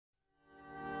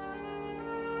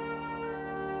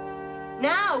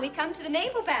Now we come to the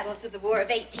naval battles of the War of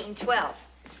 1812.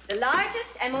 The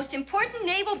largest and most important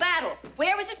naval battle.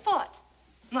 Where was it fought?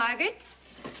 Margaret?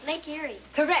 Lake Erie.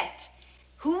 Correct.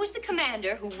 Who was the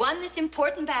commander who won this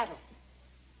important battle?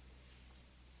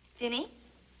 Finney?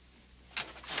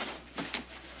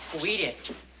 We did.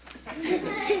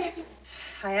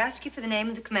 I ask you for the name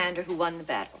of the commander who won the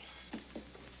battle.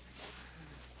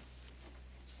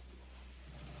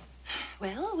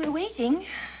 Well, we're waiting.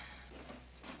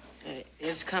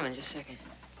 It's coming, just a second.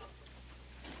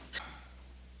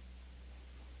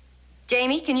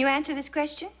 Jamie, can you answer this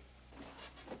question?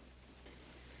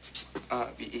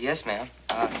 Yes, ma'am.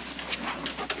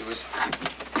 It was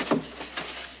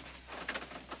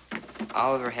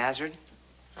Oliver Hazard.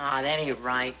 Ah, that ain't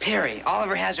right. Perry.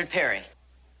 Oliver Hazard Perry.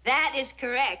 That is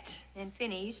correct. And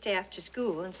Finney, you stay after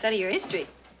school and study your history.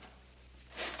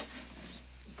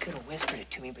 You could have whispered it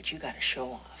to me, but you got to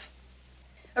show off.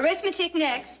 Arithmetic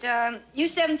next. You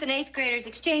 7th and 8th graders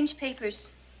exchange papers.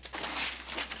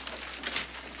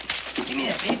 Give me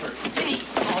that paper. Finney.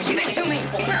 Oh, you give it to me.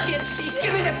 I can't see.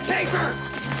 Give me the paper.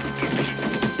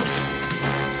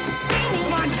 Jamie!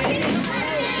 Come on, Jamie.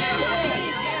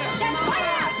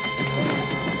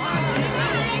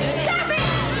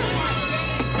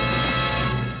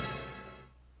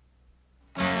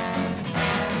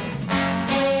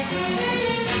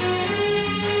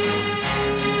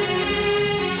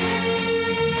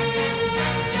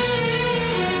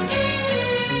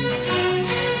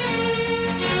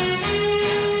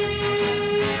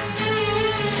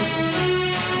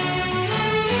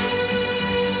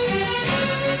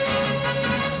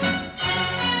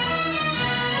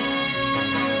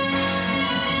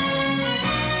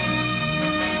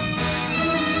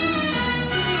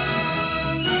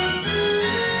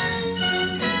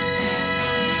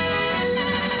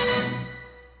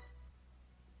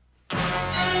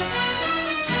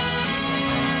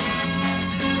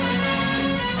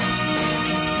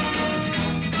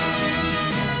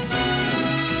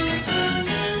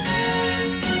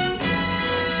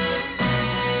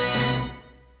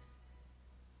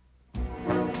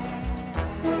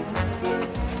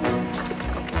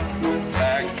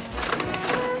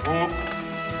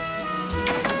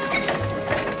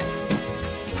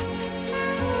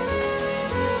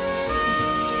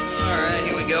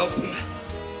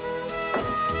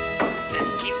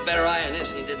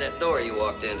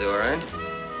 Into, all right?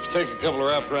 Let's take a couple of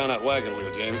wraps around that wagon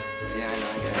wheel, Jamie. Yeah, I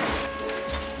know, I got it.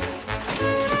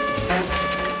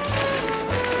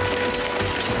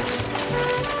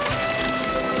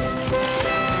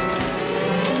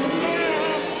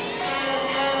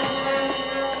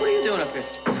 What are you doing up here?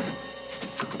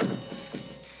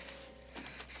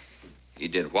 He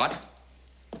did what?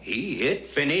 He hit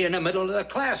Finney in the middle of the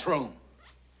classroom.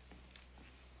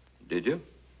 Did you?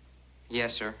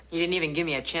 Yes, sir. You didn't even give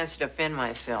me a chance to defend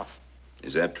myself.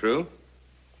 Is that true?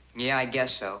 Yeah, I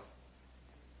guess so.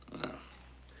 Well,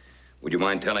 would you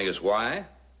mind telling us why?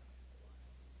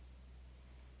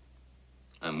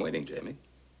 I'm waiting, Jamie.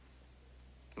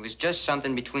 It was just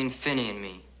something between Finney and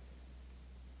me.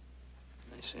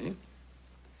 I see.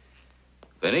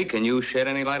 Finney, can you shed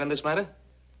any light on this matter?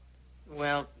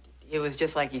 Well, it was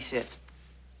just like he said.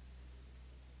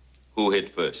 Who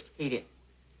hit first? He did.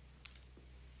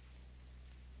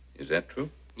 Is that true?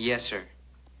 Yes, sir.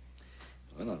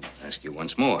 Well, I'll ask you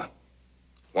once more.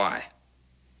 Why?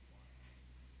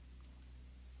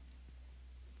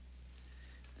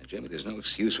 Now, Jamie, there's no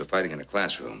excuse for fighting in a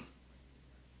classroom.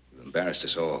 You've embarrassed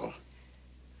us all.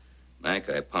 Mac,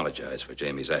 I apologize for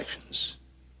Jamie's actions.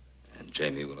 And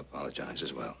Jamie will apologize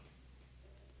as well.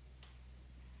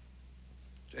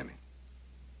 Jamie.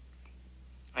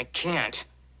 I can't.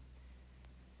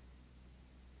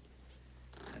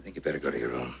 I think you better go to your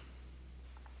room.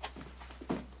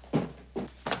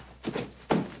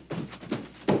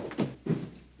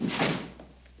 I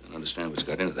don't understand what's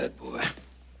got into that boy.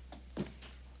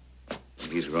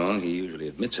 When he's wrong, he usually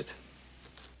admits it.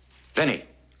 Finney,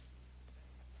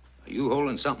 are you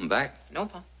holding something back? No,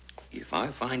 Pa. If I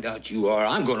find out you are,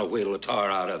 I'm going to wheedle the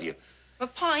tar out of you.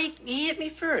 But, Pa, he hit me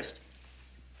first.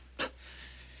 No,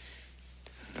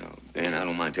 Ben, I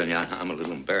don't mind telling you, I'm a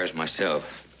little embarrassed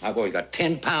myself. My boy got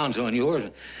 10 pounds on yours.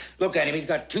 Look at him. He's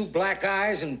got 2 black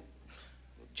eyes, and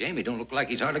Jamie don't look like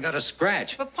he's hardly got a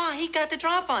scratch. But, Pa, he got the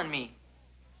drop on me.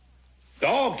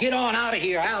 Oh, get on out of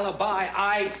here,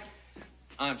 alibi.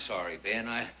 I'm sorry, Ben.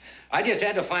 I just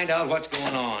had to find out what's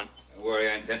going on. Don't worry,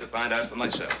 I intend to find out for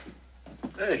myself.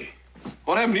 Hey,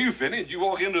 what happened to you, Finney? Did you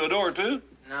walk into a door, too?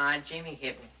 Nah, Jamie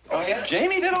hit me. Oh, yeah?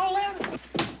 Jamie did all that?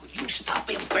 Would you stop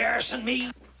embarrassing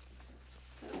me?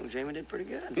 Well, Jamie did pretty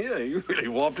good. Yeah, you really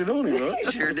whopped it on him, huh?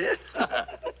 He sure did.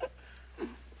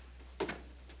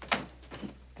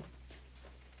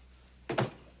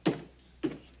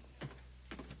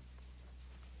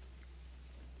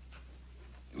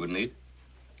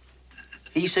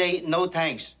 He say, no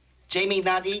thanks. Jamie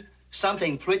not eat,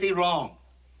 something pretty wrong.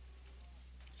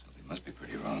 Something must be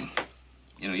pretty wrong.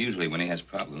 You know, usually when he has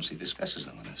problems, he discusses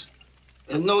them with us.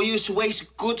 No use to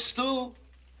waste good stew.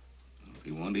 If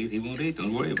he won't eat, he won't eat.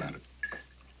 Don't worry about it.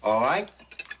 All right.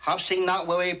 How say not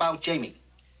worry about Jamie?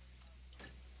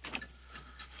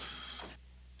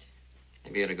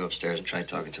 Maybe you ought to go upstairs and try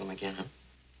talking to him again, huh?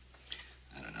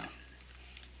 I don't know.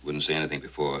 Wouldn't say anything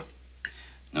before.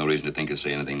 No reason to think he'll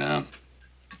say anything now.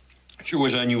 I sure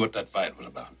wish I knew what that fight was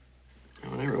about.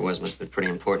 Whatever it was must have been pretty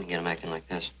important to get him acting like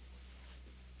this.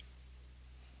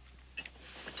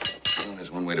 Well,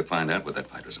 there's one way to find out what that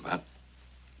fight was about.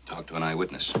 Talk to an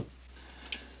eyewitness. Let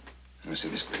me see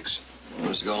Miss Griggs. You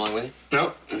want us to go along with you?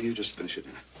 No, you just finish it.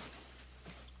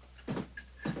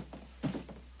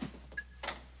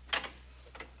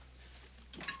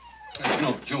 You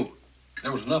know, Joe,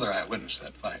 there was another eyewitness to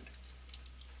that fight.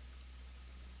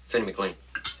 Finney McLean.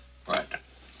 Right.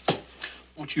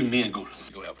 Won't you and me go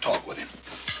have a talk with him?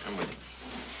 I'm with you.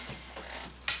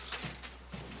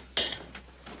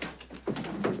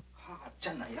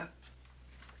 真係啊！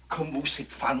佢冇食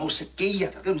飯冇食幾日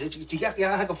啊，都唔知自己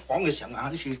喺個房嘅時候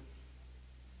眼處。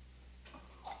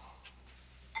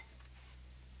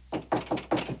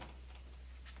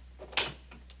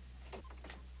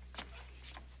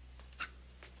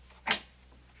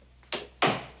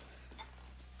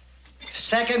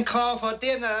Second call for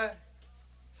dinner.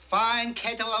 Fine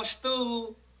kettle of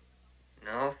stew.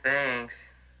 No, thanks.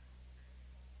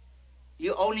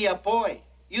 You're only a boy.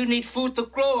 You need food to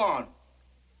grow on.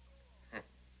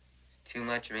 Too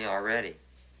much of me already.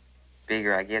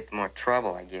 Bigger I get, the more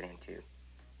trouble I get into.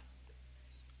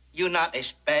 You're not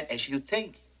as bad as you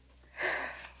think.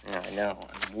 Yeah, I know.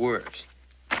 I'm worse.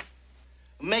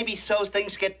 Maybe so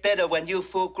things get better when you're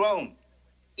full grown.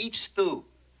 Eat stew.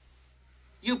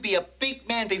 You'll be a big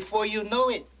man before you know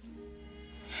it.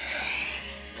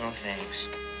 No, thanks.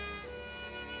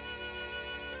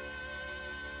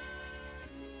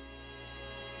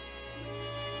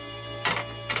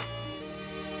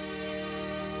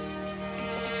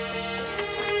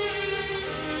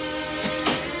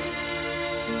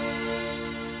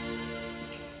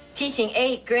 Teaching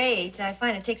 8 grades, I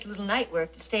find it takes a little night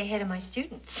work to stay ahead of my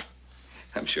students.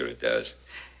 I'm sure it does.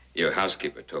 Your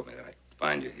housekeeper told me that I'd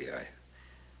find you here.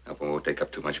 I hope I won't take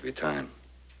up too much of your time.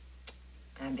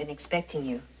 I've been expecting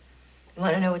you. You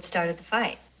want to know what started the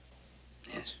fight?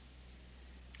 Yes.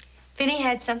 Finney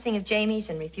had something of Jamie's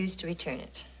and refused to return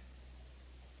it.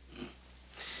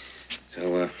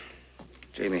 So,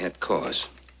 Jamie had cause.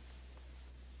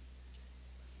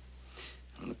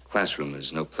 Well, the classroom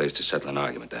is no place to settle an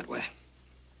argument that way.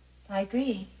 I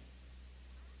agree.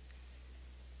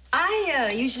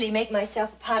 I usually make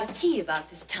myself a pot of tea about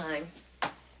this time.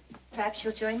 Perhaps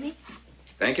you'll join me?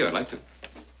 Thank you. I'd like to.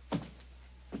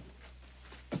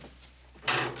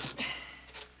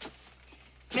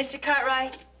 Mr.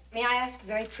 Cartwright, may I ask a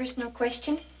very personal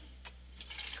question?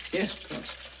 Yes, of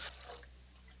course.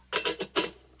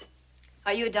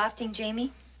 Are you adopting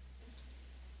Jamie?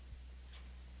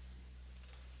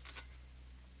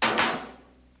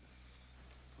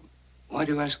 Why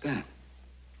do you ask that?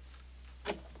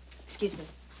 Excuse me.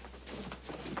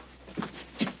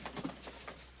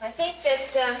 I think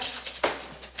that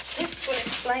this will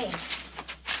explain.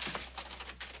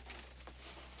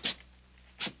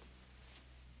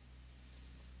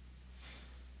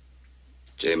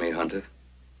 Jamie Hunter.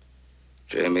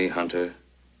 Jamie Hunter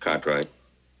Cartwright.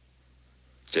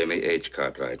 Jamie H.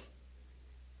 Cartwright.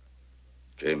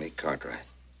 Jamie Cartwright.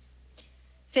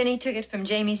 Finney took it from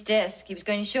Jamie's desk. He was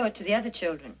going to show it to the other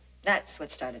children. That's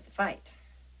what started the fight.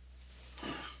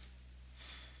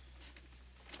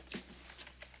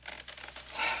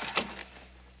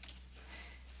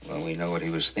 Well, we know what he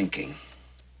was thinking.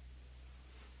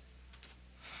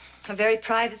 A very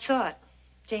private thought.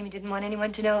 Jamie didn't want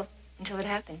anyone to know until it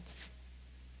happens.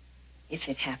 If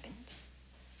it happens.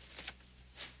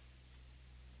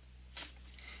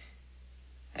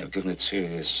 I've given it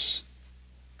serious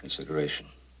consideration.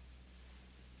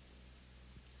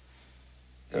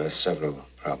 There are several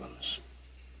problems.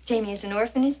 Jamie is an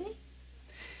orphan, isn't he?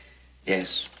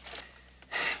 Yes.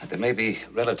 But there may be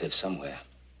relatives somewhere.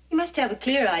 You must have a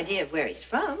clear idea of where he's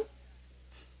from.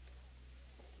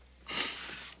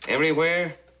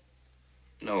 Everywhere?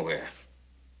 Nowhere.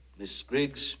 Miss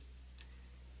Griggs,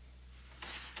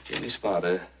 Jamie's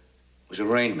father was a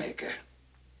rainmaker.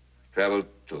 Traveled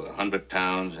to 100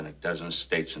 towns and a dozen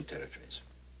states and territories.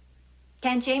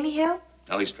 Can Jamie help?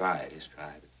 Oh, he's tried.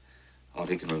 All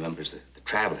he can remember is the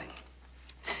traveling.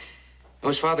 Oh,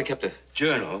 his father kept a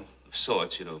journal of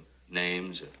sorts,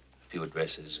 names, a few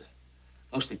addresses,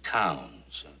 Mostly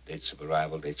towns, dates of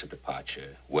arrival, dates of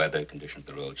departure, weather, condition of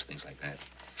the roads, things like that.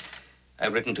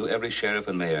 I've written to every sheriff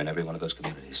and mayor in every one of those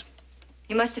communities.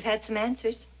 You must have had some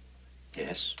answers.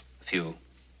 Yes, a few.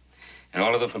 And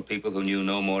all of them from people who knew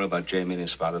no more about Jamie and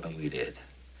his father than we did.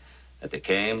 That they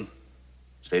came,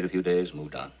 stayed a few days,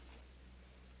 moved on.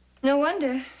 No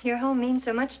wonder. Your home means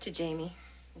so much to Jamie.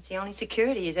 It's the only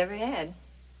security he's ever had.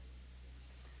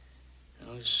 You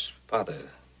know, his father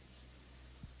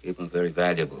gave him very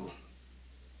valuable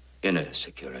inner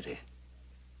security.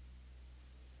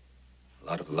 A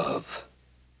lot of love.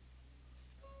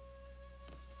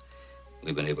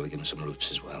 We've been able to give him some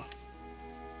roots as well.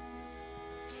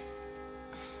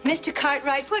 Mr.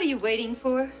 Cartwright, what are you waiting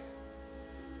for?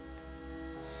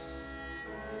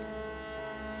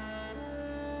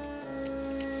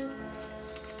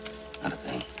 Not a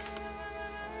thing.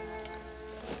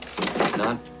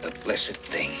 Not a blessed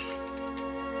thing.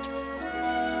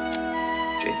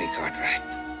 J.B. Cartwright.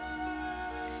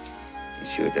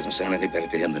 He sure doesn't sound any better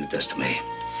to him than it does to me.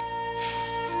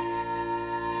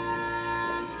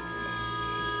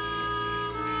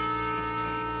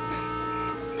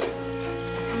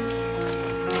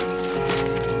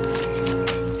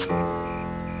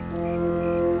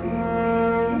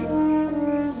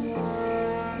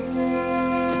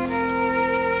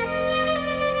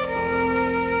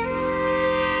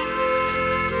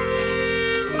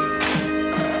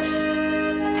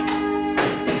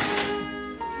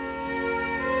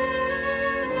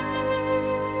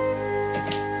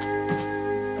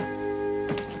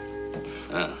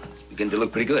 Beginning to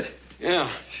look pretty good. Yeah,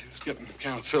 she was getting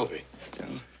kind of filthy.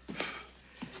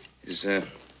 Is,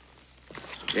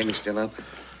 Jamie still up?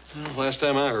 Well, last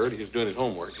time I heard, he was doing his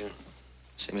homework, yeah.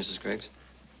 See Mrs. Griggs?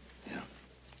 Yeah.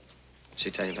 She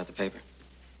tell you about the paper?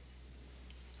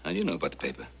 How do you know about the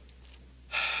paper?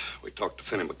 We talked to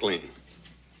Finney McLean.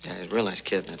 Yeah, he's a real nice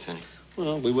kid, that Finney.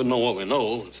 Well, we wouldn't know what we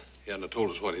know. If he hadn't have told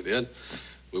us what he did.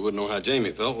 We wouldn't know how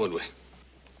Jamie felt, would we?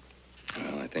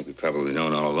 Well, I think we've probably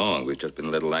known all along. We've just been a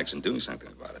little lax in doing something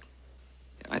about it.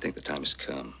 Yeah, I think the time has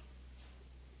come.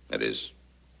 That is,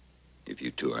 if you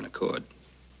two are in accord.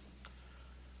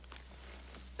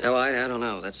 Yeah, well, I don't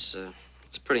know. It's a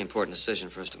pretty important decision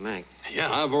for us to make.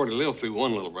 Yeah, I've already lived through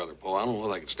one little brother, Paul. I don't know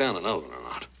whether I can stand another one or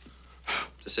not.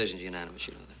 Decision's unanimous,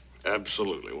 you know that.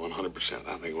 Absolutely, 100%.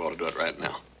 I think we ought to do it right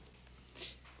now.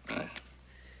 I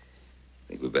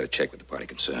think we better check with the party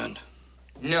concerned.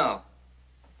 No.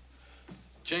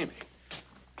 Jamie,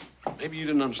 maybe you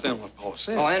didn't understand what Paul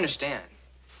said. Oh, I understand.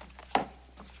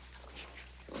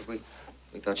 Well,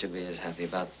 we thought you'd be as happy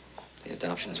about the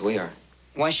adoption as we are.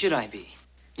 Why should I be?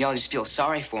 Y'all just feel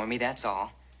sorry for me, that's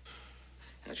all.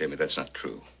 Now, Jamie, that's not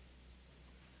true.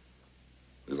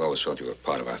 We've always felt you were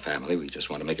part of our family. We just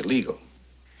want to make it legal.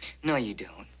 No, you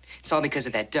don't. It's all because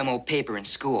of that dumb old paper in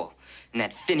school. And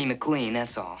that Finney McLean,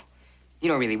 that's all. You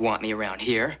don't really want me around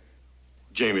here.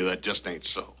 Jamie, that just ain't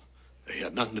so. They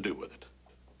had nothing to do with it.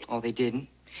 Oh, they didn't?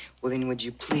 Well, then would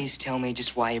you please tell me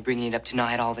just why you're bringing it up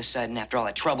tonight all of a sudden after all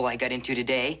the trouble I got into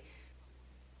today?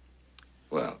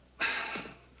 Well,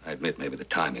 I admit maybe the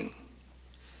timing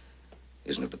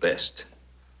isn't of the best.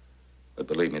 But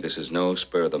believe me, this is no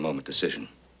spur-of-the-moment decision.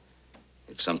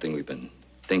 It's something we've been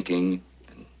thinking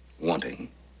and wanting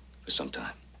for some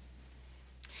time.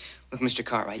 Look, Mr.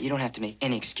 Cartwright, you don't have to make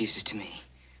any excuses to me.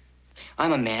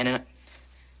 I'm a man, and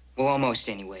well, almost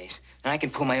anyways. And I can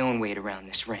pull my own weight around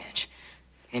this ranch.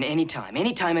 And anytime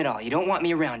at all, you don't want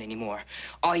me around anymore,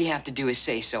 all you have to do is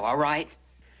say so, all right?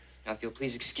 Now, if you'll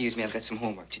please excuse me, I've got some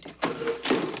homework to do.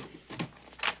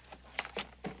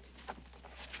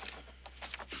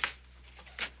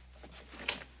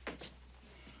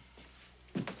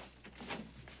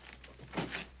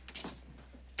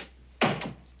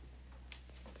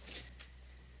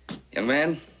 Young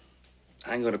man,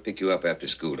 I'm going to pick you up after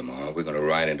school tomorrow. We're going to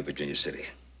ride into Virginia City.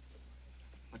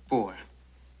 What for?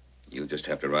 You'll just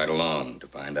have to ride along to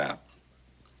find out.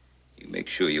 You make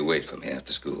sure you wait for me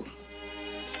after school.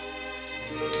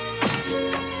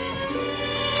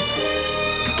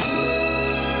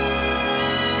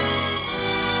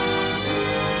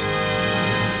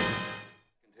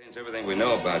 Contains everything we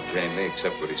know about Jamie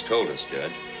except what he's told us,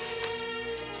 Judge.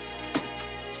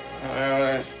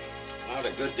 Well, not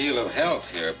a good deal of help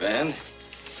here, Ben.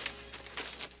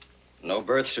 No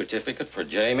birth certificate for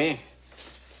Jamie.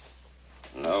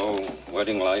 No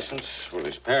wedding license for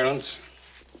his parents.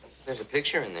 There's a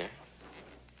picture in there.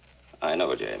 I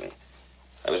know, Jamie.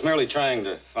 I was merely trying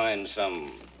to find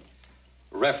some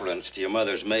reference to your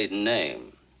mother's maiden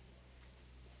name.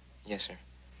 Yes, sir.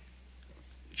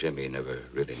 Jimmy never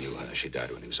really knew her. She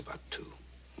died when he was about 2.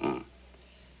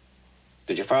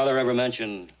 Did your father ever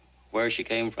mention where she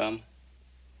came from?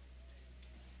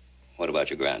 What about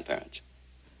your grandparents?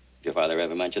 Did your father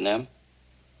ever mention them?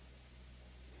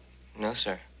 No,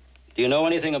 sir. Do you know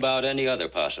anything about any other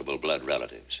possible blood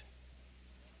relatives?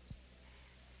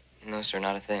 No, sir,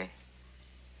 not a thing.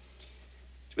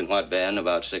 It's been, what, Ben,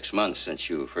 about 6 months since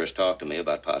you first talked to me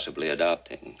about possibly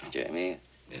adopting Jamie.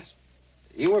 Yes.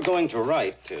 You were going to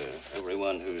write to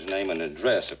everyone whose name and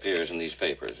address appears in these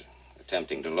papers,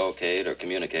 attempting to locate or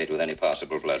communicate with any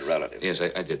possible blood relative. Yes,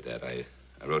 I did that. I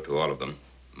wrote to all of them.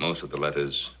 Most of the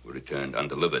letters were returned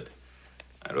undelivered.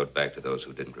 I wrote back to those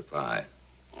who didn't reply.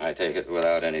 I take it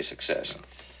without any success. No.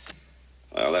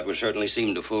 Well, that would certainly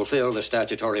seem to fulfill the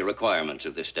statutory requirements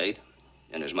of this state,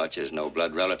 inasmuch as no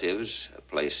blood relatives have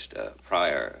placed a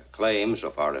prior claim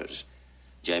so far as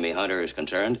Jamie Hunter is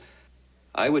concerned.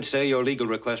 I would say your legal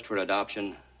request for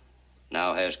adoption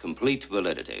now has complete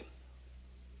validity.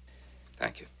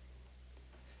 Thank you.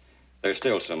 There's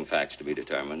still some facts to be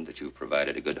determined: that you've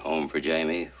provided a good home for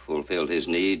Jamie, fulfilled his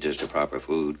needs as to proper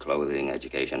food, clothing,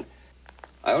 education.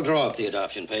 I'll draw up the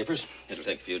adoption papers. It'll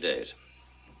take a few days.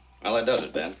 Well, that does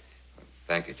it, Ben.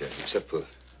 Thank you, Judge, except for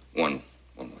one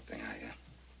more thing.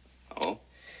 Oh?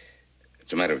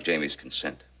 It's a matter of Jamie's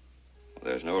consent. Well,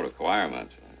 there's no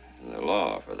requirement in the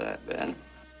law for that, Ben.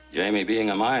 Jamie being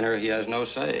a minor, he has no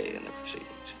say in the proceedings.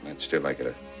 I'd still like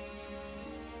it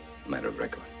a matter of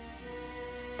record.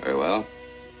 Very well.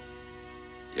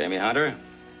 Jamie Hunter,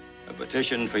 a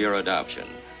petition for your adoption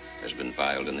has been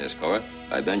filed in this court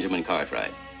by Benjamin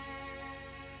Cartwright.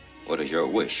 What is your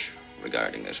wish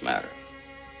regarding this matter?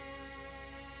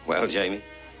 Well, Jamie,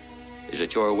 is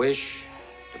it your wish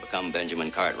to become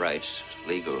Benjamin Cartwright's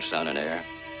legal son and heir?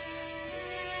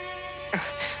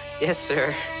 Yes,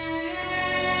 sir.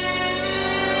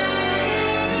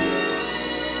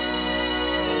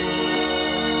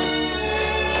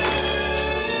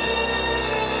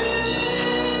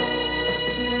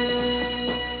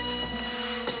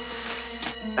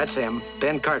 That's him,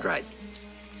 Ben Cartwright.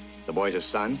 The boy's his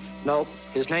son? No,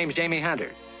 his name's Jamie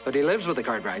Hunter, but he lives with the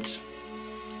Cartwrights.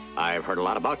 I've heard a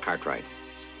lot about Cartwright.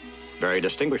 Very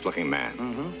distinguished-looking man.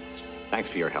 Mm-hmm. Thanks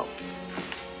for your help.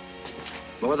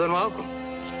 More than welcome.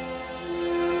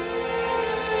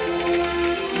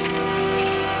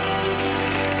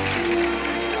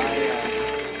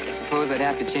 I suppose I'd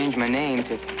have to change my name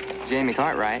to Jamie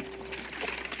Cartwright.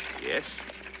 Yes,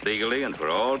 legally and for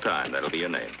all time, that'll be your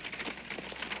name.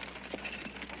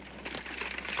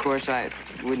 Of course, I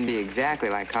wouldn't be exactly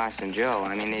like Cost and Joe.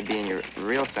 I mean, they'd be in your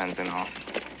real sons and all.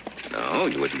 No,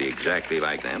 you wouldn't be exactly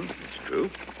like them. It's true.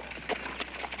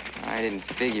 I didn't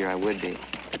figure I would be.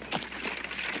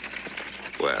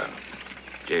 Well,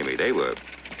 Jamie, they were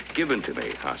given to me,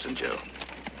 Hoss and Joe.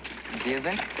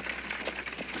 Given?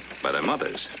 By their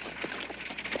mothers.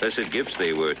 Blessed gifts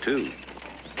they were, too.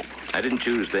 I didn't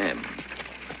choose them.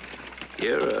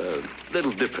 You're a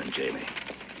little different, Jamie.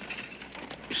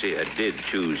 You see, I did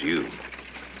choose you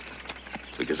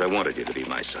because I wanted you to be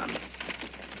my son.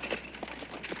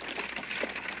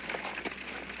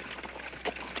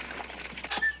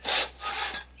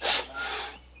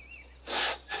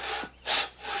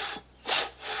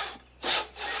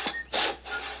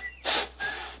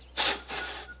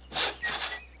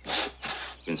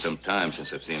 It's been some time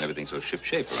since I've seen everything so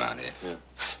shipshape around here. Yeah.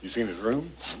 You seen his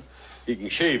room? He can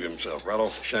shave himself right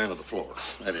off the shine of the floor.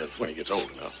 That is, when he gets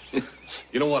old enough.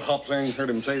 You know what Hopsang heard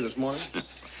him say this morning?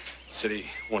 Said he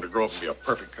wanted to grow up and be a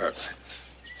perfect Cartwright.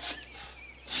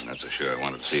 I'm not so sure I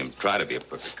wanted to see him try to be a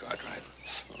perfect Cartwright.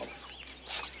 Oh.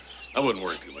 I wouldn't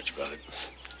worry too much about it.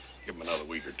 Give him another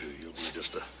week or two. He'll be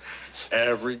just a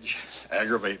average,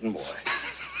 aggravating boy.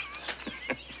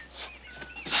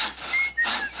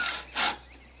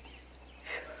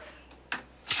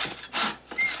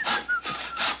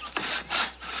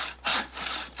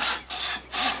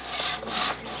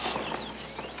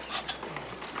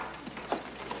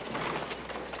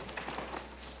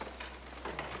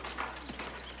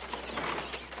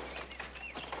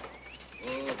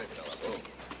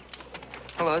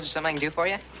 Hello, is there something I can do for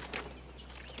you?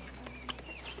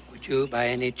 Would you, by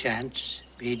any chance,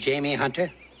 be Jamie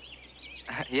Hunter?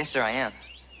 Yes, sir, I am.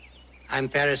 I'm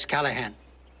Ferris Callahan.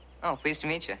 Oh, pleased to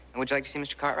meet you. And would you like to see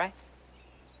Mr. Cartwright?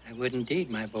 I would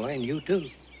indeed, my boy, and you too.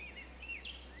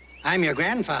 I'm your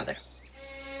grandfather.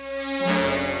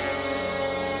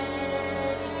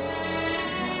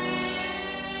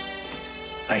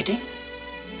 Fighting?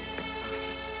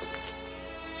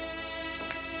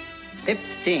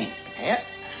 15. Yep.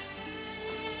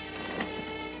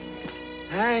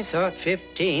 I thought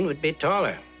 15 would be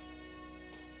taller.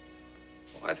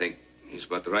 Well, I think he's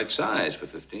about the right size for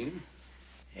 15.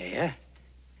 Yeah.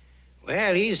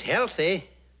 Well, he's healthy.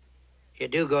 You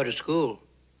do go to school.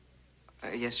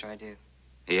 Yes, sir, I do.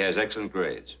 He has excellent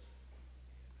grades.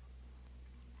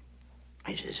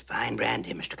 This is fine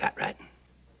brandy, Mr. Cartwright.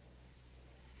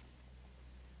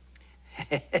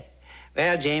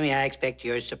 Well, Jamie, I expect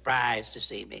you're surprised to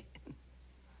see me.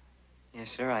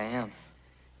 Yes, sir, I am.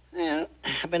 Well,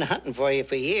 I've been hunting for you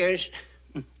for years.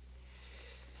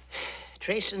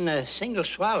 Tracing a single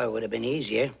swallow would have been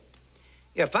easier.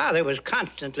 Your father was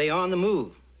constantly on the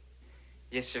move.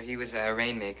 Yes, sir, he was a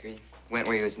rainmaker. He went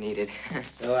where he was needed.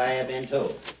 So I have been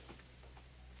told.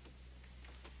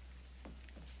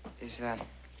 Is,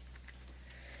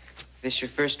 this your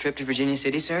first trip to Virginia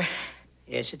City, sir?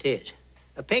 Yes, it is.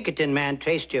 A Pinkerton man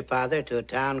traced your father to a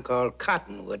town called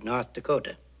Cottonwood, North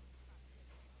Dakota.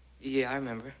 Yeah, I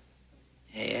remember.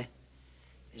 Yeah.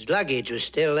 His luggage was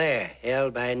still there,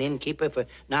 held by an innkeeper for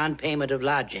non-payment of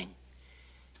lodging.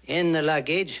 In the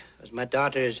luggage was my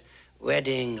daughter's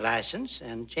wedding license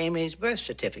and Jamie's birth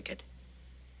certificate.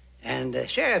 And the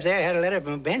sheriff there had a letter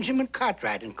from Benjamin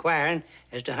Cartwright inquiring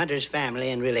as to Hunter's family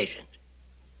and relations.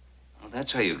 Well,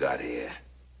 that's how you got here.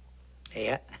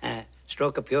 Yeah,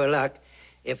 stroke of pure luck.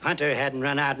 If Hunter hadn't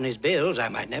run out on his bills, I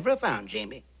might never have found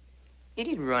Jamie. He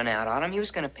didn't run out on him. He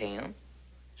was going to pay him.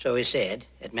 So he said,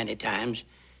 at many times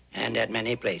and at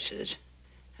many places.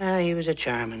 He was a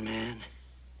charming man.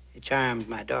 He charmed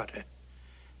my daughter.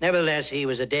 Nevertheless, he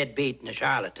was a deadbeat and a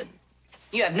charlatan.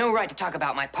 You have no right to talk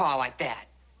about my pa like that.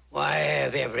 Why, I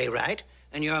have every right,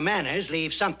 and your manners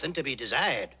leave something to be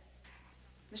desired.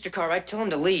 Mr. Cartwright, tell him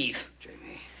to leave.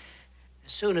 Jamie.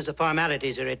 As soon as the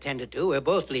formalities are attended to, we're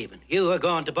both leaving. You are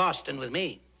going to Boston with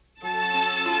me.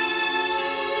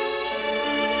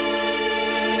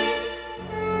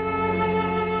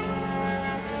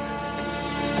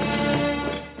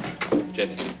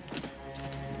 Jamie.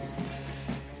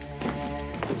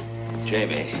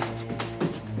 Jamie.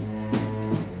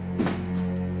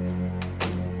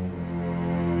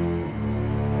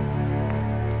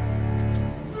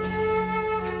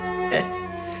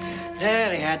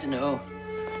 Well, he had to know.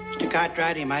 Mr.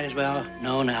 Cartwright, he might as well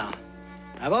know now.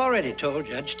 I've already told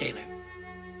Judge Taylor.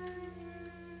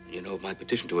 You know of my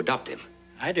petition to adopt him?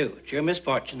 I do. It's your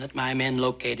misfortune that my men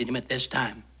located him at this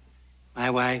time. My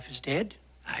wife is dead.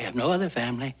 I have no other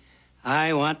family.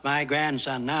 I want my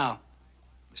grandson now.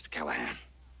 Mr. Callahan,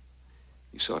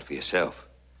 you saw it for yourself.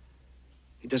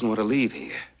 He doesn't want to leave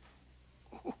here.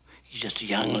 Oh, he's just a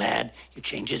young lad. He'll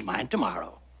change his mind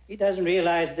tomorrow. He doesn't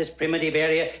realize this primitive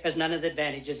area has none of the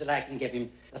advantages that I can give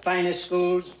him. The finest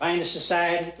schools, finest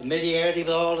society, familiarity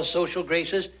with all the social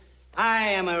graces. I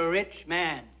am a rich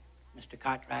man, Mr.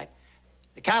 Cartwright.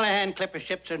 The Callahan clipper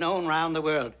ships are known round the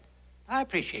world. I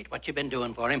appreciate what you've been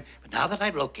doing for him, but now that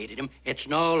I've located him, it's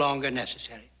no longer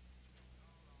necessary.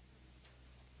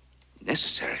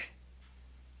 Necessary?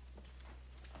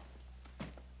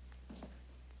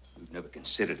 We've never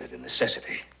considered it a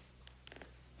necessity.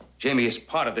 Jamie is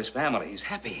part of this family. He's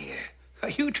happy here. Are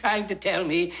you trying to tell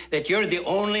me that you're the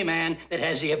only man that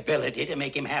has the ability to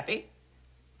make him happy?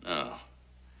 No.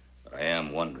 But I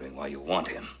am wondering why you want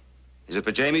him. Is it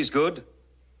for Jamie's good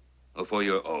or for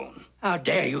your own? How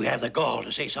dare you have the gall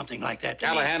to say something like that to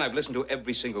me? Callahan, I've listened to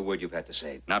every single word you've had to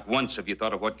say. Not once have you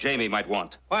thought of what Jamie might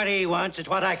want. What he wants is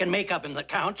what I can make of him that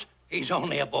counts. He's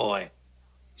only a boy.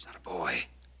 He's not a boy.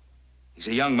 He's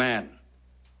a young man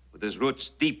with his roots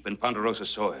deep in Ponderosa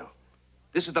soil.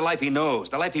 This is the life he knows,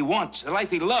 the life he wants, the life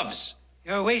he loves.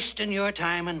 You're wasting your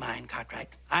time and mine, Cartwright.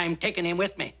 I'm taking him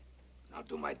with me. I'll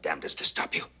do my damnedest to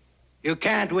stop you. You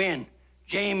can't win.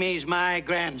 Jamie's my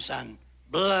grandson.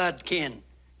 Blood kin.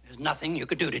 There's nothing you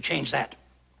could do to change that.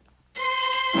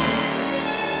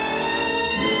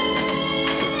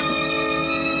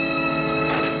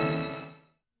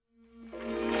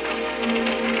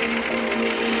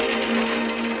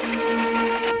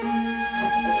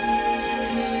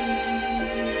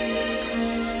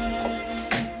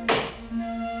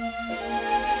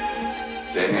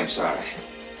 Jamie, I'm sorry.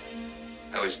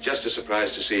 I was just as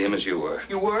surprised to see him as you were.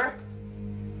 You were?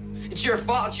 It's your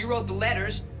fault. You wrote the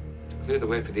letters. Clear the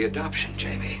way for the adoption,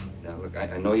 Jamie. Now, look,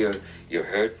 I know you're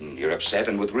hurt and you're upset,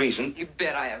 and with reason. You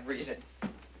bet I have reason.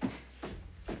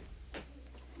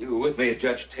 You were with me at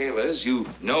Judge Taylor's. You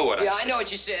know what I said. Yeah, I know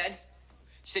what you said.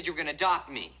 You said you were going to adopt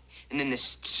me. And then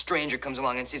this stranger comes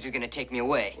along and says he's going to take me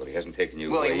away. Well, he hasn't taken you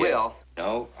away. Well, he will.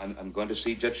 No, I'm going to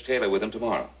see Judge Taylor with him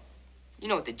tomorrow. You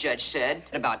know what the judge said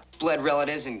about blood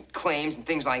relatives and claims and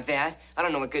things like that. I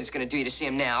don't know what good it's going to do you to see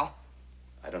him now.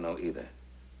 I don't know either.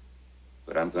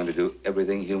 But I'm going to do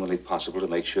everything humanly possible to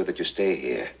make sure that you stay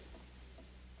here.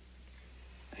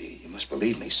 You must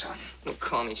believe me, son. Don't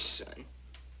call me son.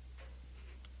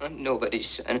 I'm nobody's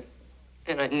son,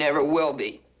 and I never will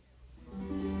be.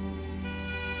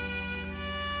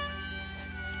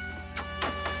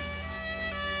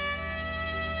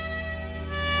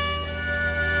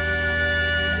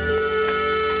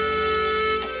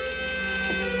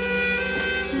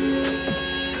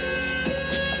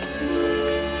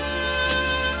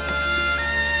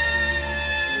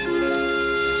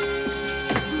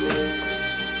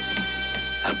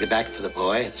 Be back for the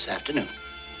boy this afternoon.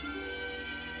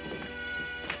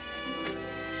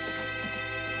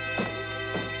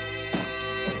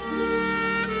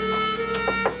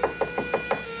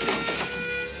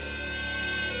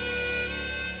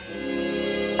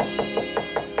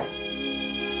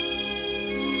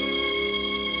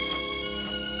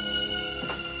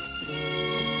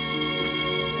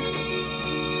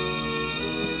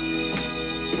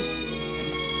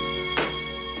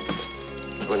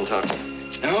 Wouldn't talk to you.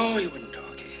 No, he wouldn't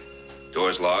talk.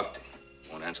 Door's locked.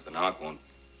 Won't answer the knock. Won't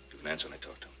even answer when I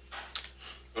talk to him.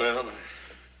 Well, I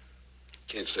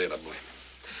can't say it, I blame him.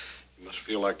 You must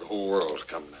feel like the whole world's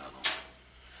coming down on him.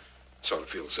 I sort of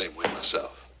feel the same way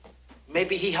myself.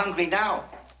 Maybe he hungry now.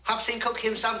 Hobson cook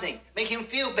him something. Make him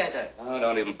feel better. Oh,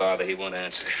 don't even bother. He won't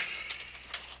answer.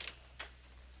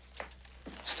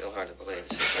 Still hard to believe.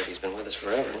 It seems like he's been with us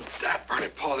forever. That Bernie,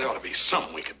 Paul, there ought to be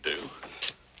something we could do.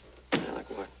 Yeah, like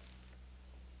what?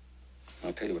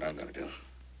 I'll tell you what I'm going to do.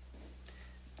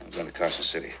 I'm going to Carson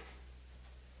City.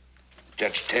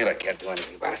 Judge Taylor can't do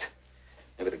anything about it.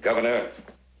 Maybe the governor,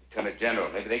 Lieutenant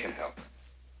General, maybe they can help.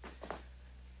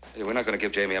 Hey, we're not going to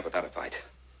give Jamie up without a fight.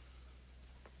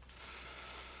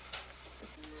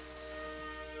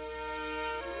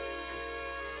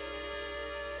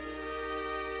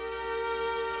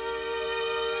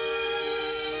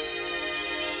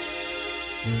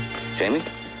 Jamie,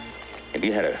 have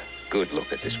you had a good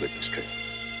look at this witness trip?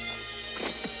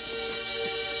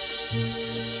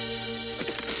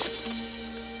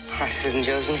 Horses and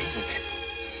Joe's names.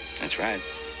 That's right.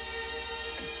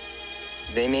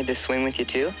 They made the swing with you,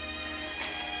 too?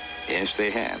 Yes,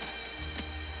 they have.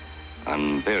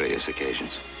 On various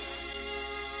occasions.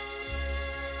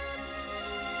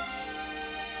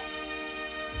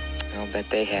 I'll bet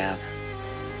they have.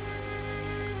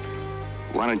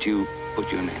 Why don't you put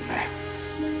your name there?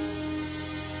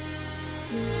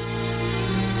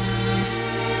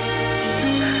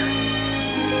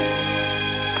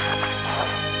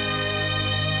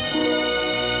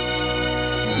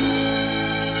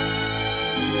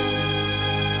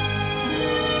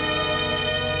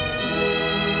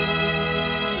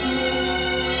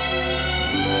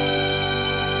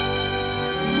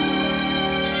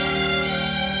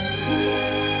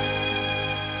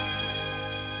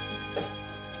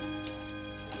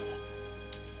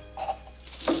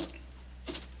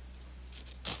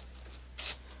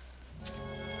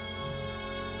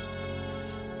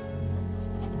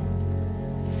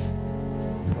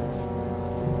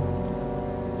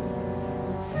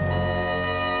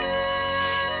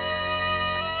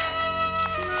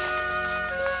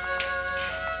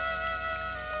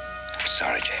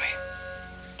 Sorry, Jamie.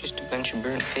 Just a bunch of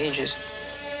burnt pages.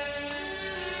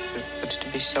 What's to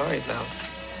be sorry about?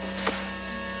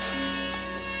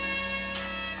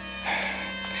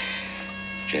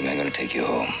 Jamie, I'm going to take you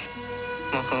home.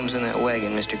 My home's in that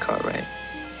wagon, Mr. Cartwright.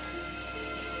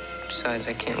 Besides,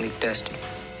 I can't leave Dusty.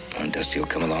 And Dusty will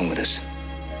come along with us.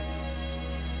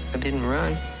 I didn't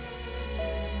run.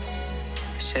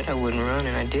 I said I wouldn't run,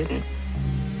 and I didn't.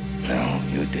 No,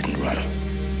 you didn't run.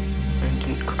 I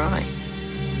didn't cry.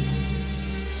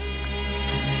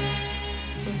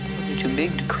 I'm too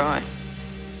big to cry.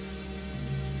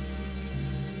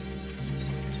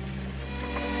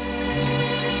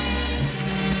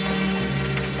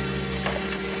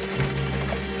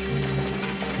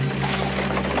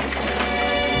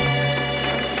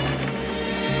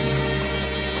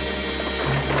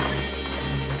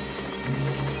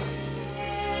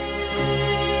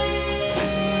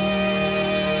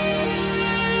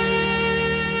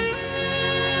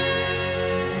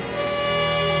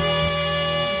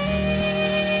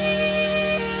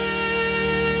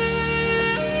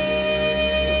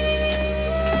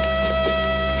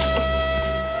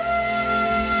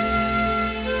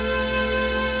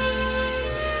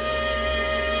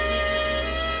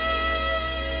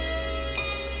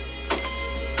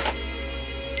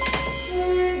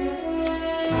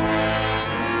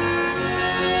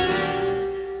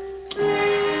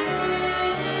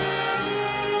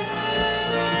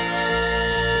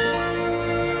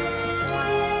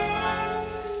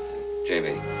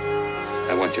 Jamie,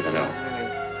 I want you to know.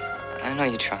 I know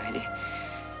you tried.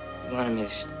 You wanted me to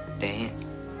stay.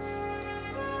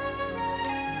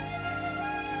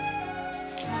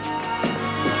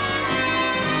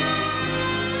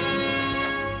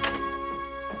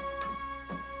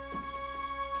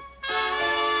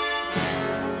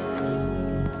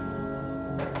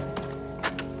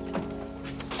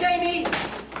 Jamie!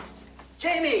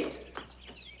 Jamie!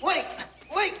 Wait!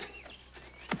 Wait!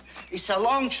 It's a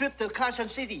long trip to Carson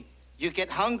City. You get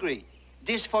hungry.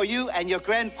 This for you and your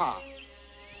grandpa.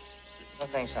 No,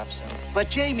 thanks, Hobson.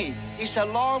 But, Jamie, it's a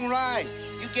long ride.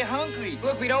 You get hungry.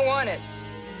 Look, we don't want it.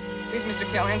 Please,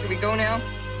 Mr. Callahan, can we go now?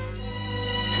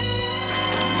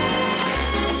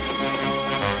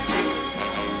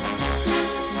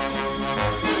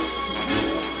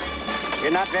 You're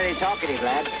not very talkative,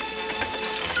 lad.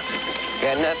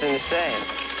 Got nothing to say.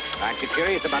 Aren't you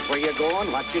curious about where you're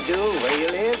going, what you do, where you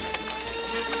live?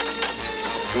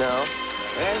 No.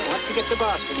 Well, once you get to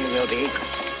Boston, you will be.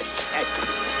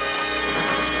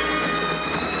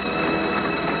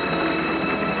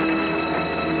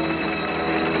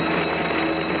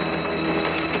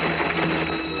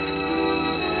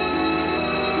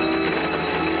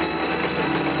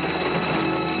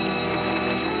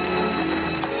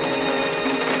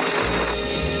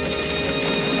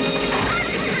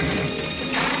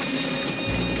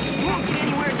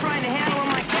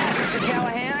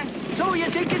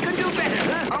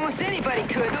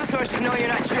 Know you're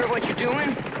not sure of what you're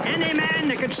doing? Any man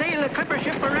that can sail a clipper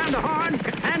ship around the Horn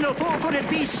can handle four-footed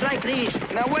beasts like these.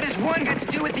 Now, what does one got to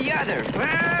do with the other?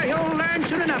 Well, you'll learn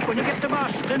soon enough when you get to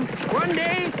Boston. One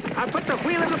day, I'll put the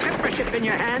wheel of a clipper ship in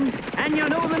your hand, and you'll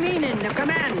know the meaning of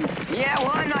command. Yeah,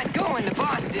 well, I'm not going to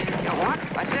Boston. What?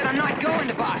 I said I'm not going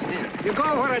to Boston. You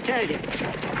go where I tell you.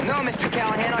 No, Mr.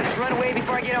 Callahan, I'll just run away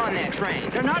before I get on that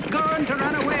train. You're not going to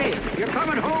run away. You're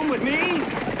coming home with me,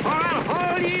 or I'll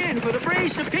haul you in for the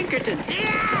brace of Pinkerton.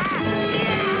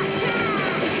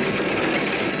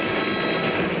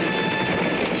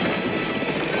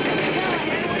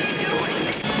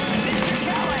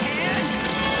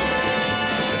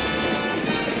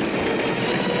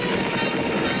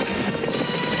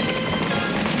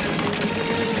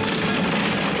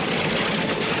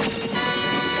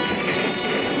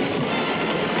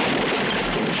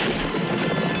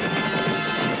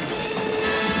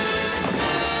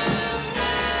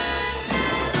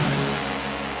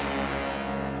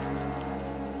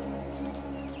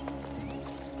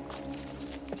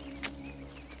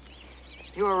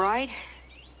 You all right?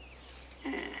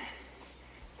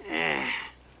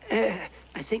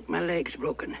 I think my leg's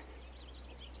broken.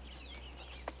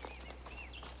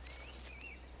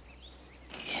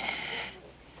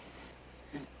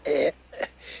 Yeah,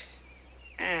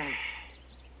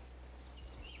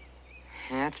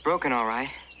 it's broken, all right.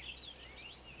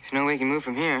 There's no way you can move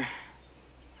from here.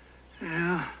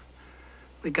 Yeah,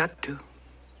 we got to.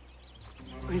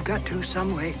 We've got to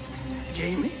some way.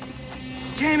 Jamie?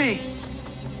 Jamie!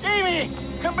 Jamie!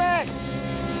 Come back!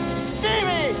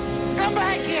 Jamie! Come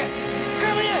back here!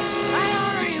 Come here!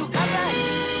 I order you! Come back!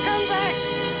 Come back!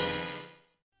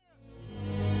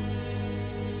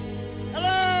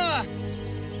 Hello!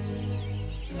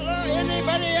 Hello?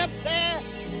 Anybody up there?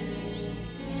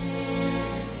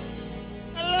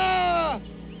 Hello!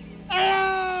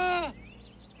 Hello!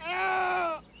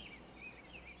 Hello!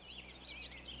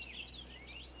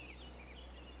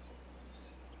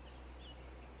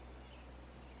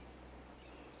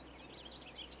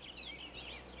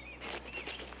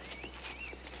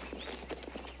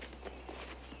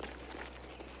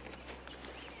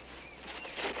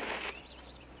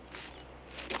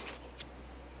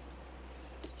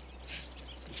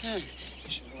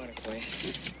 Some water for you.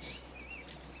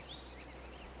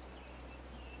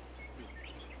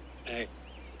 I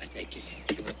thank you.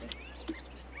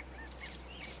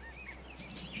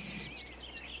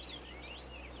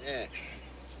 Yeah.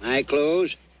 My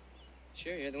clothes?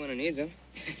 Sure, you're the one who needs them.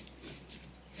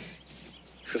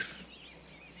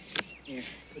 Here,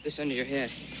 put this under your head.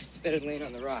 It's better than laying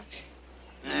on the rocks.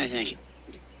 I thank you.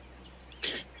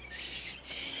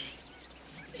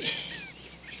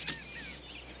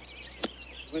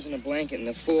 There wasn't a blanket in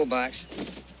the full box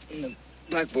in the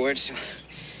buckboard, so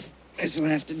this will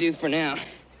have to do for now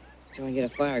until I get a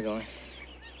fire going.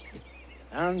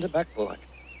 On the buckboard.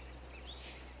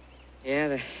 Yeah,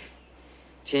 the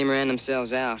team ran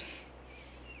themselves out.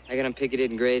 I got them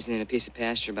picketed and grazing in a piece of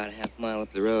pasture about a half mile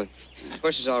up the road.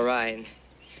 Horse is all right, and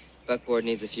buckboard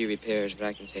needs a few repairs, but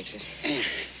I can fix it.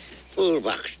 Full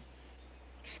box.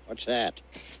 What's that?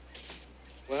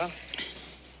 Well,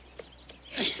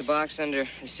 it's a box under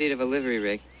the seat of a livery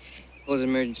rig. Holds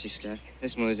emergency stuff.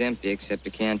 This one was empty except a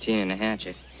canteen and a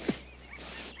hatchet.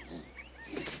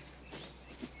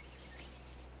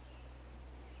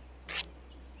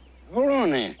 Hold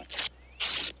on there.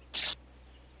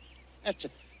 That's a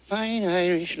fine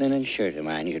Irish linen shirt of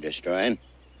mine you're destroying.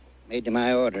 Made to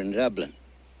my order in Dublin.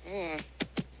 Oh,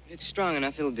 it's strong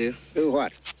enough, it'll do. Do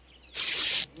what?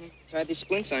 Tie these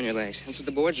splints on your legs. That's what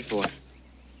the boards are for.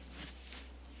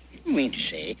 You mean to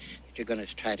say that you're going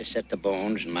to try to set the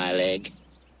bones in my leg?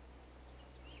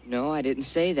 No, I didn't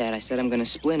say that. I said I'm going to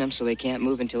splint them so they can't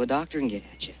move until a doctor can get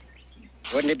at you.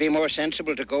 Wouldn't it be more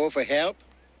sensible to go for help?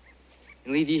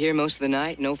 And leave you here most of the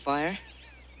night, no fire?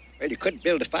 Well, you could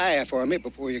build a fire for me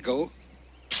before you go.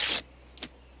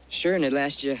 Sure, and it'd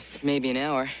last you maybe an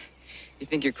hour. You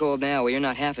think you're cold now, well, you're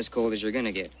not half as cold as you're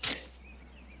gonna get.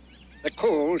 The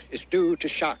cold is due to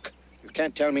shock. You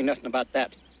can't tell me nothing about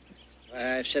that.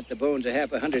 I've set the bones of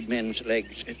 100 men's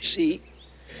legs at sea.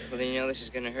 Well, then you know this is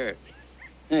gonna hurt.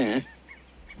 Huh?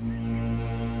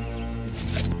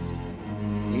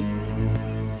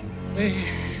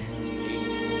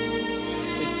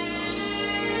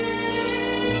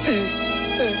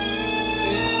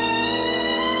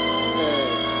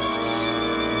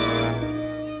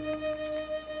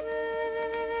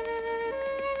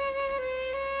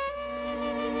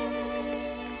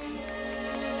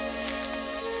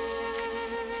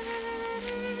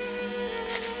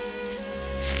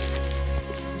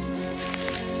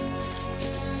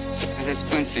 How's that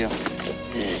splint feel?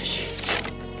 Yes.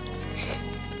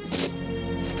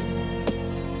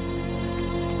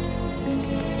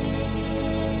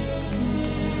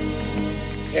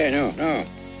 Yeah, no,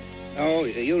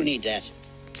 you'll need that.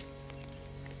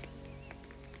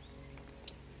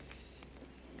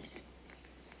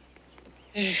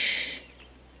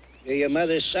 You're your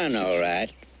mother's son, all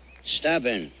right.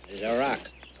 Stubborn as a rock.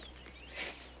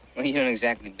 Well, you don't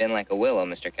exactly bend like a willow,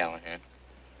 Mr. Callahan.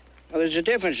 Well, there's a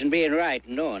difference in being right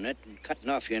and knowing it and cutting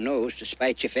off your nose to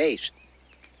spite your face.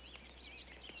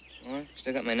 Well,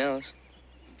 still got my nose.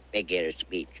 Figure of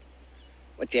speech.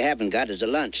 What you haven't got is the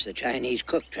lunch the Chinese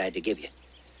cook tried to give you.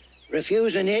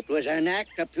 Refusing it was an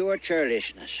act of pure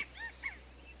churlishness.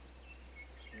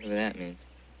 Whatever that means.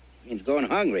 It means going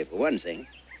hungry, for one thing.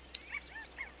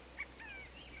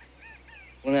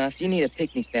 Well, now, if you need a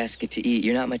picnic basket to eat,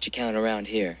 you're not much account around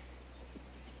here.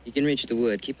 You can reach the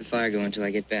wood. Keep the fire going until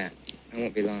I get back. I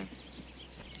won't be long.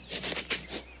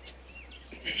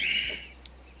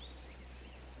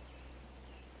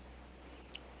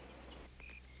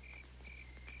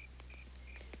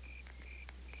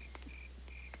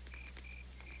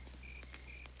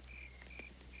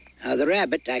 Now, the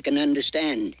rabbit, I can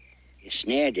understand. You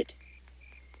snared it.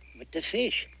 But the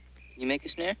fish? You make a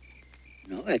snare?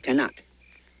 No, I cannot.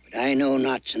 But I know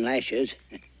knots and lashes.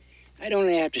 I'd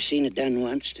only have to seen it done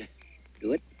once to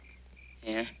do it.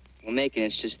 Yeah? Well, making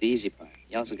it's just the easy part.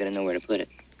 You also got to know where to put it.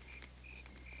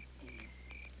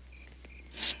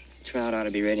 Trout ought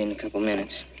to be ready in a couple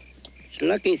minutes. It's a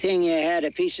lucky thing you had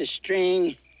a piece of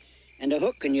string and a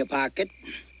hook in your pocket.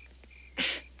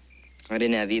 I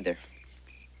didn't have either.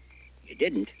 You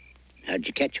didn't? How'd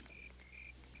you catch 'em?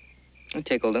 I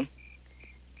tickled him.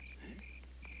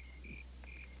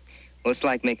 Well, it's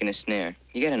like making a snare.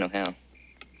 You got to know how.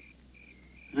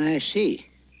 I see.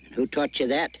 And who taught you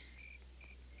that?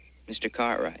 Mr.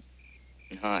 Cartwright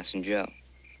and Haas and Joe.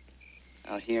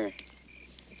 Out here,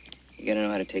 you got to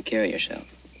know how to take care of yourself.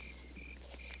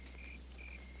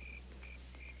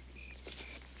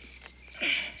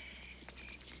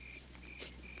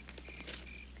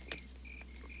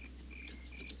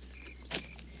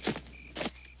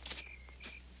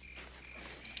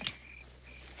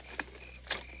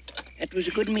 That was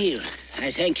a good meal.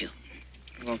 I thank you.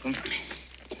 You're welcome.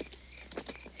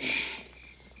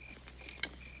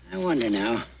 I wonder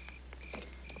now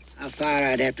how far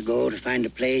I'd have to go to find a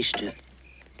place to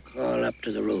crawl up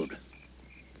to the road.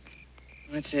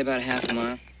 I'd say about a half a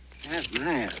mile. Half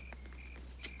mile?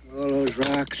 All those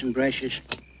rocks and brushes.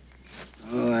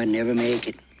 Oh, I'd never make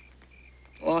it.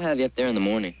 Well, I'll have you up there in the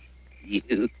morning.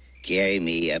 You carry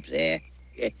me up there.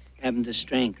 Haven't the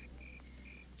strength.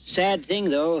 Sad thing,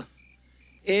 though.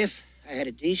 If I had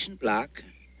a decent block,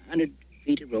 100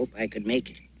 feet of rope, I could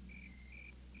make it.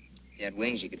 If you had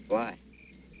wings, you could fly.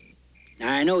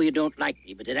 Now, I know you don't like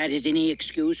me, but that is any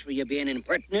excuse for you being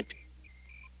impertinent.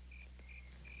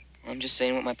 I'm just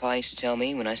saying what my pa used to tell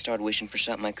me when I started wishing for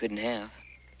something I couldn't have.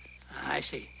 I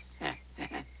see.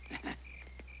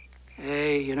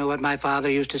 Hey, you know what my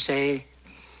father used to say?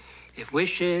 If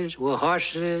wishes were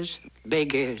horses,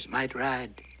 beggars might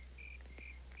ride.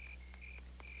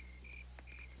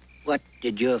 What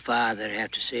did your father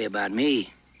have to say about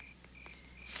me?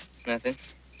 Nothing.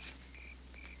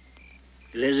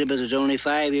 Elizabeth was only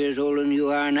 5 years older than you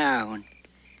are now when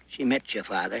she met your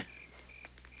father.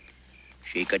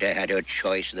 She could have had her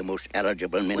choice of the most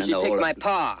eligible men in the whole... She picked my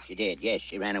pa. She did, yes.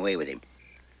 She ran away with him.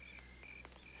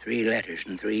 3 letters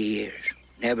in 3 years.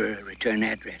 Never a return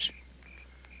address.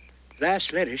 The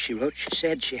last letter she wrote, she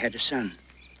said she had a son.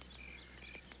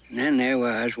 And then there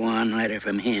was one letter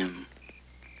from him.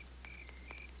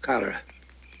 Cholera.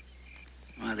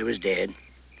 Mother was dead.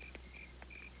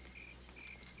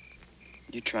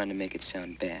 You're trying to make it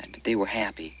sound bad, but they were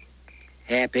happy.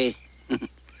 Happy?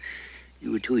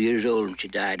 You were 2 years old when she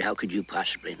died. How could you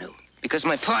possibly know? Because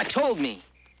my pa told me.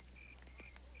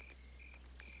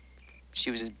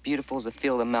 She was as beautiful as a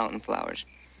field of mountain flowers.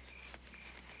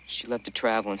 She loved to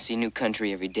travel and see new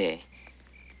country every day.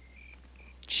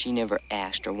 She never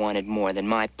asked or wanted more than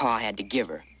my pa had to give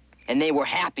her. And they were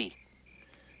happy.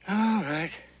 All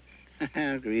right. I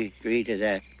agree to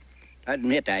that. I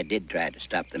admit I did try to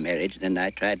stop the marriage, then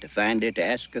I tried to find her to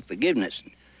ask her forgiveness.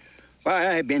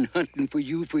 Why, I've been hunting for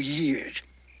you for years.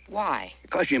 Why?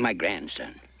 Because you're my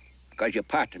grandson. Because you're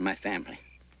part of my family.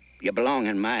 You belong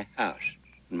in my house,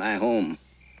 in my home.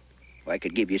 I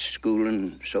could give you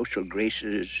schooling, social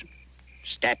graces,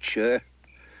 stature.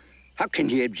 How can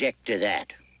you object to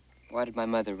that? Why did my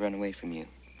mother run away from you?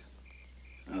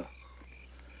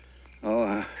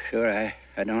 Sure,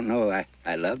 I don't know.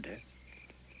 I loved her.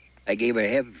 I gave her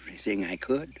everything I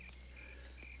could.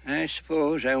 I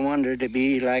suppose I wanted her to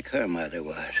be like her mother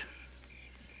was.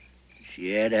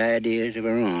 She had ideas of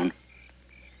her own.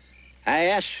 I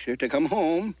asked her to come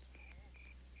home.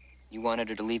 You wanted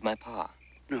her to leave my pa?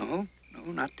 No,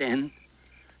 not then.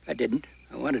 I didn't.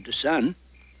 I wanted a son.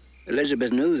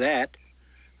 Elizabeth knew that.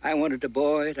 I wanted a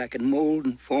boy that I could mold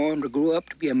and form to grow up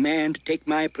to be a man to take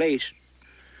my place.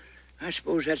 I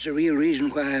suppose that's the real reason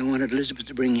why I wanted Elizabeth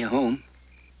to bring you home.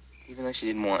 Even though she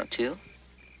didn't want to?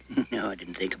 No, I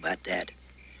didn't think about that.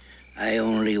 I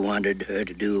only wanted her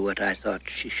to do what I thought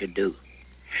she should do.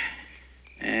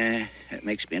 That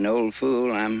makes me an old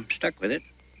fool. I'm stuck with it.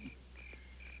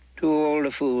 Too old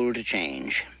a fool to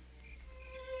change.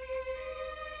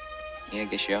 Yeah, I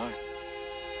guess you are.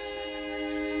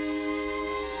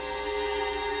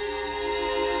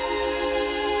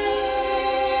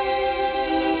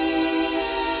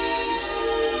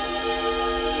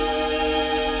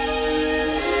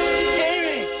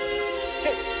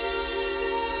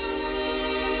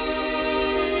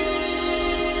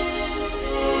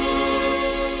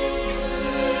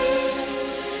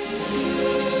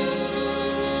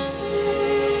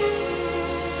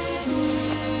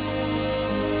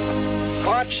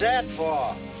 What's that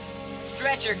for?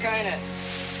 Stretcher, kind of.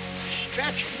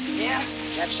 Stretcher? Yeah.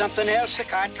 Is that something else the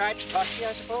Cartwrights taught you,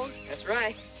 I suppose? That's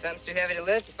right. Something's too heavy to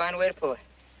lift, you find a way to pull it.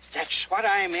 That's what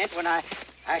I meant when I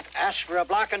asked for a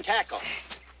block and tackle.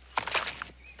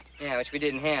 Yeah, which we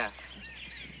didn't have.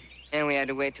 And we had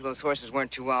to wait till those horses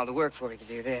weren't too wild to work before we could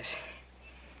do this.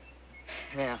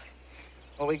 Now,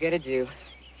 what we gotta do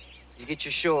is get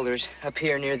your shoulders up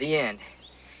here near the end.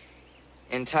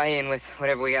 And tie in with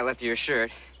whatever we got left of your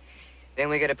shirt. Then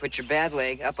we gotta put your bad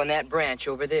leg up on that branch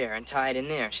over there and tie it in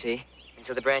there, see? And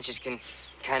so the branches can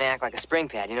kind of act like a spring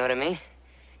pad, you know what I mean?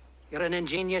 You're an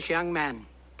ingenious young man.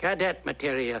 Cadet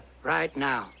material right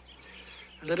now.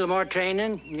 A little more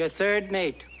training, and you're third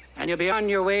mate. And you'll be on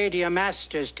your way to your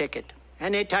master's ticket.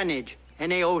 Any tonnage,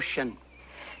 any ocean.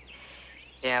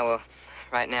 Yeah, well,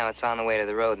 right now it's on the way to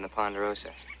the road in the Ponderosa.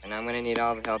 And I'm gonna need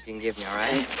all the help you can give me, all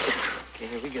right? Okay,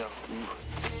 here we go.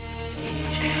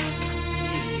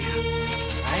 Easy now.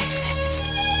 All right?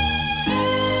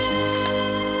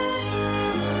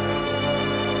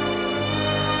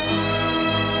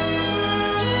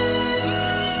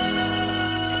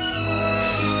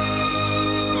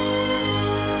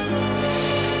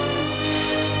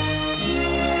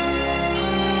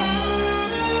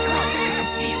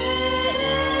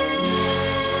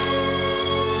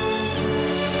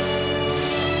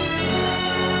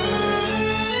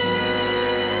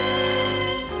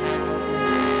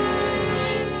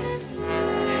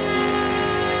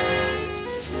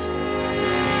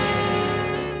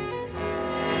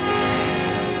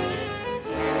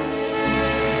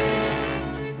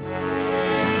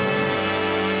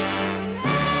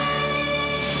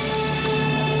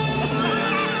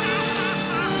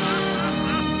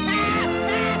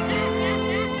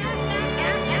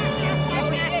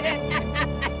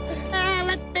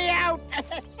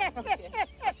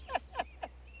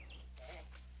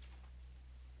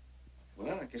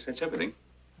 That's everything.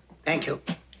 Thank you.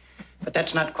 But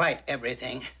that's not quite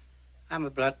everything. I'm a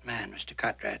blunt man, Mr.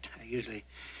 Cartwright. I usually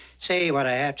say what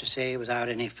I have to say without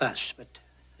any fuss, but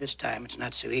this time it's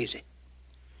not so easy.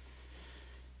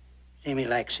 Jamie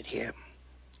likes it here.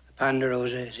 The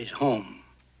Ponderosa is his home.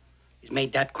 He's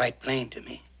made that quite plain to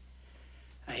me.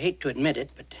 I hate to admit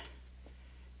it, but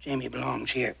Jamie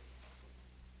belongs here.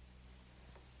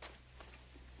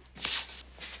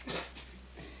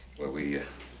 Well,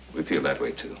 we feel that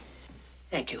way, too.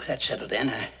 Thank you. That's settled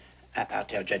then. I'll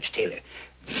tell Judge Taylor.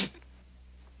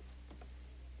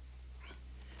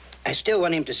 I still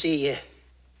want him to see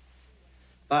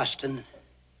Boston,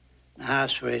 the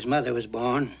house where his mother was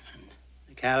born, and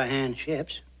the Callahan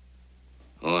ships.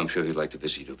 Oh, I'm sure he'd like to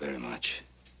visit you very much.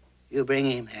 You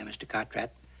bring him there, Mr. Cartwright.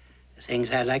 The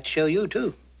things I'd like to show you,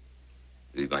 too.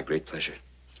 It'd be my great pleasure.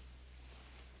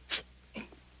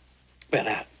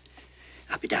 Well,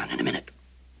 I'll be down in a minute.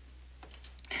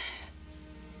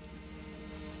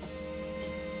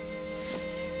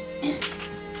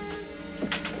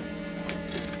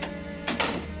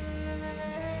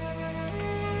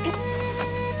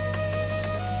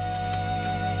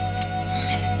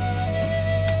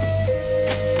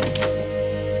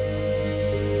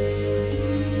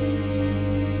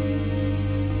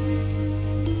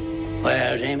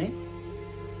 Well, Jamie?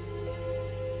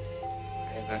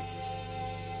 I've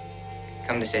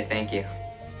come to say thank you.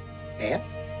 Yeah?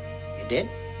 You did?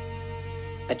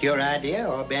 That your idea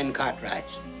or Ben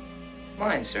Cartwright's?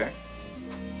 Mine, sir.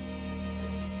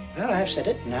 Well, I've said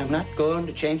it, and I'm not going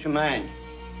to change my mind.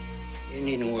 You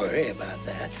needn't worry about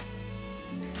that.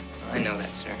 I know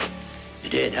that, sir. You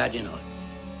did? How'd you know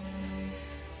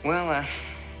it? Well,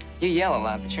 you yell a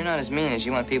lot, but you're not as mean as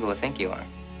you want people to think you are.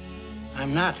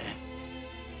 I'm not,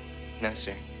 No,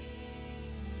 sir.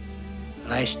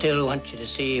 Well, I still want you to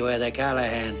see where the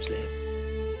Callahans live.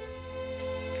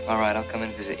 All right, I'll come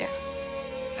and visit you.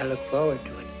 I look forward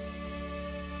to it.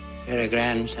 You're a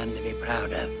grandson to be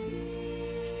proud of.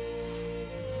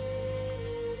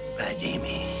 By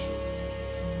Jamie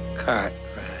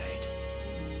Cartwright.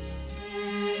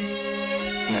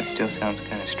 And that still sounds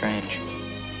kind of strange.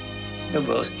 You'll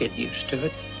both get used to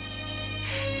it.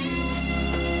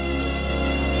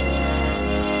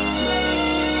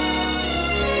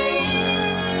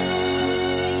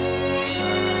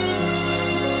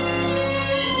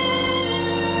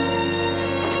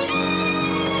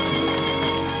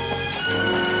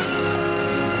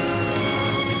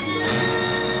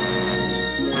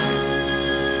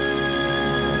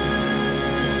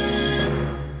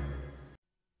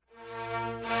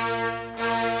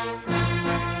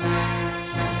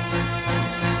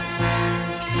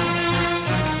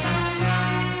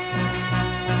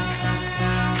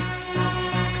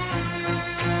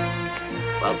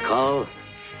 Well, Cole,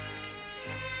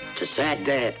 it's a sad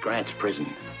day at Grant's prison.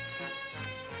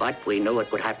 But we knew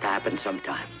it would have to happen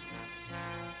sometime.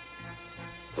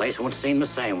 Place won't seem the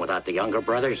same without the younger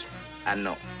brothers. I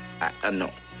know. I know.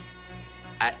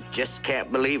 I just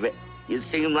can't believe it. You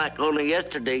seem like only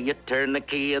yesterday you turned the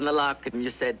key in the lock and you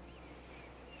said,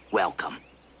 welcome.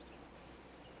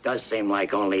 Does seem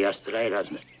like only yesterday,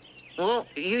 doesn't it? Well,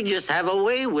 you just have a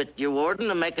way with your warden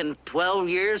of making 12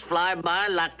 years fly by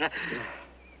like a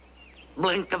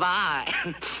blink of an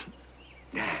eye.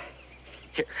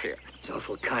 Here. It's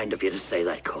awful kind of you to say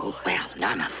that, Cole. Well,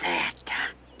 none of that.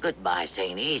 Goodbyes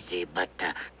ain't easy, but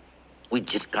we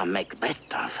just gotta make the best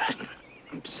of it.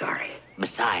 I'm sorry.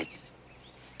 Besides,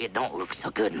 it don't look so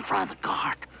good in front of the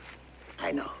guard.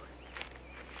 I know.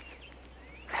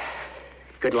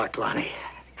 Good luck, Lonnie.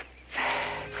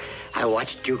 I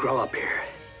watched you grow up here.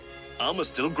 I'm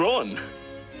still growing.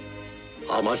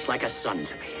 Almost like a son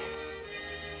to me.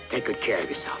 Take good care of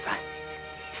yourself, huh?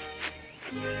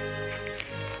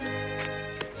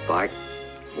 Bart?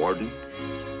 Warden?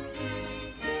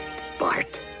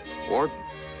 Bart? Warden?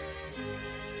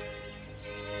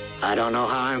 I don't know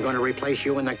how I'm going to replace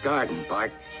you in the garden,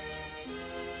 Bart.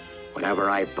 Whenever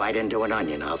I bite into an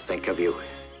onion, I'll think of you.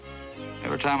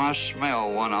 Every time I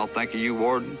smell one, I'll think of you,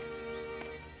 Warden.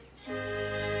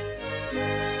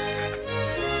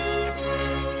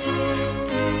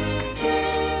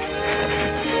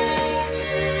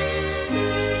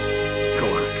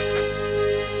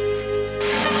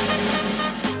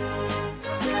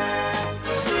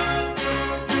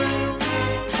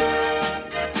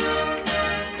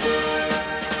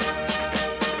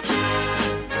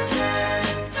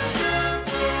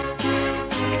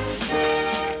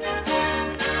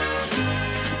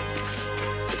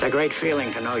 It's a great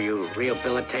feeling to know you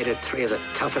rehabilitated 3 of the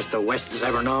toughest the West has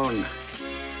ever known.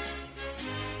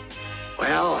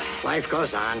 Well, life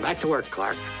goes on. Back to work,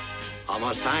 Clark.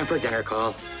 Almost time for dinner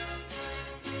call.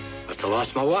 Must have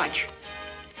lost my watch.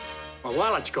 My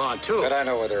wallet's gone, too. But I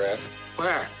know where they're at.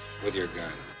 Where? With your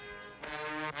gun.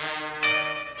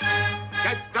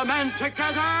 Get the men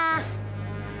together!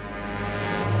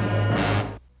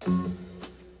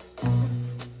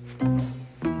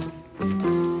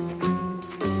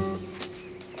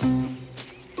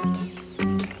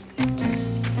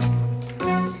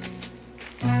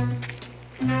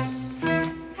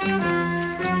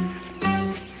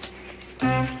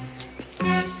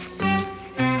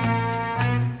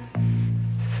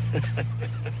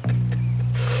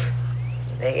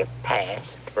 They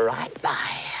passed right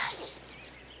by us.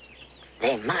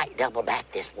 They might double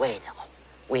back this way, though.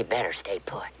 We better stay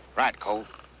put. Right, Cole.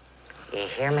 You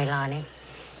hear me, Lonnie?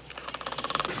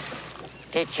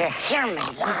 Did you hear me,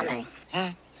 Lonnie?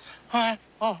 Huh? What?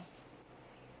 Oh.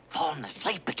 Falling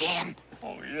asleep again?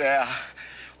 Oh, yeah.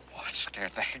 Boy, it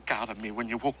scared the heck out of me when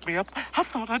you woke me up. I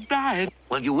thought I died.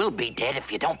 Well, you will be dead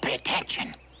if you don't pay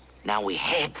attention. Now we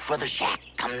head for the shack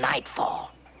come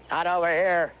nightfall. Not over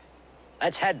here.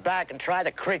 Let's head back and try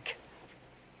the creek.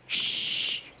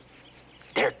 Shh.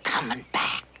 They're coming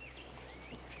back.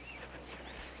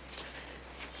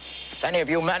 If any of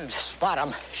you men spot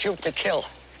them, shoot to kill.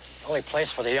 Only place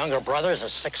for the younger brothers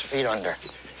is 6 feet under.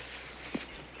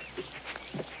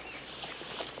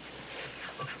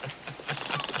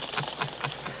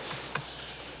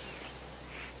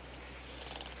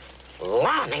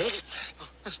 Lonnie?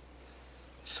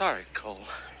 Sorry, Cole.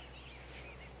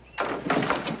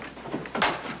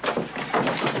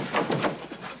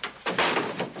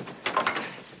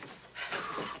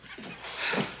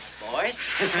 Boys,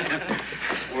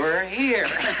 we're here.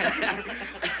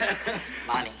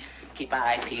 Lonnie, keep an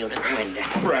eye peeled at the window.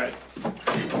 Right.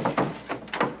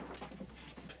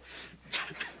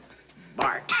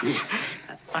 Bart,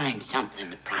 find something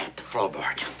to pry up the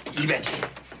floorboard. You betcha.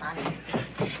 Lonnie,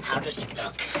 how does it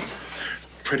look?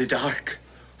 Pretty dark.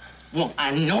 Well,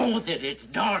 I know that it's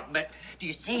dark, but do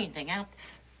you see anything out?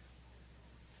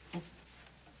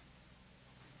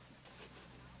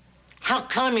 How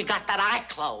come you got that eye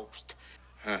closed?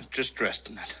 Just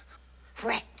resting it.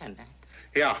 Resting it?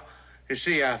 Yeah. You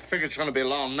see, I figured it's going to be a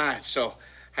long night, so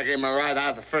I gave my right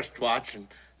eye the first watch, and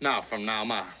now, from now,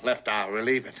 my left eye will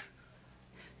relieve it.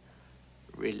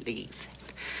 Relieve it.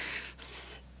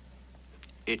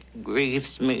 It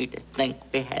grieves me to think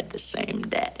we had the same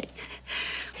daddy.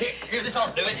 Here, this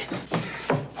ought to do it.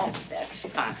 Oh, that's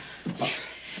fine.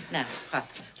 Now,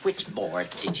 which board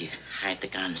did you hide the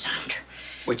guns under?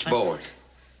 Which board?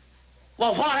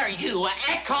 Well, what are you, an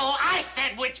echo? I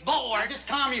said which board? Just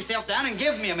calm yourself down and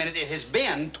give me a minute. It has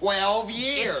been 12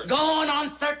 years. It's going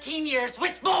on 13 years.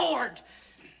 Which board?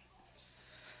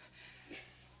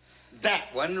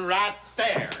 That one right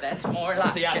there. That's more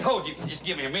like See, I told you, just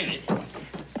give me a minute.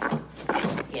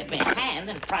 Give me a hand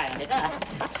and prying it up.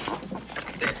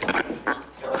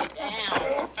 Throw it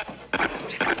down.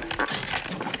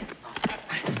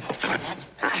 That's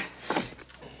better.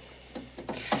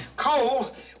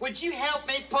 Cole, would you help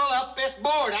me pull up this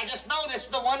board? I just know this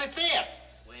is the one that's it.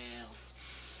 Well,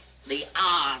 the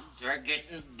odds are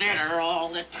getting better all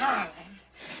the time.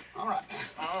 All right.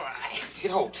 All right. Let's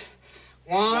get hold.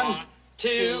 One,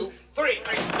 two, three.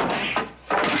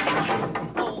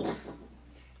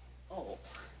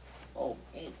 Oh,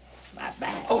 hey, my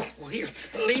back. Oh, well, here,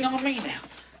 lean on me now.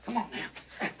 Come on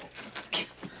now.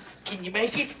 Can you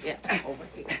make it? Yeah, over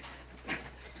here.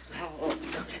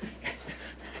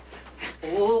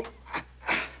 Oh.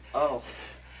 Oh.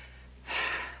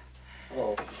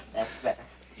 Oh, that's better.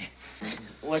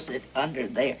 Was it under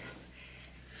there?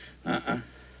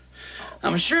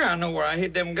 I'm sure I know where I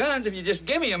hid them guns if you just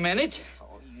give me a minute.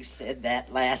 Oh, you said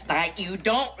that last night. You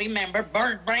don't remember,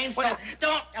 bird brain, so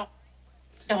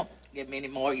don't give me any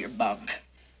more of your bunk.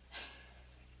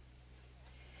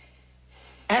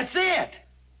 That's it.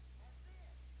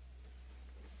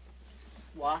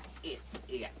 What is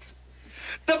it?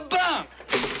 The bunk.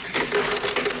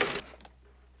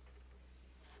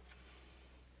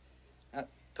 I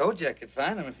told you I could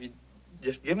find them if you'd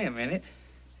just give me a minute.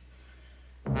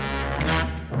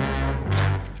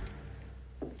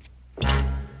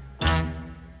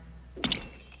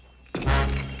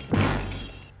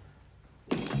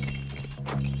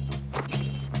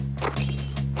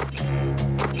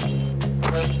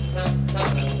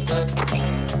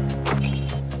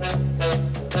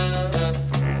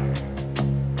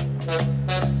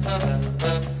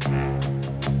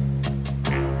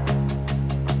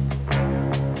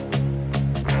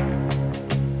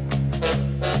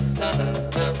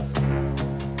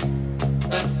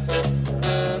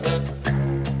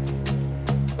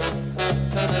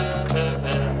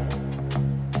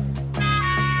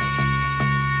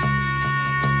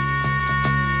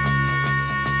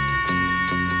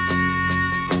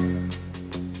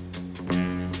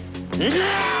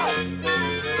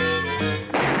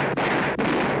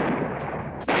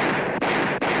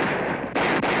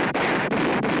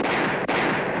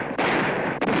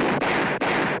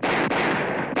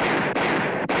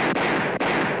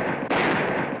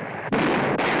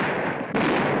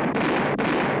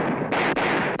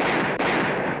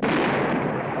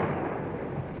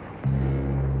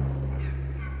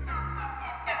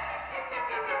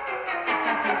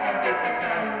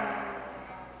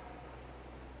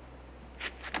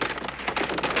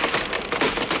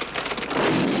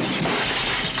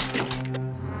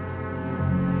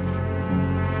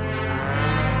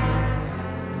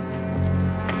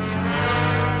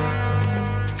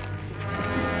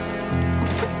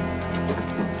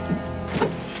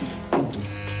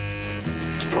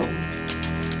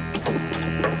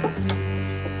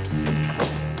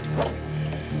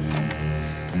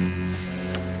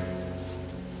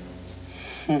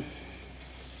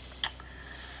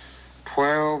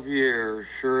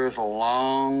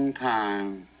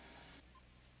 time.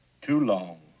 Too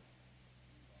long.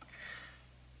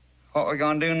 What we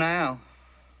gonna do now?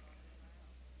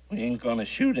 We ain't gonna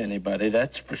shoot anybody,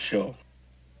 that's for sure.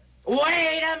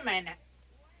 Wait a minute.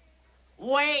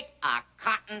 Wait a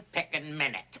cotton-picking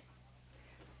minute.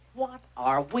 What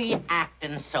are we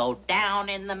acting so down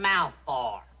in the mouth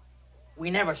for?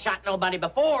 We never shot nobody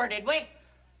before, did we?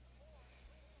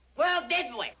 Well, did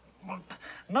we?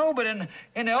 No, but in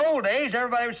the old days,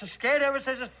 everybody was so scared,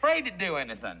 everybody was afraid to do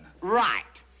anything. Right.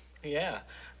 Yeah,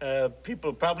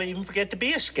 people probably even forget to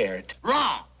be scared.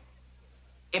 Wrong.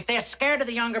 If they're scared of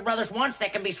the younger brothers once, they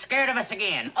can be scared of us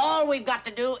again. All we've got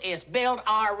to do is build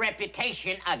our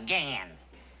reputation again.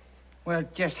 Well,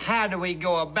 just how do we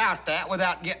go about that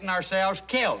without getting ourselves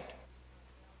killed?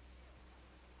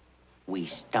 We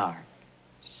start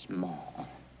small.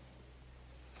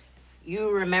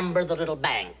 You remember the little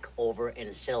bank over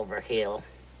in Silver Hill?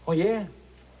 Oh, yeah.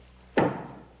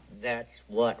 That's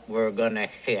what we're gonna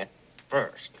hit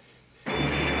first.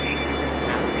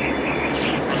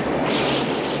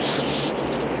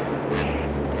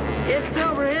 It's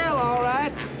Silver Hill, all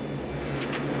right.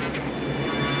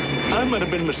 I might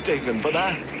have been mistaken, but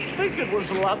I think it was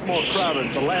a lot more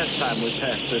crowded the last time we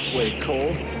passed this way,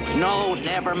 Cole. No,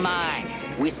 never mind.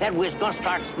 We said we was gonna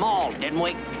start small, didn't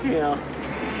we? Yeah.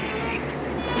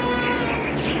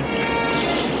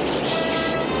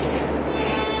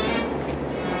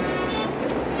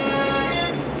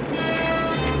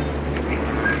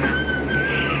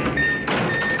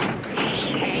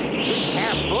 Be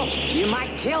careful. You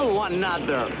might kill one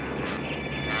another.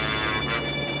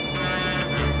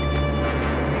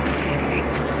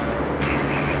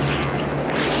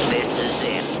 This is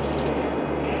it.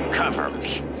 Cover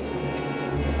me.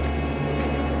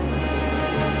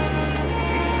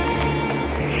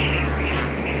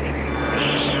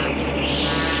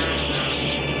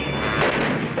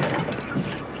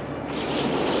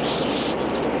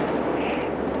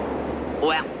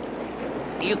 Well,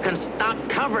 you can stop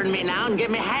covering me now and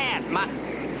give me a hand. My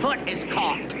foot is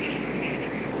caught.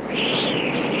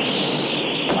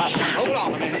 Hold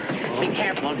on a minute. Be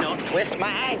careful, don't twist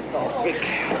my ankle.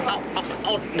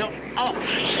 Don't. Oh.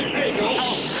 There you go.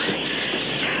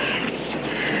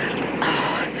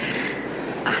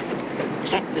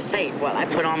 Check the safe while I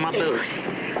put on my boot.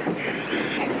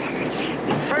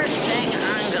 First thing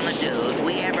I'm gonna do if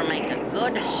we ever make a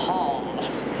good haul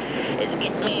is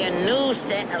get me a new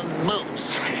set of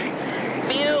boots.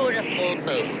 Beautiful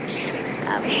boots.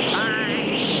 A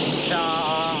fine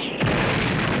saw.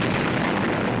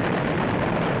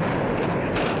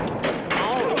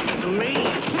 Me.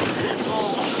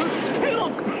 Oh. Hey,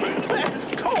 look, that's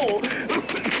Cole.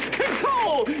 Hey,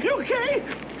 Cole, you okay?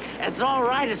 That's all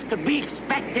right as could be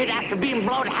expected after being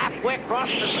blown halfway across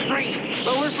the street.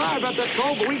 Well, we're sorry about that,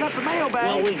 Cole, but we got the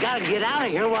mailbag. Well, we gotta get out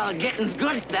of here while the getting's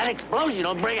good. That explosion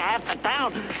will bring half the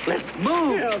town. Let's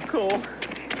move. Yeah, Cole.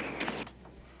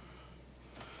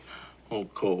 Oh,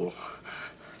 Cole,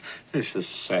 this is a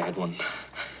sad one.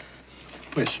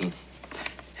 Listen,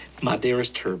 my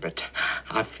dearest Herbert,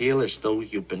 I feel as though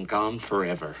you've been gone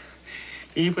forever.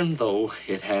 Even though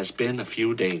it has been a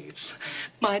few days.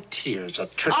 My tears are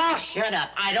turning. Oh, shut up.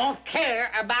 I don't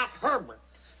care about Herbert.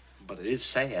 But it is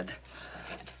sad.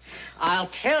 I'll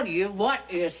tell you what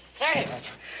is sad.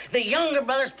 The younger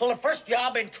brothers pull a first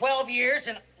job in 12 years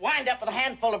and wind up with a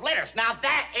handful of letters. Now,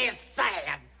 that is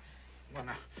sad. Well,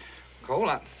 now, Cole,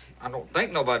 I don't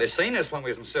think nobody's seen us when we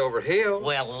was in Silver Hill.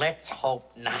 Well, let's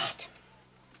hope not.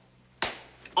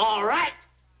 All right.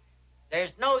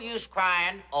 There's no use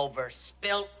crying over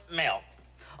spilt milk.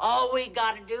 All we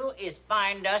gotta do is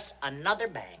find us another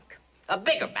bank. A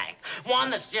bigger bank. One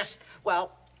that's just,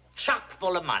 well, chock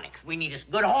full of money. We need us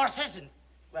good horses and,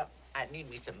 well, I need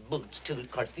me some boots, too, of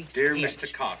course. Dear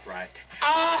Mr. Cartwright.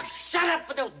 Oh, shut up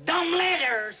with those dumb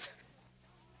letters.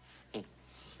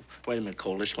 Wait a minute,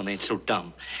 Cole. This one ain't so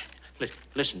dumb.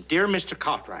 Listen, dear Mr.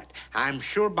 Cartwright, I'm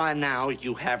sure by now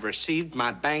you have received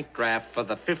my bank draft for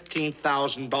the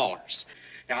 $15,000.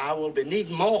 I will be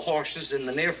needing more horses in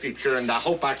the near future, and I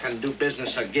hope I can do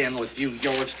business again with you,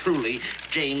 yours truly,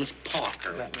 James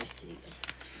Parker. Let me see.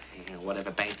 You know,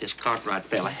 whatever bank this Cartwright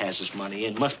fella has his money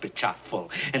in must be chock full.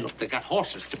 And look, they got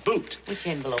horses to boot. Which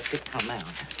envelope did come out?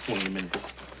 Wait a minute.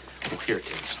 Oh, here it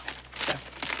is.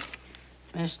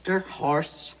 Mr.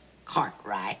 Horse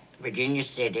Cartwright, Virginia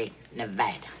City,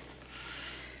 Nevada.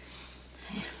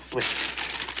 Wait.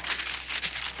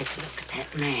 Take a look at that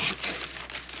map.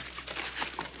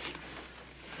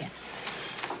 Yeah.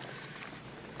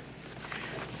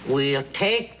 We'll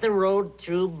take the road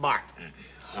through Barton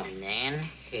and then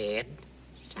head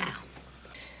south.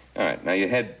 All right, now you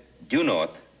head due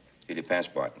north till you pass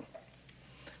Barton.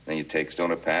 Then you take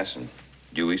Stoner Pass and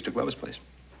due east to Glover's place.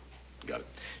 Got it.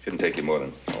 Shouldn't take you more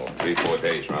than 3-4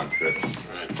 days round trip.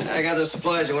 I got the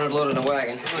supplies you wanted loaded in the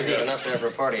wagon. I got enough there for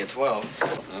a party of 12.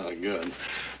 Oh, good.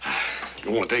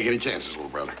 Don't want to take any chances, little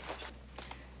brother.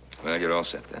 Well, you're all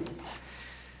set then.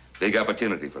 Big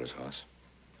opportunity for us, Hoss.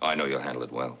 I know you'll handle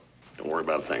it well. Don't worry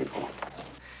about a thing, Paul.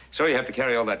 Sorry you have to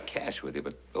carry all that cash with you,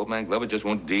 but old man Glover just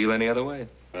won't deal any other way.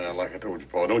 Like I told you,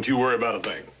 Paul, don't you worry about a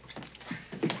thing.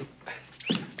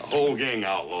 The whole gang of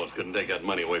outlaws couldn't take that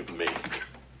money away from me.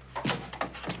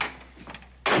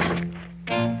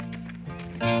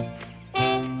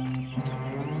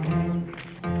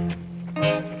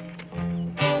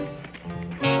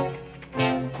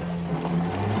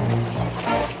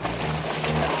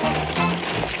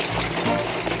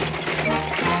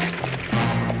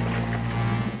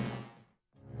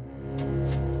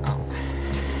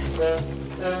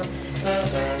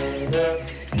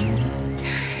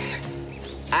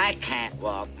 I can't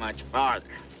walk much farther.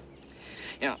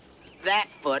 You know, that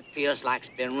foot feels like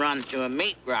it's been run through a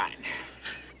meat grinder.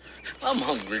 I'm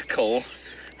hungry, Cole.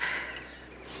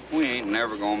 We ain't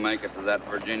never gonna make it to that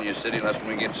Virginia city unless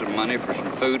we get some money for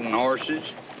some food and horses.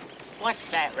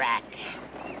 What's that racket?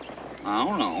 I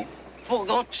don't know. We'll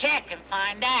go check and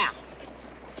find out.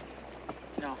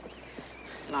 No,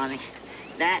 Lonnie,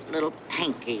 that little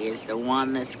pinky is the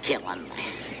one that's killing me.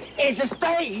 It's a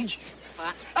stage.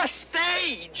 What? A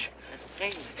stage. A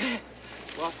stage?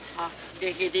 Well,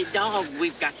 diggity dog,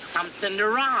 we've got something to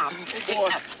rob.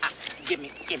 Give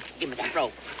me that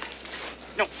rope.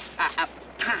 No,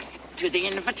 tie it to the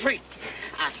end of a tree.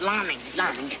 Lonnie,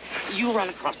 you run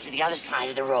across to the other side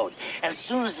of the road. As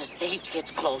soon as the stage gets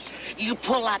close, you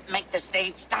pull up, make the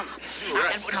stage stop.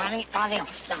 Right. Lonnie,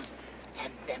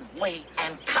 and then wait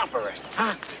and cover us,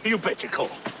 huh? You betcha, Cole.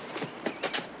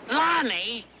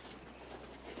 Lonnie!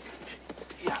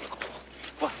 Yeah.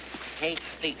 Well, take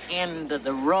the end of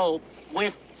the rope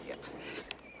with you.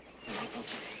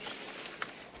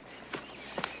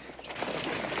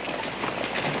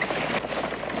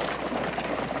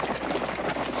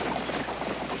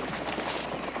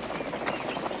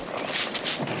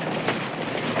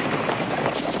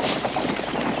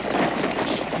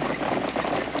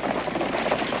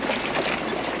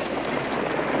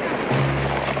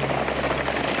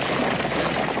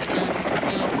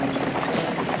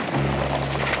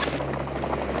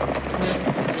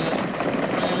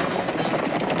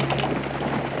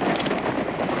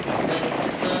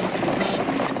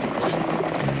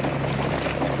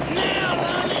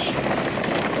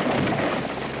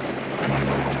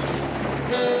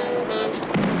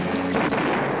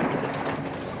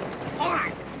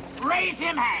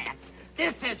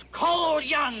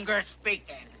 Younger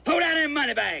speaking. Pull down them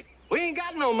money bags. We ain't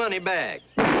got no money bag.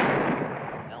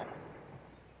 No.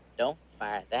 Don't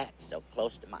fire that so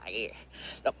close to my ear.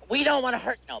 Look, we don't want to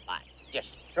hurt nobody.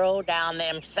 Just throw down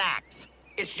them sacks.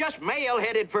 It's just mail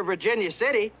headed for Virginia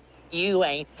City. You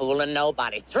ain't fooling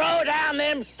nobody. Throw down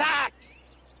them sacks.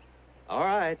 All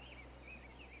right.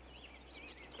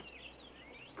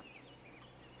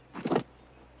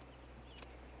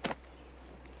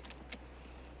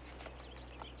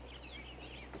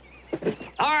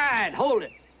 All right, hold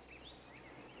it.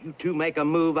 You two make a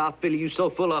move, I'll fill you so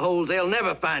full of holes they'll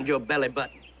never find your belly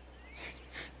button.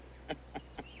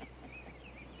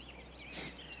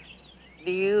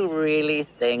 Do you really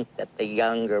think that the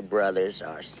younger brothers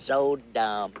are so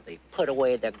dumb they put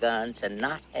away their guns and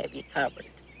not have you covered?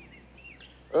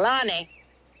 Lonnie,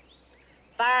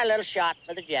 fire a little shot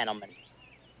for the gentleman.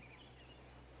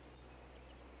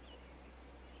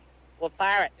 Well,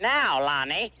 fire it now,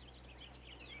 Lonnie.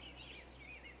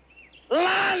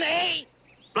 Lonnie!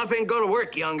 Bluff ain't gonna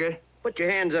work, younger. Put your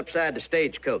hands upside the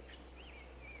stagecoach.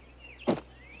 All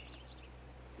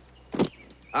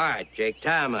right, Jake,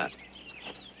 tie him up.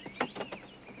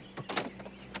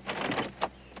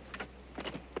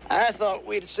 I thought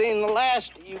we'd seen the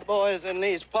last of you boys in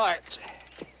these parts.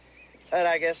 But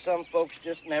I guess some folks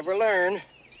just never learn.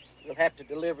 We'll have to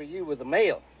deliver you with the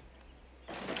mail.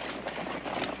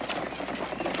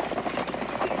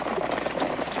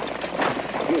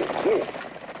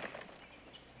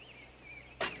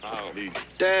 I'll be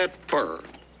dead fur.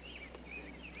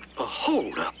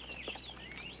 Hold up.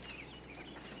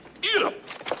 Get up.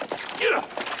 Get up.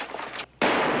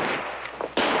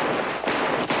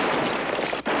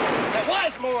 There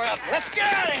was more of them. Let's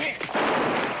get out of here.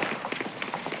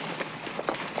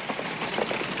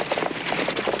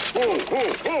 Whoa,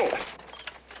 whoa, whoa.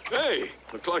 Hey,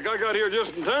 looks like I got here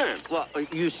just in time. Well,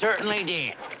 you certainly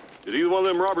did. Did either one of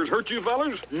them robbers hurt you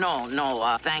fellas?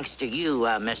 No, thanks to you,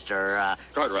 Mr.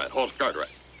 Cartwright, Hoss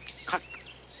Cartwright.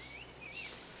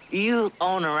 You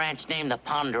own a ranch named the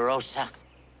Ponderosa?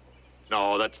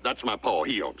 No, that's my pa.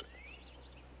 He owns it.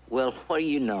 Well, what do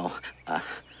you know?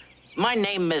 My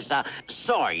name is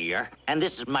Sawyer, and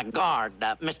this is my guard,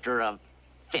 Mr.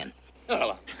 Finn.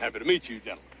 Well, I'm happy to meet you,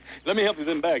 gentlemen. Let me help you with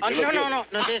them bags.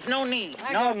 No, there's no need.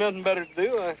 I got nothing better to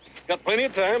do. I got plenty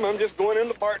of time. I'm just going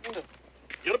into Barton to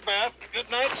get a bath, a good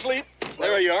night's sleep.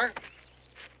 There you are.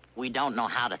 We don't know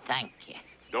how to thank you.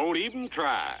 Don't even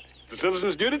try. It's the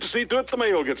citizen's duty to see to it the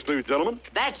mail gets through, gentlemen.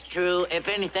 That's true, if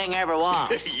anything ever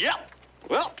was. Yep.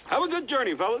 Well, have a good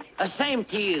journey, fellas. Same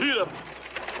to you.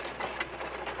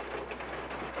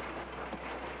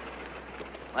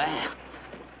 Well,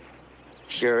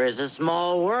 sure is a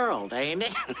small world, ain't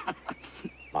it?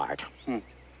 Bart,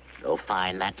 go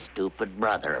find that stupid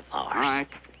brother of ours. All right.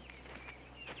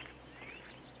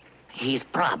 He's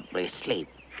probably asleep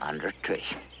under a tree.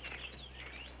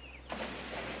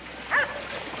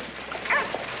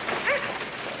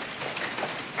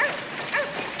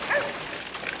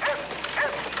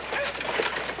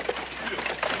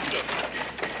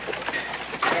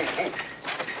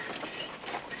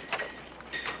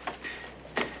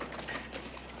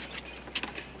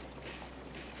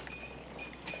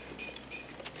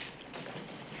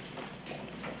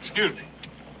 Excuse me.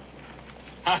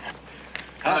 Hi.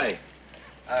 Howdy.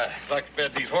 I'd like to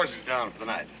bed these horses down for the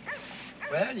night.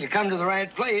 Well, you come to the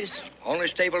right place. Only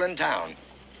stable in town.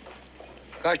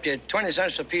 Cost you 20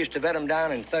 cents apiece to bed them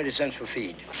down and 30 cents for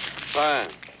feed. Fine.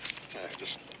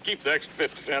 Just keep the extra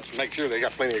 50 cents and make sure they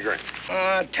got plenty of grain.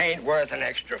 Oh, 'tain't worth an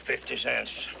extra 50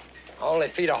 cents. Only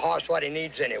feed a horse what he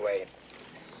needs anyway.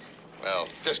 Well,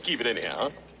 just keep it anyhow,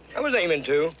 huh? I was aiming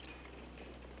to.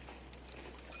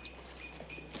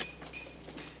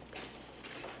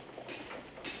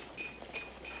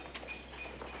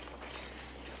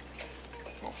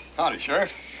 Howdy,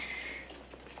 Sheriff.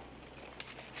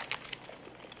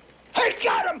 I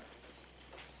got him!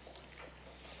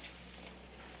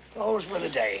 Those were the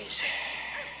days.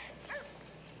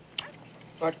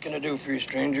 What can I do for you,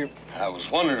 stranger? I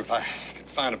was wondering if I could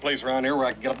find a place around here where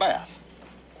I could get a bath.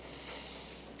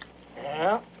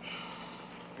 Yeah,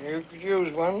 you could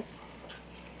use one.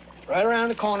 Right around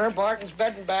the corner, Barton's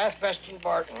Bed and Bath, Western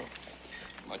Barton.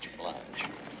 Much obliged.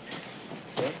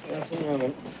 Yep, nothing on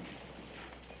it.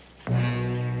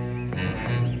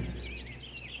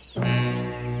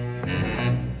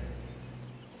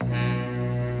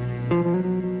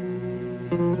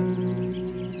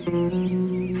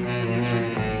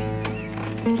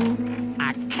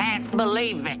 I can't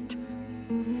believe it.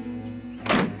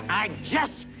 I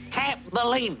just can't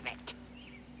believe it.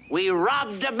 We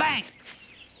robbed a bank.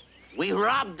 We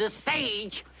robbed a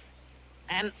stage.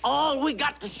 And all we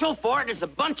got to show for it is a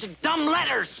bunch of dumb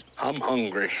letters. I'm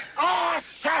hungry. Oh,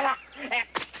 shut up and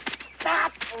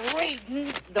stop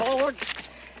reading those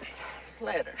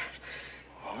letters.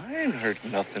 I ain't heard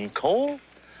nothing, Cole.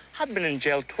 I've been in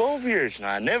jail 12 years and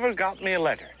I never got me a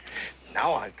letter.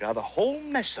 Now I got a whole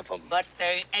mess of them. But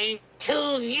they ain't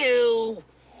to you.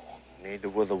 Neither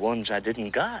were the ones I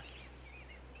didn't got.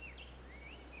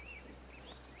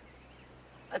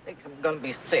 I think I'm gonna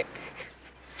be sick.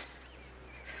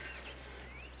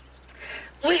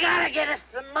 We gotta get us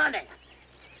some money.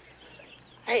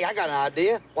 Hey, I got an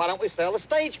idea. Why don't we sell the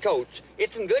stagecoach?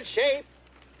 It's in good shape.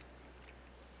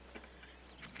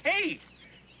 Hey,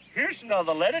 here's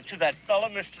another letter to that fella,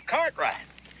 Mr. Cartwright.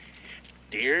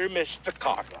 Dear Mr.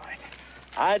 Cartwright,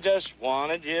 I just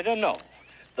wanted you to know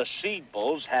the seed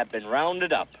bulls have been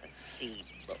rounded up. Seed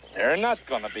bulls? There's not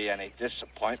going to be any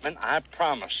disappointment, I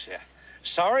promise you.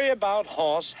 Sorry about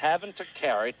Hoss having to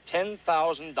carry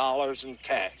 $10,000 in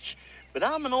cash, but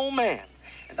I'm an old man,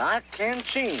 and I can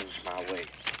change my ways.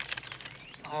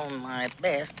 On my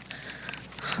best,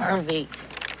 Harvey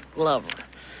Glover.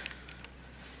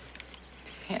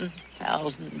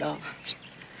 $10,000.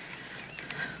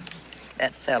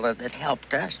 That fella that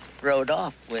helped us rode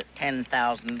off with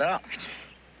 $10,000.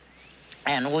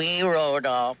 And we rode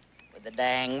off with the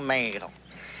dang mail.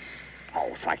 Oh,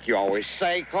 it's like you always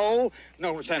say, Cole.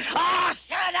 No sense. Oh,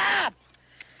 shut up!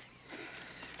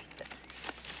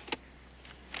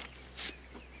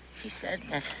 He said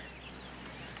that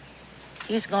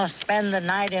he's gonna spend the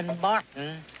night in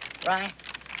Barton, right?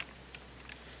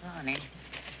 Honey,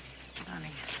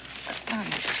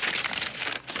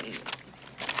 please.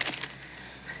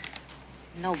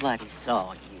 Nobody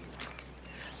saw you.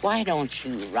 Why don't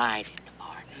you ride into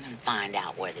Barton and find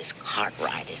out where this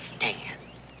Cartwright is staying?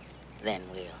 Then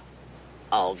we'll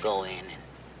all go in and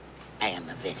pay him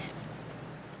a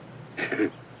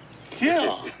visit.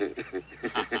 Yeah.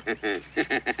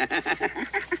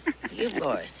 You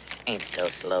boys ain't so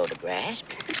slow to grasp.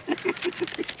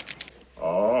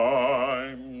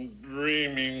 I'm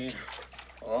dreaming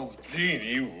of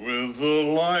Jeannie with the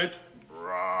light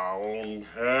brown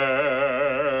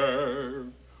hair.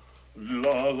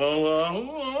 La la la la,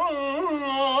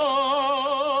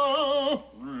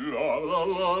 la la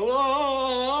la la.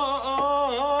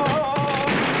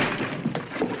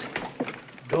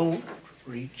 Don't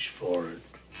reach for it.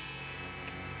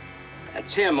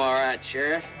 That's him, all right,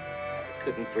 Sheriff. I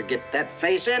couldn't forget that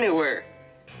face anywhere.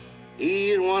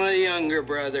 He's one of the younger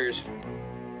brothers.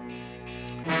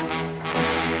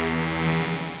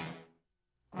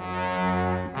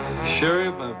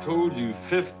 Sheriff, I've told you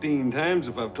 15 times,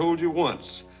 if I've told you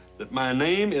once, that my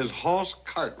name is Hoss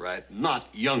Cartwright, not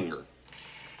Younger.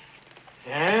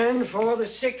 And for the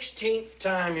 16th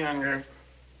time, Younger,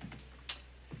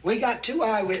 we got 2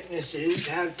 eyewitnesses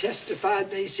have testified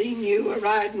they seen you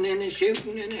a-riding and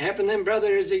a-shooting and helping them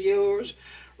brothers of yours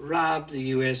rob the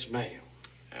U.S. mail.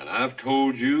 And I've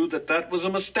told you that that was a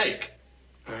mistake.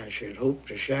 I should hope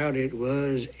to shout it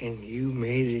was, and you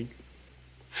made it.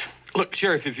 Look,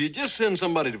 Sheriff, if you just send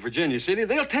somebody to Virginia City,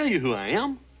 they'll tell you who I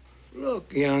am.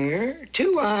 Look, Younger,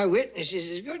 2 eyewitnesses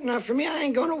is good enough for me. I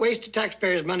ain't gonna waste the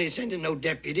taxpayers' money sending no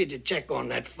deputy to check on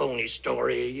that phony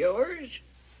story of yours.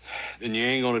 Then you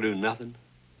ain't gonna do nothing?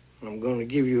 I'm gonna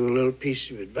give you a little piece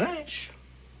of advice.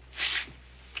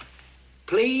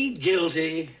 Plead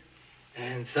guilty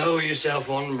and throw yourself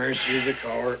on the mercy of the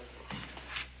court.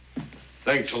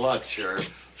 Thanks a lot, Sheriff.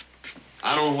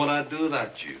 I don't know what I'd do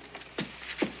without you.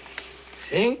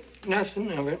 Think nothing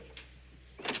of it.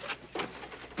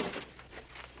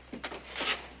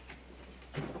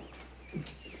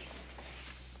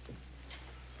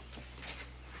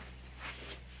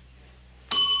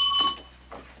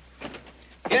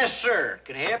 Yes, sir.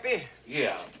 Can I help you?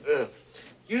 Yeah.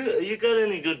 You got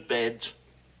any good beds?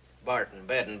 Barton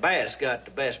Bed and Bath's got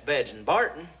the best beds in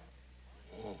Barton.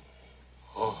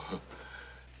 Oh.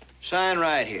 Sign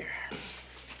right here.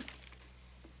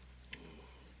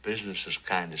 Business is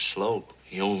kind of slow.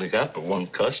 He only got but 1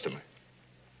 customer.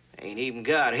 Ain't even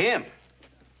got him.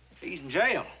 He's in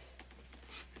jail.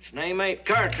 His name ain't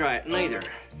Cartwright neither.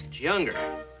 It's Younger.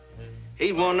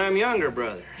 He's one of them Younger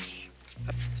brothers.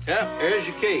 Yep, here's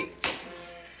your key.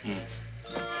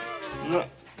 No,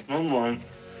 no mind.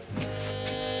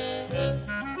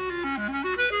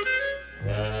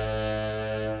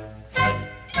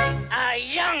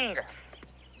 Younger.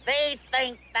 They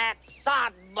think that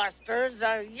sodbuster's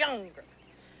a Younger.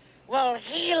 Well,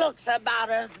 he looks about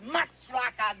as much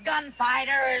like a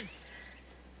gunfighter as...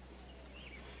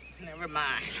 Never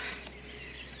mind.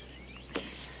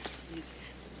 You've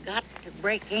got to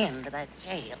break into that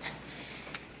jail.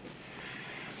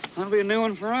 That'll be a new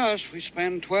one for us. We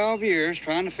spent 12 years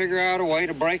trying to figure out a way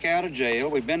to break out of jail.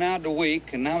 We've been out a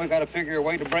week, and now we got to figure a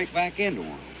way to break back into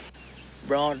one.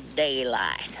 Broad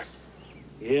daylight.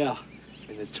 Yeah,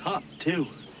 and it's hot, too.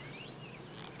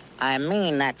 I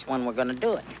mean, that's when we're gonna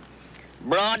do it.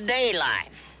 Broad daylight.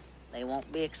 They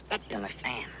won't be expecting us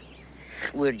then.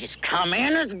 We'll just come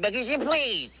in as big as you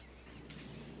please.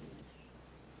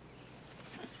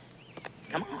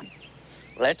 Come on.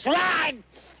 Let's ride!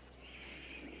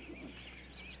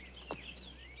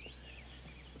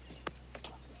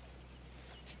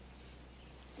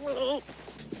 Well,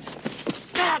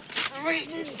 stop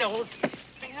reading those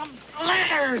damn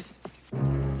letters!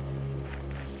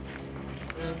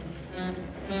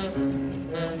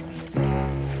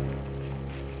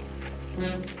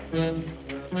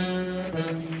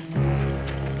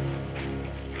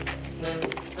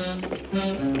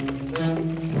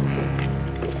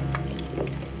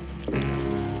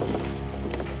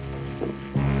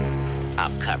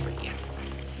 I'll cover you.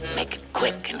 Make it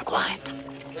quick and quiet.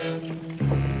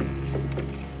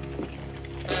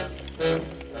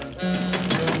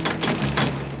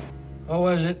 What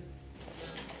was it?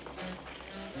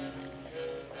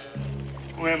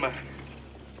 Who am I?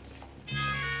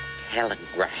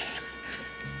 Telegram.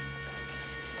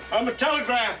 I'm a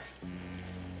telegram.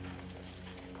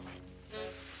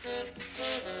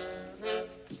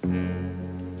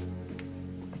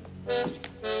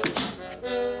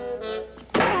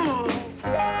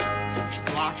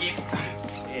 Lock it.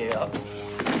 Yeah.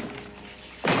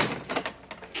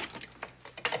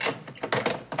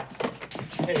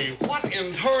 Hey, what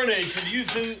in tarnation do you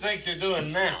two think you're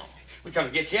doing now? We're trying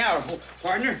to get you out,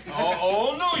 partner.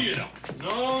 Oh, no, you don't.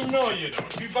 No, you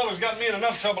don't. You fellas got me in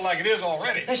enough trouble like it is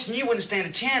already. Listen, you wouldn't stand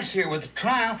a chance here with the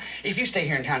trial. If you stay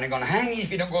here in town, they're going to hang you.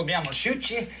 If you don't go down, I'm going to shoot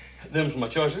you. Them's my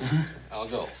choices. I'll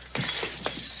go.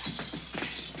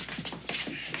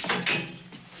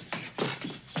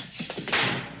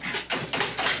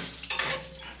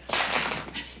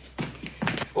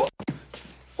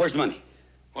 Where's the money?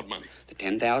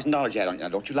 $10,000 you had on you. Now,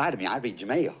 don't you lie to me. I read your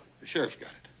mail. The sheriff's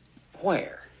got it.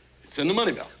 Where? It's in the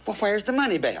money belt. Well, where's the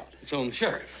money belt? It's on the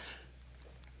sheriff.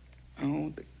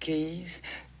 Oh, the keys.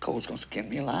 Cole's gonna skin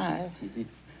me alive.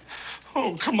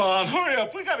 Oh, come on, hurry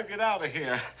up. We gotta get out of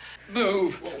here.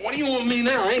 Move. Well, what do you want me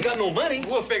now? I ain't got no money.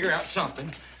 We'll figure out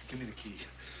something. Give me the key.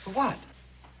 For what?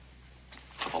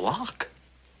 For the lock.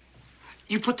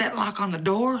 You put that lock on the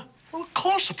door? Well, of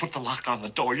course I put the lock on the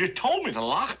door. You told me to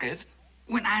lock it.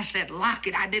 When I said lock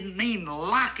it, I didn't mean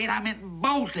lock it. I meant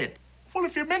bolt it. Well,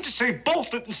 if you meant to say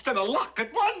bolt it instead of lock it,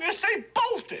 why didn't you say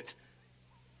bolt it?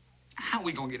 How are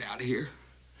we gonna get out of here?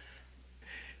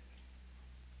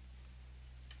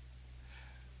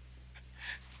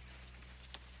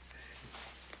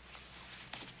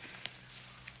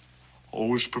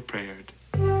 Always prepared.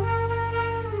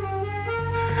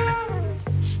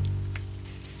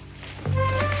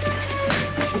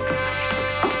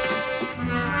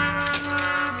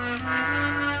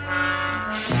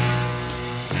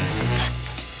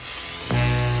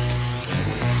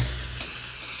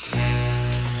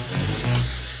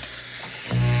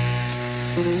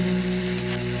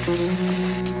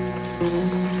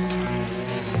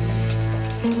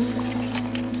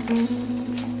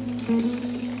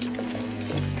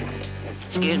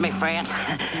 Excuse me, friend.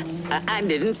 I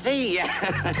didn't see you.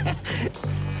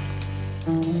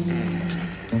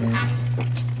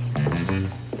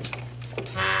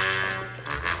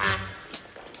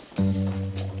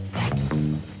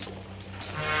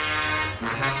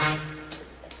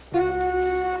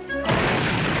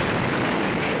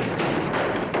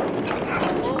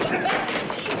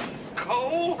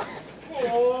 Cole?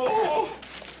 Oh.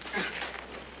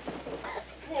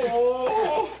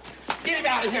 Oh. Get him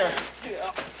out of here.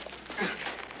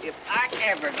 If I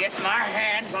ever get my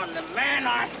hands on the man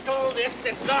I stole this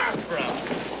cigar from.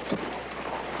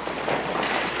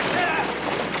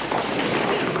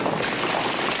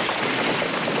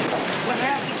 What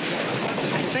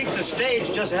happened? I think the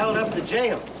stage just held up the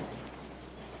jail.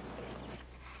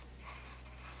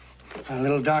 A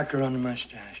little darker on the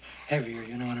mustache. Heavier,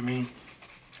 you know what I mean?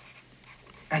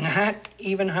 And the hat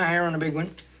even higher on the big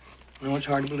one. I know it's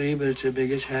hard to believe, but it's the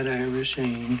biggest hat I ever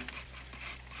seen.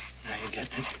 Now you're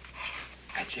getting it.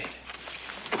 That's it.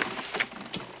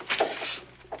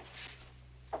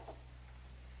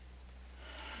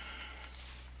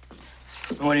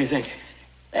 What do you think?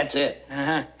 That's it.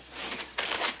 Uh-huh.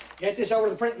 Get this over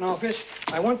to the printing office.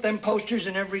 I want them posters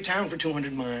in every town for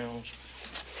 200 miles.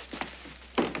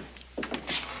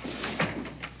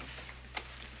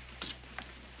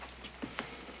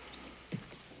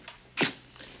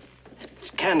 It's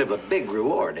kind of a big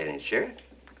reward, ain't it, Sheriff?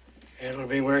 It'll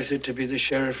be worth it to be the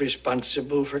sheriff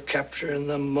responsible for capturing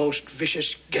the most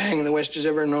vicious gang the West has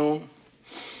ever known.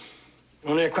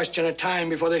 Only a question of time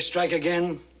before they strike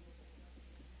again.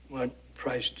 What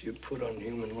price do you put on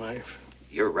human life?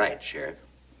 You're right, Sheriff.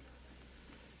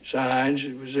 Besides,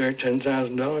 it was their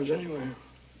 $10,000 anyway.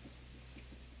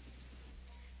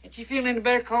 Ain't you feeling any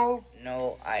better, Cole?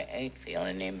 No, I ain't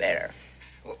feeling any better.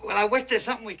 Well, I wish there's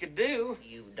something we could do.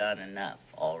 You've done enough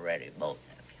already, both of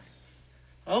you.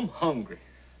 I'm hungry.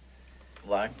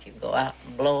 Why don't you go out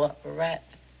and blow up a rat?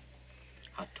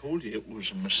 I told you it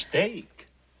was a mistake.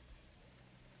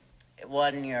 It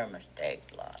wasn't your mistake,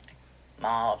 Lonnie.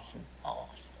 Moss and Moss.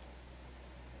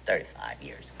 35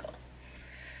 years ago.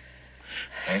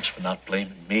 Thanks for not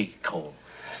blaming me, Cole.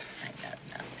 Ain't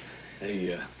nothing.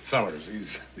 Hey, fellas,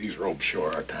 these ropes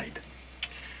sure are tight.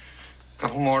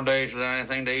 Couple more days without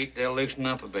anything to eat, they'll loosen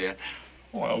up a bit.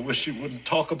 Oh, I wish you wouldn't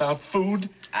talk about food.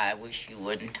 I wish you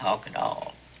wouldn't talk at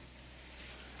all.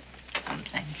 I'm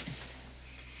thinking.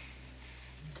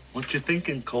 What you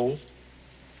thinking, Cole?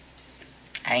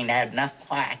 I ain't had enough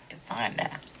quiet to find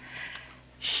out.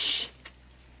 Shh.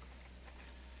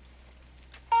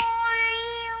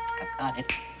 I've got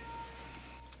it.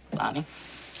 Lonnie.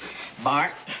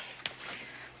 Bart.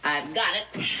 I've got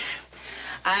it.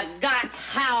 I've got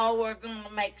how we're gonna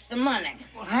make some money.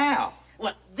 Well, how?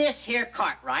 Well, this here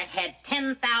Cartwright had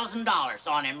 $10,000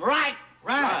 on him, right?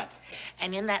 Right.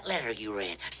 And in that letter you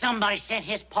read, somebody sent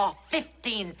his pa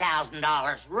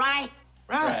 $15,000, right?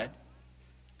 Right.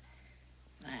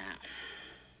 Now,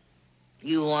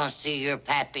 you want to see your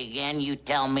pappy again, you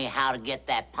tell me how to get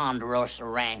that Ponderosa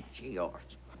Ranch of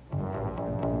yours.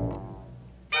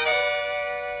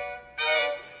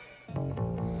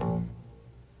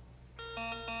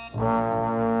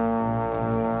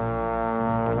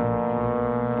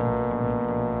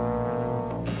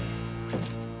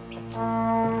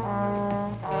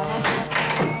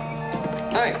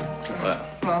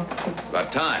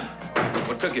 About time.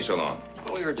 What took you so long?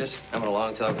 We were just having a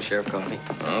long talk with Sheriff Coffey.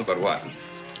 Oh, but what?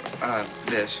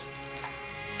 This.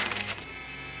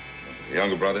 The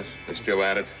younger brothers, they're still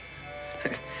at it.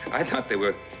 I thought they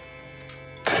were...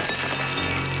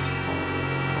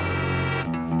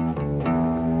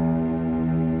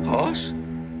 Horse?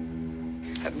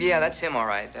 Yeah, that's him, all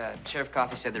right. Sheriff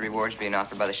Coffey said the reward's being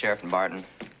offered by the sheriff in Barton.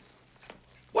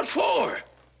 What for?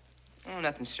 Oh,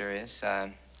 nothing serious.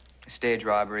 Stage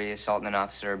robbery, assaulting an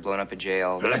officer, blowing up a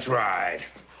jail. Let's ride.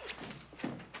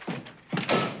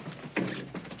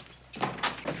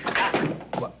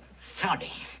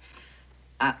 Howdy.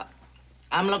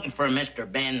 I'm looking for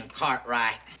Mr. Ben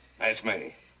Cartwright. That's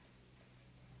me.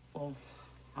 Well,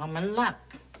 I'm in luck.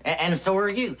 And so are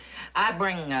you. I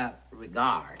bring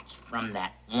regards from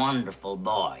that wonderful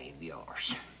boy of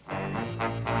yours.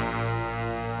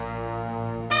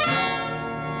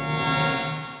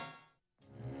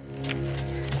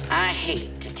 I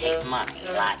hate to take money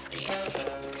like this.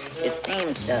 It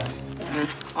seems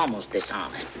almost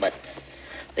dishonest, but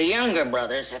the younger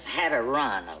brothers have had a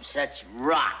run of such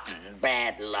rotten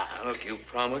bad luck. Now, look, you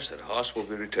promised that Hoss will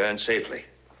be returned safely.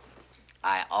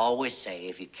 I always say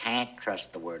if you can't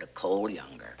trust the word of Cole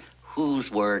Younger,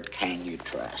 whose word can you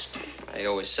trust? They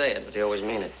always say it, but they always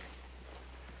mean it.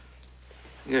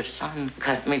 Your son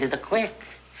cut me to the quick.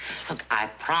 Look, I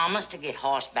promised to get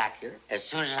Hoss back here as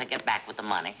soon as I get back with the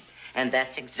money, and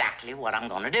that's exactly what I'm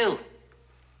going to do.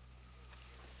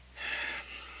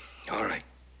 All right.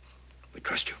 We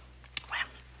trust you. Well,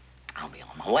 I'll be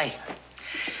on my way.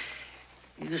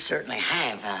 You certainly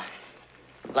have a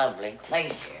lovely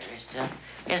place here. It's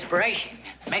inspiration.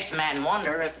 It makes a man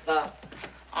wonder if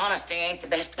honesty ain't the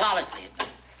best policy. But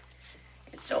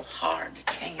it's so hard to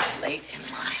change late in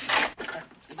life.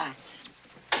 Goodbye.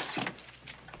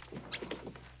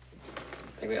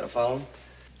 Think we ought to follow him?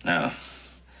 No.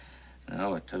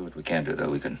 No, I'll tell you what we can do, though.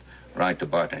 We can ride to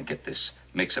Barton and get this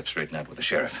mix-up straightened out with the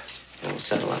sheriff. We'll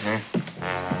settle up.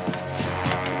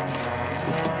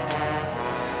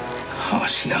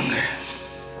 Hoss Younger.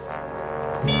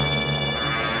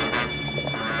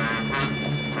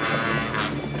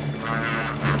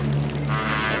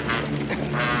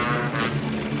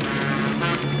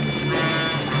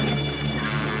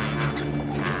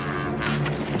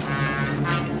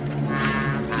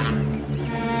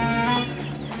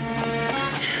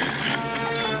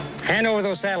 Hand over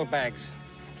those saddlebags.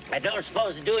 I don't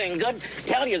suppose it's doing good to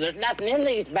tell you there's nothing in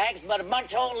these bags but a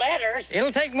bunch of old letters. It'll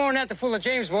take more than that to fool the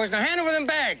James boys. Now hand over them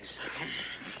bags.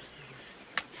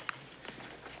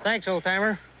 Thanks,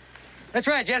 old-timer. That's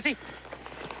right, Jesse.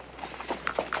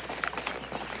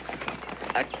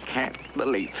 I can't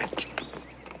believe it.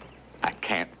 I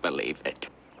can't believe it.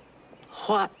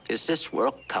 What is this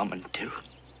world coming to?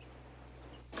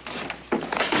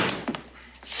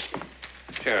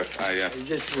 Sheriff,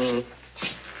 Just a minute.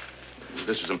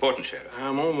 This is important, Sheriff.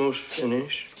 I'm almost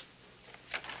finished.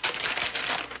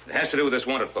 It has to do with this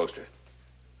wanted poster.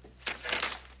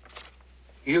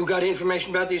 You got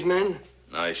information about these men?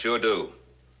 I sure do.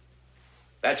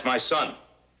 That's my son.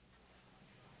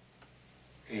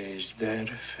 Is that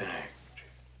a fact?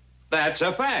 That's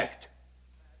a fact.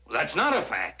 Well, that's not a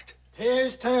fact.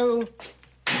 Here's two.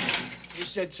 You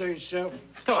said so yourself.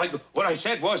 No, what I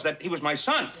said was that he was my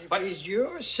son, but... If he's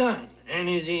your son and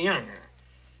he's a younger,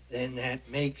 then that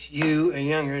makes you a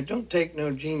younger. Don't take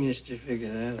no genius to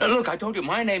figure that out. Look, I told you,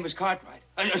 my name is Cartwright.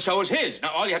 And so is his.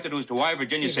 Now, all you have to do is to wire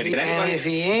Virginia City. And if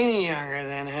he ain't a younger,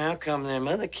 then how come them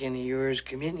other kin of yours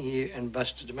come in here and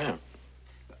busted him out?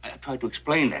 I tried to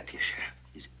explain that to you,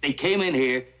 Sheriff. They came in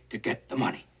here to get the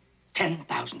money.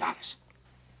 $10,000.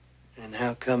 And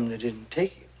how come they didn't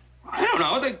take it? I don't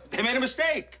know. They made a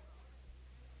mistake.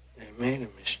 They made a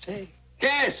mistake?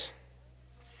 Yes.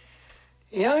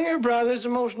 Younger brother's the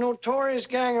most notorious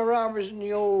gang of robbers in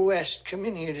the Old West. Come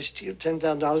in here to steal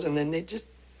 $10,000, and then they just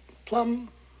plumb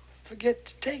forget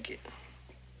to take it.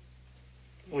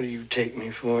 What do you take me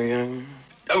for, young?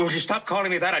 Oh, would you stop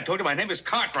calling me that? I told you my name is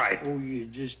Cartwright. Oh, you're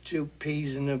just two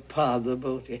peas in a pod, the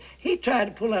both of you. He tried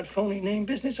to pull that phony name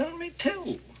business on me,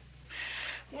 too.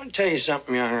 I want to tell you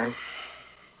something, younger.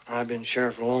 I've been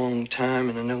sheriff a long time,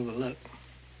 and I know the look.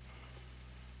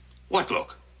 What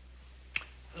look?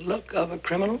 The look of a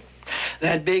criminal.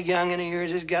 That big youngin' of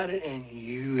yours has got it, and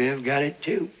you have got it,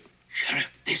 too. Sheriff,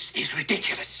 this is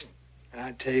ridiculous.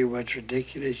 I tell you what's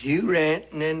ridiculous. You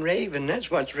ranting and raving.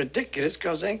 That's what's ridiculous,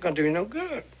 because it ain't going to do you no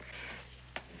good.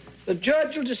 The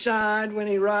judge will decide when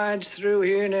he rides through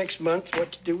here next month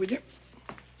what to do with you.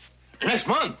 Next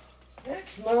month?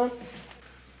 Next month.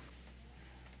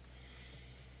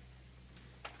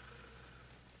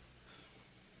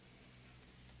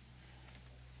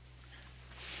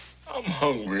 I'm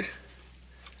hungry.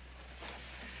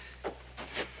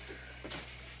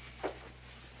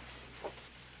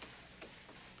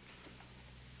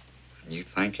 you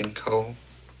thinking, Cole?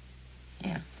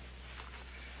 Yeah.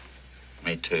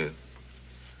 Me too.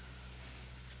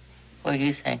 What are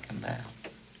you thinking about?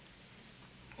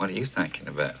 What are you thinking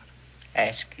about?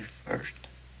 Ask you first.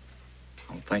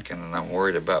 I'm thinking and I'm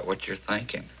worried about what you're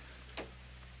thinking.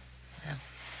 Well,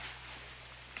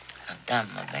 I've done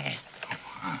my best.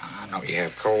 I know you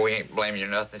have, Cole. We ain't blaming you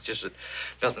nothing. It's just that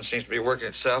nothing seems to be working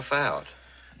itself out.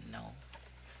 No.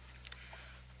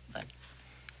 But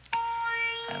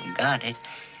I've got it.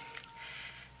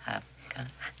 I've got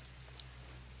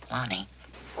money.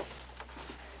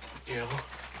 Yeah.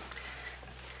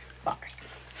 Bart,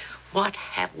 what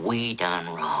have we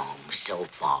done wrong so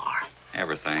far?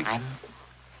 Everything.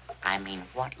 I mean,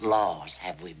 what laws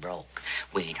have we broke?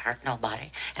 We ain't hurt nobody,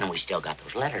 and we still got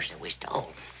those letters that we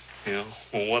stole. Yeah.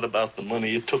 Well, what about the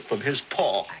money you took from his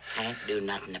paw? I can't do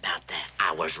nothing about that.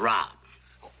 I was robbed.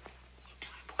 What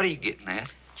are you getting at?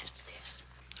 Just this.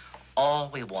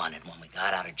 All we wanted when we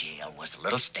got out of jail was a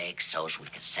little stake so's we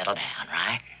could settle down,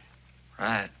 right?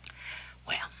 Right.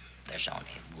 Well, there's only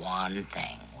one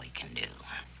thing we can do.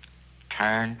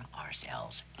 Turn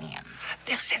ourselves in.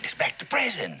 They'll send us back to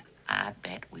prison. I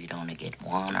bet we'd only get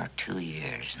 1 or 2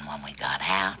 years, and when we got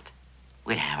out,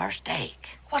 we'd have our stake.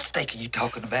 What stake are you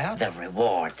talking about? The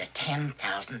reward, the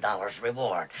 $10,000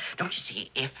 reward. Don't you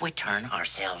see, if we turn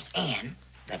ourselves in,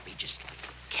 that'd be just like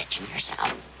catching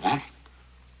yourself, won't it?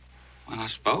 Well, I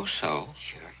suppose so.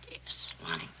 Sure it is,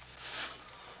 Lonnie.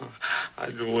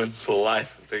 I'd go in for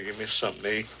life if they give me something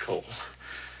to eat, Cole.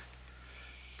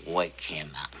 Wake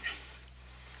him up.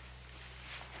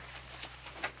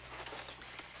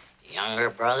 Younger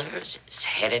brothers is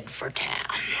headed for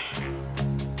town.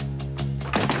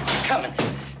 Coming.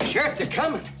 Sheriff, they're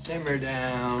coming. Simmer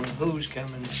down. Who's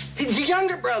coming? The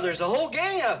younger brothers, the whole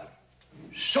gang of them.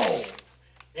 So,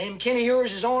 them kin of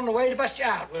yours is on the way to bust you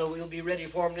out. Well, we'll be ready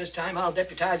for them this time. I'll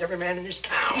deputize every man in this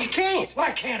town. You can't.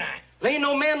 Why can't I? There ain't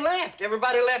no men left.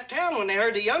 Everybody left town when they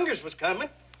heard the youngers was coming.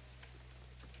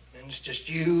 Then it's just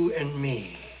you and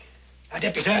me. I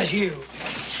deputize you.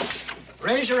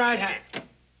 Raise your right hand.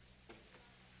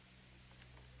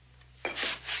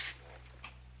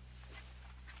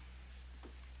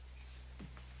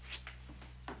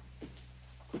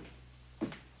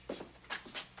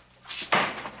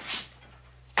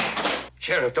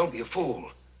 Sheriff, don't be a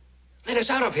fool. Let us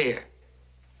out of here.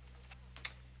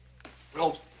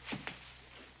 No.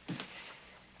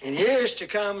 In years to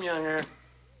come, younger,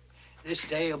 this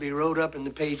day will be wrote up in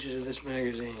the pages of this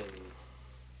magazine.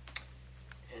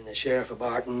 And the Sheriff of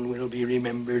Barton will be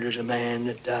remembered as a man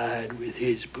that died with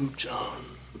his boots on.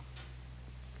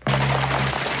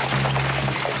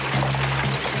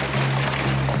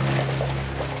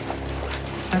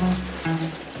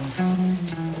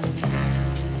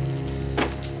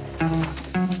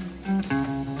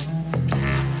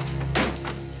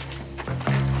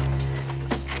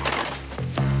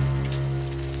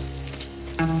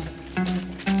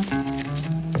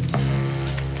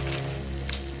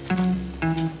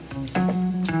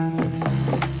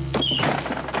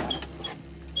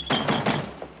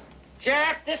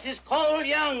 Sheriff, this is Cole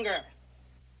Younger.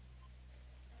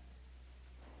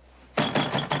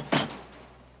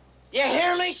 You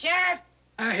hear me, Sheriff?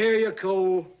 I hear you,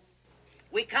 Cole.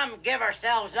 We come give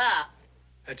ourselves up.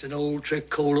 That's an old trick,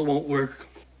 Cole. It won't work.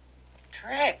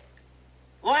 Trick?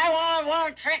 Why would I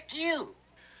want to trick you?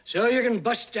 So you can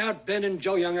bust out Ben and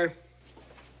Joe Younger.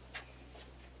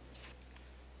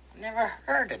 Never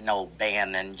heard of no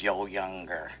Ben and Joe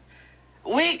Younger.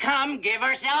 We come give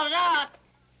ourselves up.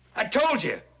 I told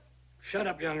you. Shut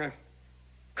up, Younger.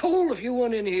 Cole, if you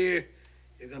want in here,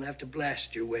 you're gonna have to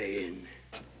blast your way in.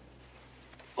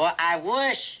 Well, I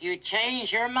wish you'd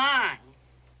change your mind.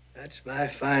 That's my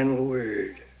final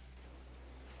word.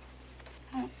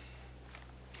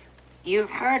 You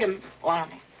heard him,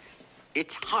 Lonnie.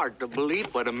 It's hard to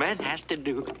believe what a man has to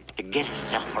do to get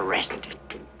himself arrested.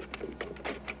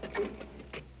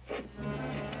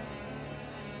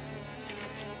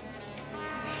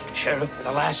 Sheriff, for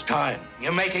the last time,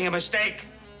 you're making a mistake.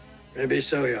 Maybe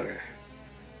so, Younger.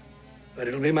 But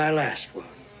it'll be my last one.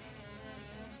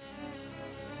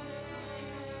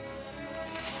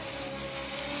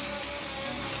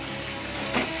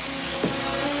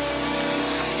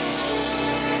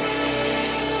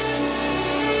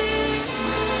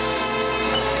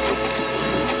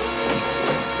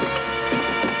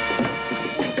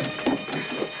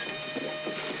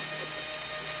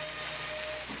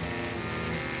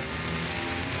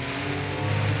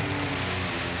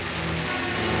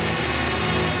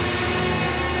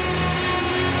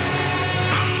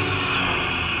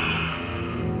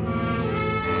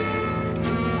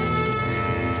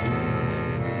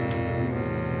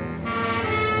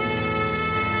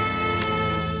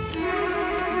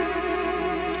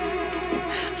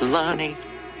 Lonnie,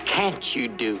 can't you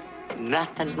do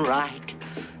nothing right?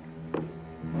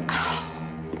 Oh,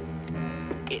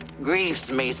 it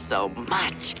grieves me so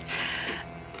much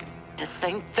to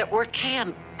think that we're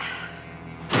kin.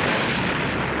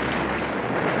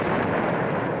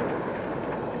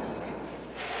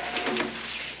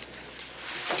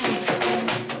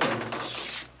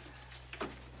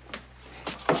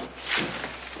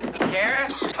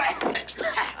 Sheriff,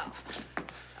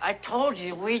 I told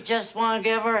you we just want to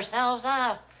give ourselves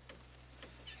up.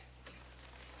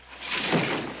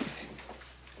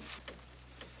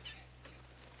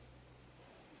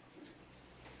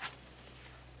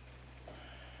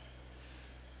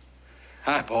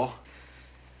 Hi, Paul.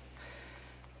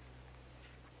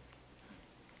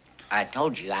 I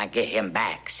told you I'd get him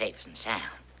back safe and sound.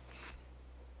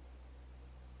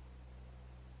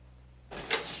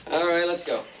 All right, let's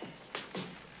go.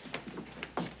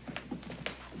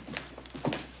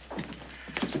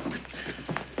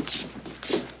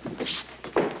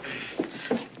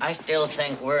 I still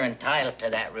think we're entitled to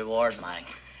that reward, Mike.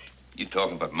 You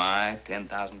talking about my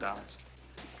 $10,000?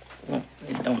 Well,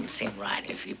 it don't seem right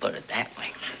if you put it that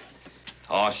way.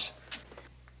 Hoss,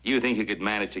 you think you could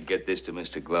manage to get this to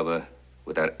Mr. Glover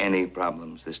without any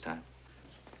problems this time?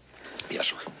 Yes,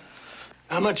 sir.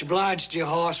 How much obliged to you,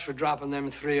 Hoss, for dropping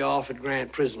them 3 off at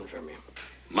Grant Prison for me?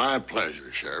 My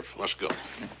pleasure, Sheriff. Let's go.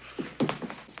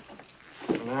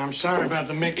 And I'm sorry about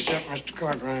the mix-up, Mr.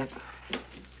 Cartwright.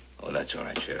 Oh, that's all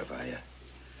right, Sheriff. I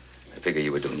figure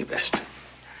you were doing your best.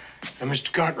 Now,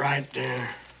 Mr. Cartwright,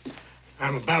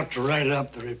 I'm about to write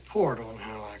up the report on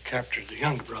how I captured the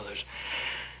Younger brothers.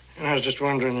 And I was just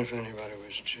wondering if anybody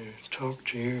was to talk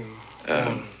to you.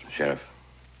 Sheriff,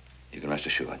 you can rest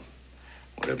assured.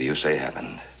 Whatever you say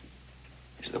happened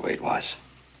is the way it was.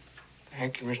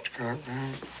 Thank you, Mr.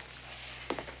 Cartwright.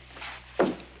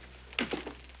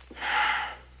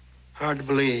 Hard to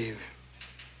believe.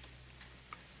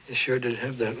 You sure did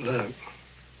have that luck.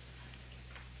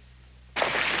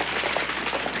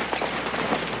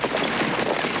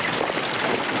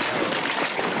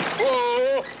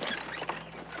 Whoa!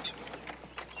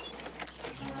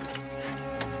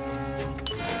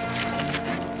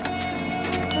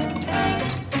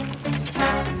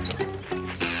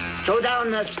 Throw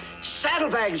down the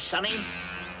saddlebags, Sonny.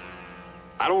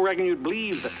 I don't reckon you'd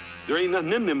believe that there ain't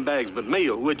nothing in them bags but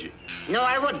mail, would you? No,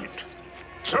 I wouldn't.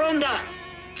 Throw 'em down.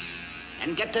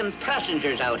 And get them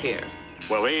passengers out here.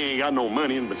 Well, they ain't got no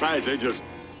money, and besides, they just...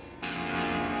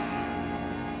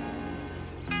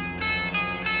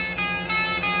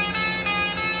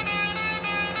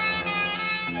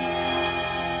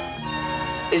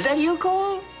 Is that you,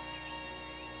 Cole?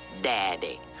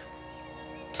 Daddy.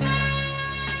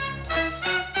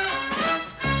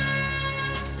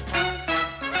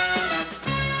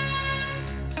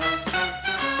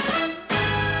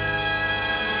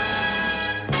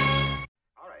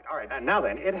 And now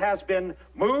then, it has been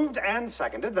moved and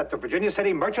seconded that the Virginia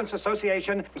City Merchants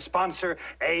Association sponsor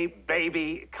a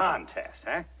baby contest,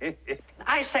 huh?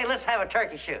 I say let's have a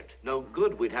turkey shoot. No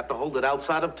good. We'd have to hold it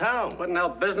outside of town. Wouldn't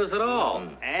help business at all.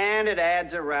 And it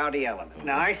adds a rowdy element.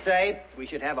 Now, I say we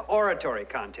should have an oratory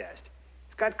contest.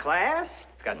 It's got class,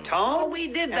 it's got tone. Oh, we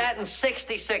did that in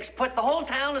 '66. Put the whole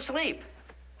town to sleep.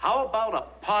 How about a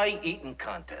pie-eating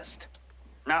contest?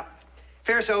 Now,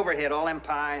 fierce overhead, all them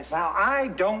pies. Now, I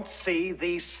don't see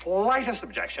the slightest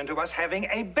objection to us having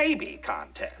a baby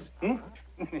contest.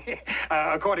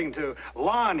 According to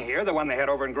Lon here, the one they had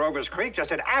over in Grover's Creek, just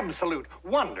did absolute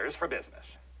wonders for business.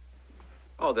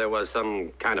 Oh, there was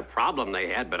some kind of problem they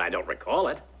had, but I don't recall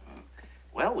it.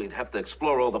 Well, we'd have to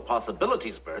explore all the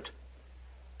possibilities, Bert.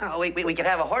 Oh, we could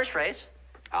have a horse race.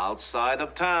 Outside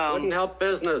of town. Wouldn't help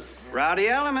business. Rowdy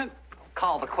element.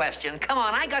 Call the question. Come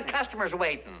on, I got customers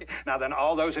waiting. Now then,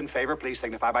 all those in favor, please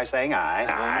signify by saying aye.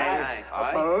 Aye.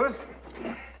 Aye. Opposed?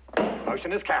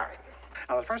 Motion is carried.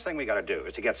 Now, the first thing we got to do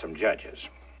is to get some judges.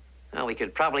 Well, we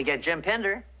could probably get Jim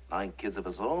Pender. 9 kids of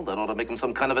his own. That ought to make him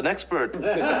some kind of an expert.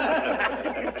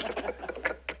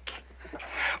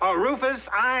 Oh, Rufus,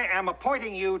 I am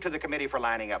appointing you to the committee for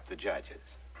lining up the judges.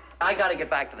 I got to get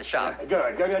back to the shop.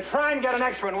 Good. Try and get an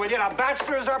extra one, will you? Now,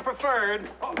 bachelors are preferred.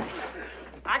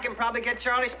 I can probably get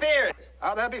Charlie Spears.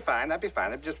 Oh, that'll be fine. That'll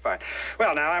be just fine.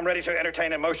 Well, now I'm ready to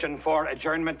entertain a motion for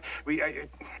adjournment.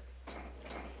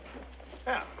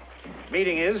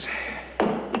 Meeting is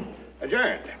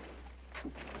adjourned.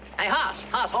 Hey,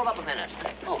 Hoss, hold up a minute.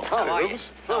 Oh, how are you? Rufus.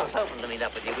 I was hoping to meet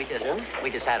up with you.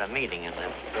 We just had a meeting, and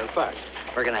That's fine.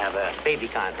 we're going to have a baby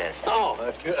contest. Oh,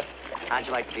 that's good. How'd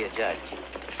you like to be a judge?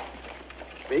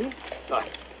 Me?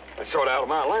 That's sort of out of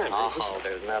my line. Oh,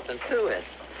 there's nothing to it.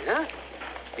 Yeah?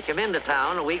 You come into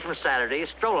town a week from Saturday,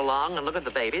 stroll along and look at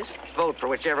the babies, vote for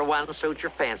whichever one suits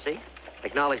your fancy,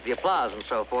 acknowledge the applause and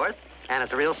so forth, and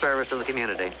it's a real service to the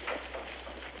community.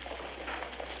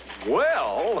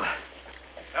 Well,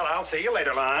 I'll see you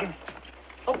later, Lon.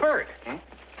 Oh, Bert.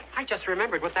 I just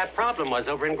remembered what that problem was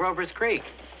over in Grover's Creek.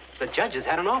 The judges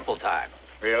had an awful time.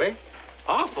 Really?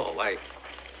 Awful.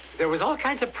 There was all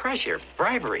kinds of pressure,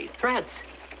 bribery, threats.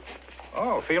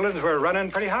 Oh, feelings were running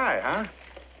pretty high, huh?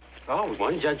 Oh,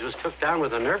 one judge was took down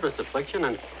with a nervous affliction,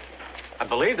 and I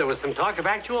believe there was some talk of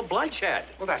actual bloodshed.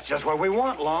 Well, that's just what we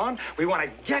want, Lon. We want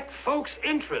to get folks'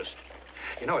 interest.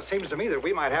 You know, it seems to me that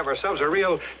we might have ourselves a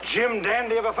real Jim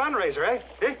Dandy of a fundraiser,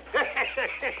 eh?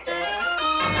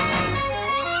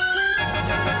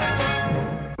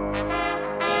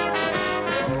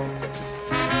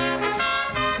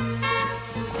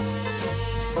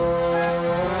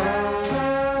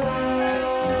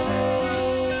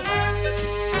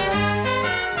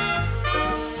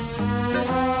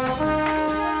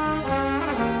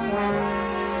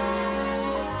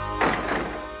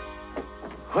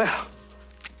 Well,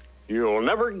 you'll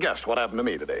never guess what happened to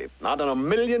me today. Not in a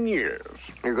million years.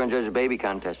 You're going to judge a baby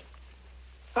contest.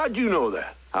 How'd you know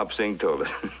that? Hop Sing told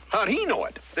us. How'd he know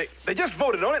it? They just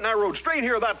voted on it, and I rode straight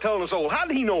here without telling us all.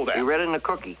 How'd he know that? He read it in a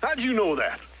cookie. How'd you know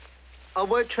that? A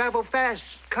word travel fast.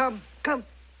 Come.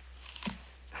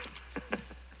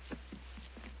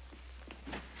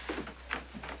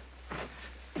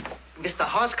 Mr.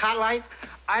 Horse Cartwright,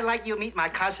 I'd like you to meet my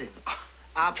cousin,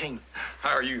 Ah Ping. How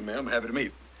are you, ma'am? Happy to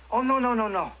meet. Oh,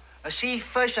 no. She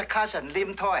first a cousin,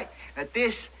 Lim Toy.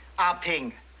 This Ah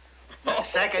Ping.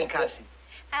 Second cousin.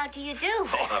 How do you do?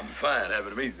 Oh, I'm fine. Happy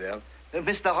to meet them.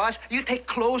 Mr. Horse, you take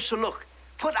closer look.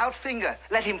 Put out finger.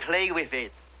 Let him play with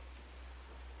it.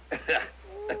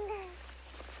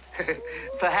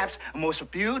 Perhaps most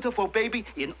beautiful baby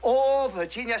in all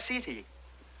Virginia City.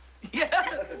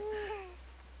 Yeah.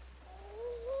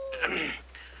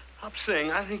 Hop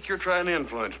Sing, I think you're trying to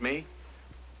influence me.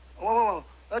 Oh,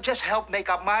 just help make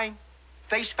up mine.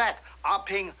 Face fact, Ah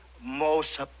Ping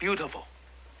most beautiful.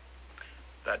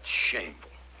 That's shameful.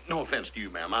 No offense to you,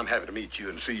 ma'am. I'm happy to meet you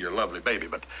and see your lovely baby,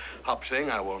 but Hop Sing,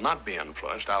 I will not be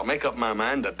influenced. I'll make up my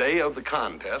mind the day of the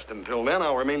contest. Until then,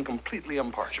 I'll remain completely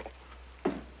impartial.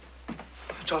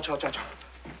 Don't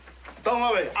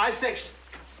worry, I fix.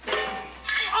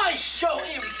 I show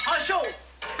him. I show.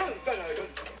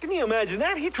 Can you imagine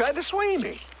that? He tried to sway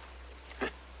me.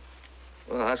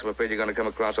 Well, I'm afraid you're going to come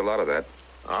across a lot of that.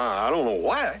 I don't know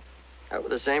why. That was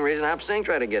the same reason Hop Sing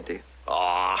tried to get to you.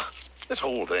 This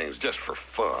whole thing's just for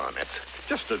fun. It's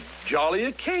just a jolly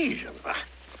occasion. I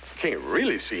can't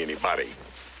really see anybody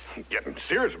getting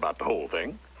serious about the whole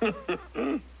thing.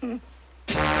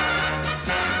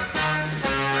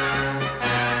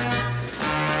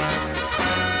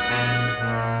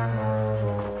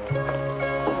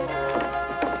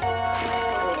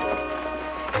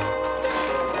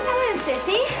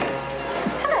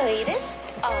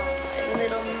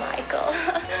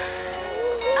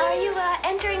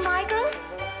 Entering Michael?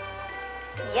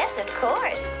 Yes, of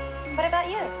course. What about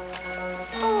you?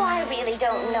 Oh, I really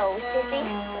don't know, Sissy.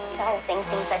 The whole thing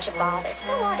seems such a bother.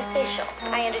 So artificial.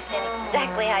 I understand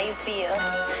exactly how you feel.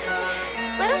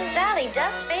 Little Sally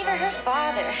does favor her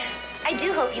father. I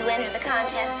do hope you enter the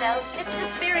contest, though. It's the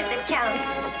spirit that counts.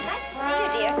 Nice to see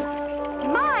you, dear.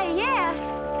 My, yes.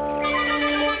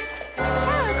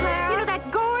 Hello, Clara. You know that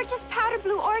gorgeous powder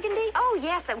blue organdy? Oh,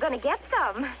 yes, I'm going to get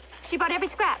some. She bought every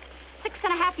scrap.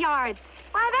 6.5 yards.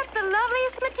 Why, that's the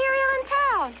loveliest material in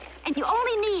town. And you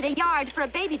only need a yard for a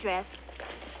baby dress.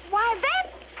 Why, that's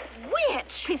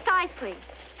witch. Precisely.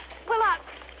 Well,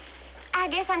 I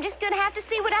guess I'm just going to have to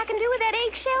see what I can do with that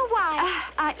eggshell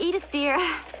wire. Edith, dear,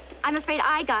 I'm afraid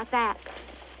I got that.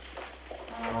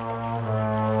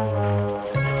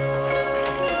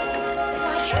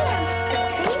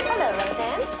 Hello,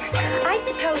 Roseanne. I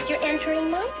suppose you're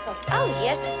entering Michael. Oh,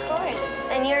 yes, of course.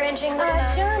 And you're entering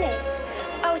Johnny.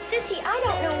 Oh, Sissy, I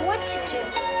don't know what to do.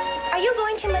 Are you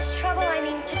going to much trouble,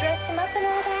 to dress him up and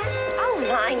all that? Oh,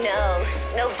 my, no.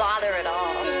 No bother at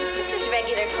all. Just his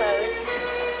regular clothes.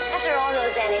 After all,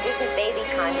 Roseanne, it is a baby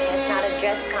contest, not a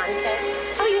dress contest.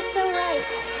 Oh, you're so right.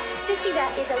 Sissy,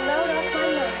 that is a load off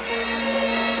my mind.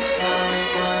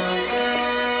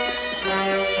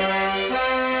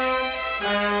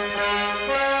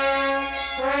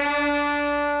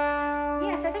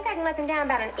 Yes, I think I can let them down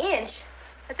about an inch.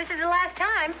 But this is the last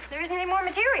time. There isn't any more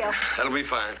material. That'll be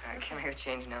fine. Can I have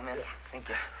change now, ma'am? Thank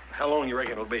you. How long you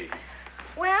reckon it'll be?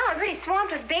 Well, I'm pretty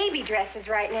swamped with baby dresses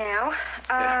right now.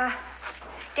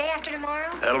 Day after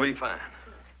tomorrow? That'll be fine.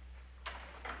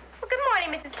 Well, good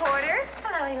morning, Mrs. Porter.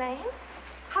 Hello, Elaine.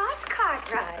 Hoss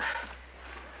Cartwright.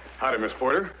 Howdy, Miss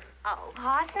Porter. Oh,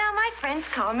 Hoss, now my friends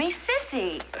call me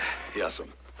Sissy. Yes'm.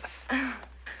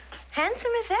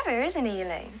 Handsome as ever, isn't he,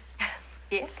 Elaine?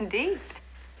 Yes, indeed.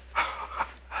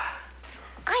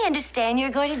 I understand you're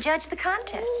going to judge the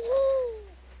contest.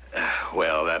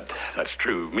 Well, that's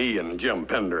true. Me and Jim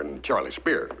Pender and Charlie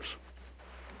Spears.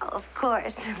 Oh, of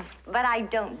course. But I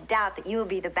don't doubt that you'll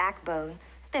be the backbone,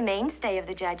 the mainstay of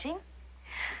the judging.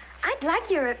 I'd like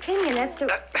your opinion as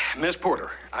to... Miss Porter,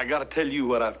 I gotta tell you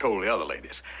what I've told the other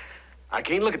ladies. I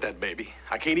can't look at that baby.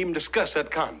 I can't even discuss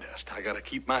that contest. I gotta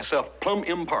keep myself plumb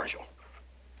impartial.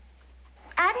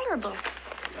 Admirable.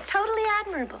 Totally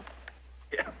admirable.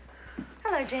 Yeah.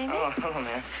 Hello, Jamie. Oh, hello,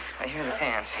 man. I hear the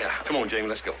pants. Yeah, come on, Jamie,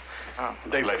 let's go. Oh.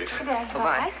 Good day, ladies. Good day.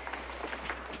 Bye-bye.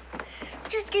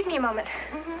 Would you excuse me a moment?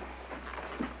 Mm-hmm.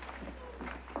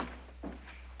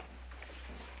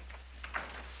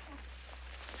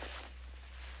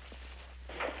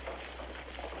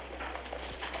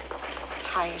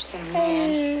 Tiresome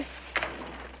man.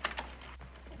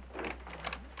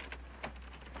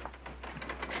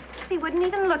 He wouldn't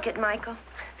even look at Michael.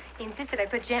 He insisted I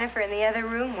put Jennifer in the other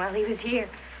room while he was here.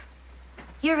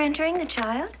 You're entering the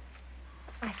child?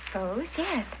 I suppose,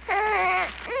 yes. I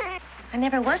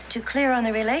never was too clear on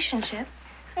the relationship.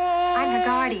 I'm her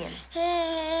guardian.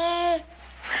 I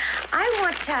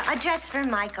want a dress for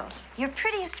Michael. Your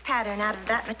prettiest pattern out of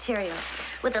that material.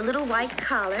 With a little white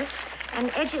collar. And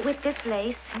edge it with this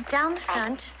lace. Down the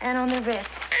front and on the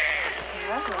wrists.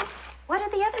 Lovely. What are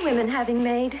the other women having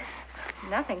made?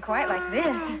 Nothing quite like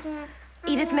this.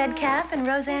 Edith Metcalf and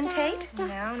Roseanne Tate?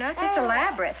 No, not this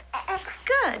elaborate.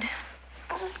 Good.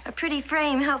 A pretty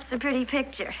frame helps a pretty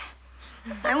picture.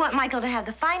 I want Michael to have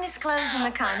the finest clothes in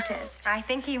the contest. I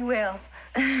think he will.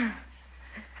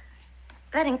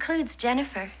 That includes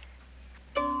Jennifer.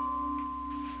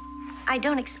 I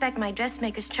don't expect my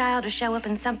dressmaker's child to show up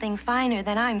in something finer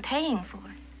than I'm paying for.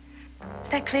 Is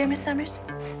that clear, Miss Summers?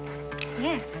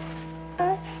 Yes.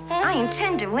 I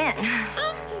intend to win.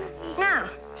 Now,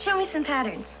 show me some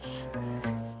patterns.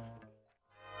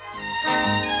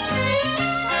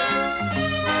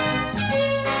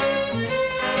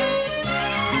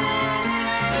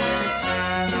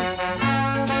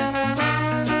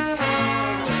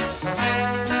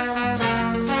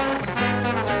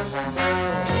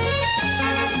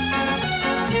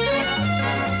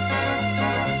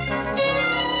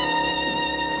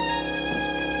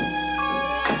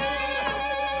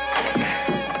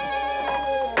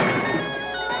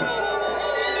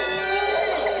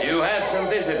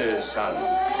 Visitors, son. I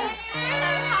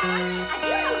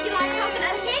do hope you like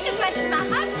coconut cake as much as my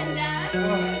husband does.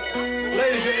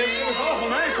 Ladies, it was awful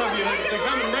nice of you to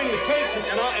come and bring the cakes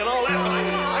and all that, but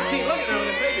I can't look at the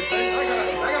baby thing.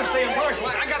 I gotta stay impartial.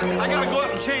 I gotta go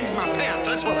up and change my pants.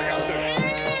 That's what I gotta do.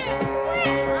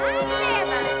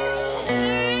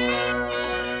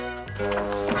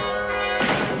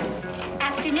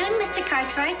 Afternoon, Mr.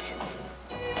 Cartwright.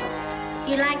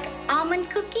 You like almond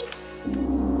cookie?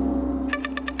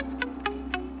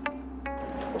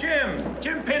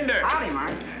 Jim Pender. Howdy,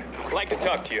 Mark. I'd like to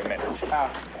talk to you a minute.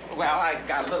 Well, I've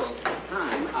got a little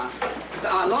time.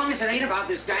 Long as it ain't about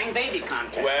this dang baby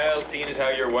contest. Well, seeing as how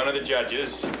you're one of the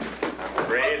judges, I'm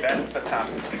afraid that's the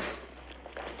topic.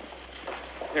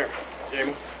 Here,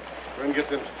 Jamie. Go and get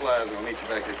them supplies and I'll meet you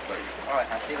back here today. All right,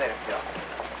 I'll see you later, Phil.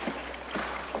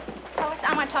 Lois,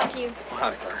 I want to talk to you. Well,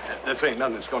 howdy, Claire. This ain't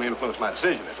nothing that's going to influence my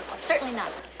decision, is it? Certainly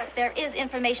not. But there is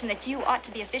information that you ought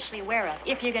to be officially aware of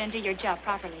if you're going to do your job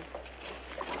properly.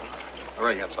 I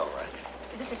reckon that's all right.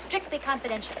 This is strictly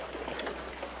confidential.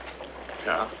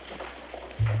 Yeah?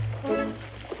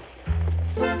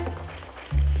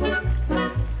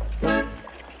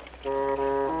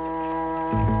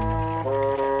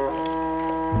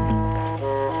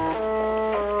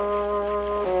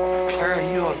 Clara,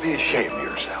 you ought to be ashamed of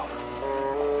yourself.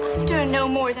 Doing no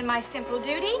more than my simple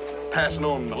duty. Passing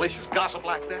on malicious gossip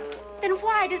like that? Then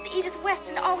why does Edith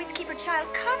Weston always keep her child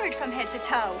covered from head to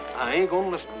toe? I ain't gonna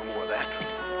listen to no more of that.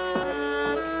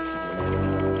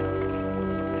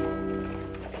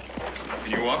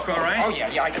 You walk all right? Oh,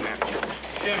 yeah, I can manage it.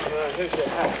 Jim, here's your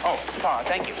hat. Oh,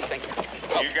 thank you.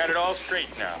 You got it all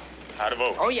straight now. How to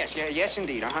vote? Oh, yes,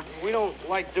 indeed, uh-huh. We don't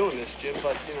like doing this, Jim,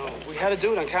 but, we had to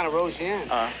do it on account of Roseanne.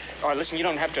 Listen, you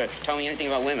don't have to tell me anything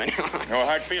about women. No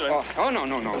hard feelings. Oh, no,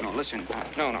 listen.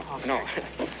 No.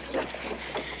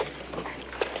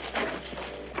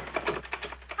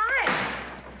 Hi.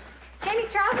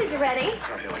 Jamie's trousers are ready.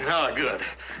 Oh, good.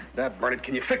 That, Bernard,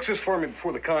 can you fix this for me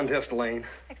before the contest, Elaine?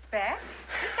 Expect?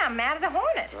 You sound mad as a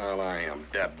hornet. Well, I am.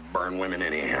 That burn women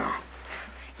anyhow.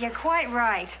 You're quite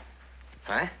right.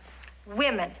 Huh?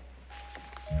 Women.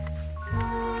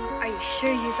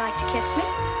 sure you'd like to kiss me?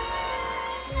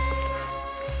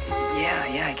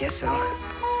 Yeah, I guess so.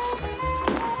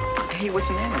 Hey, what's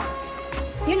the matter?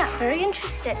 You're not very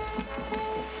interested.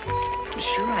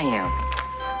 Sure I am.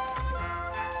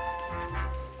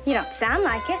 You don't sound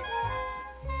like it.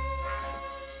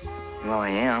 Well, I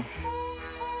am.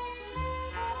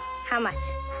 How much?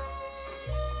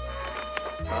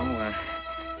 Oh,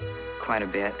 quite a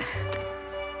bit.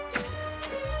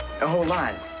 A whole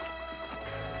lot.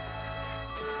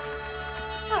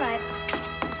 All right.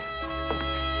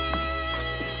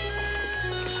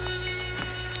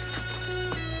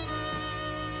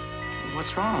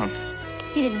 What's wrong?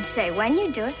 You didn't say when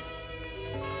you'd do it.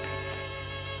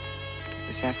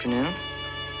 This afternoon?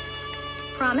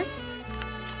 Promise?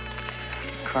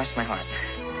 Cross my heart.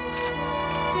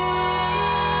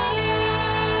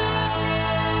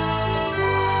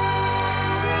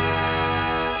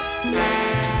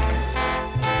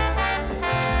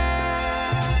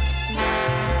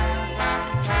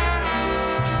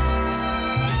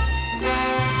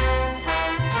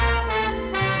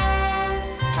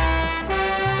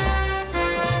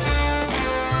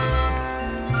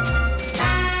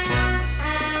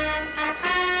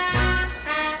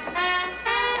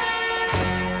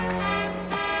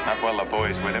 The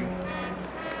boy's with him.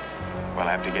 We'll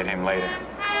have to get him later.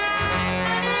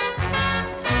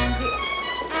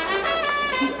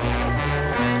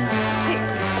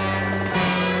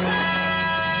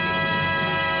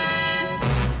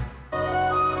 I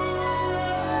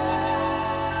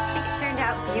think it turned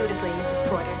out beautifully, Mrs.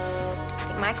 Porter. I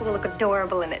think Michael will look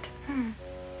adorable in it.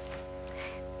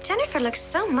 Jennifer looks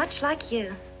so much like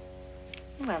you.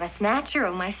 Well, that's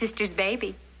natural. My sister's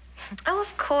baby. Oh,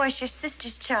 of course, your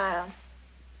sister's child.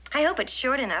 I hope it's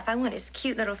short enough. I want his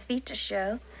cute little feet to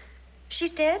show.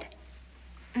 She's dead?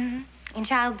 Mm-hmm. In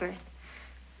childbirth.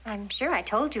 I'm sure I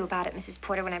told you about it, Mrs.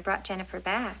 Porter, when I brought Jennifer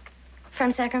back.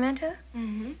 From Sacramento?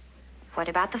 Mm-hmm. What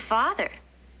about the father?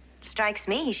 Strikes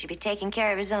me he should be taking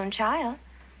care of his own child.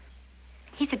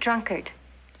 He's a drunkard.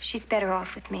 She's better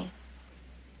off with me.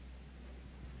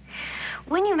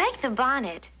 When you make the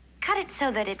bonnet, cut it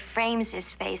so that it frames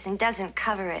his face and doesn't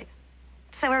cover it.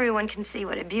 So everyone can see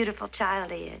what a beautiful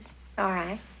child he is. All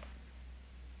right.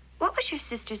 What was your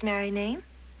sister's married name?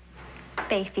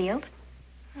 Bayfield.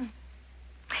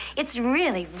 It's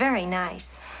really very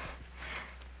nice.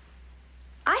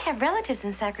 I have relatives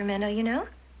in Sacramento, you know.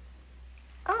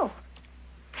 Oh.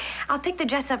 I'll pick the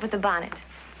dress up with the bonnet.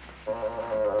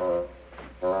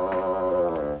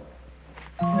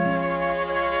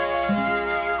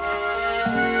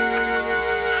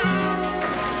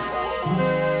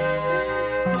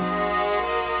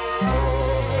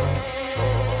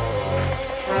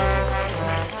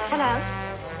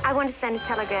 I want to send a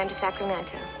telegram to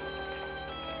Sacramento.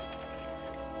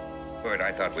 Bert,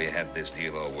 I thought we had this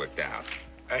deal all worked out.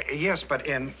 Yes, but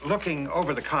in looking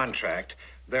over the contract,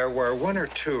 there were one or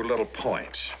two little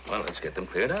points. Well, let's get them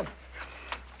cleared up.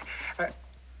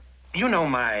 You know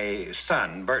my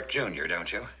son, Bert Jr.,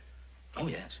 don't you? Oh,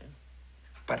 yes. Yeah.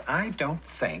 But I don't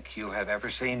think you have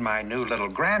ever seen my new little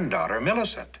granddaughter,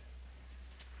 Millicent.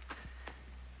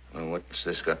 Well, what's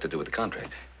this got to do with the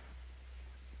contract?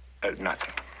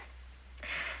 Nothing.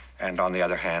 And on the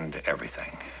other hand,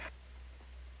 everything.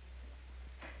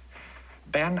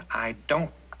 Ben, I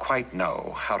don't quite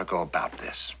know how to go about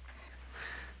this.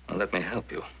 Well, let me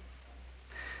help you.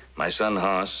 My son,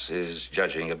 Hoss, is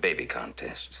judging a baby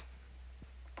contest.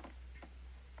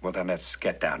 Well, then let's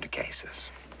get down to cases.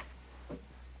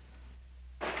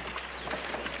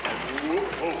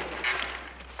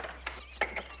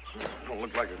 Don't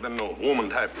look like there's been no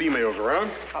woman-type females around.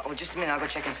 Oh, just a minute. I'll go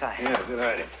check inside. Yeah, good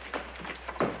idea.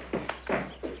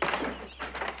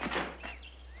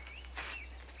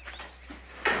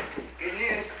 Good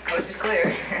news. Coast is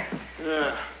clear.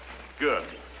 Yeah, good.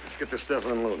 Let's get this stuff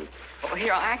unloaded. Well,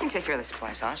 here, I can take care of the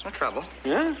supplies, Hoss. No trouble.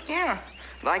 Yeah? Yeah.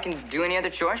 Well, I can do any other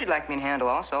chores you'd like me to handle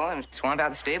also. I swamp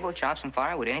out the stable, chop some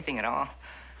firewood, anything at all.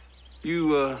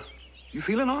 You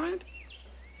feeling all right?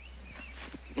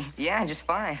 Yeah, just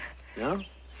fine. Yeah?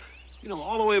 You know,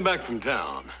 all the way back from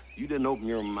town, you didn't open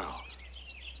your mouth.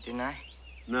 Didn't I?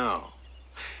 No.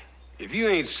 If you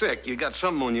ain't sick, you got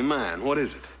something on your mind. What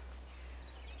is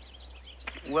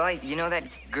it? Well, you know that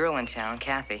girl in town,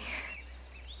 Kathy?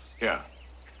 Yeah.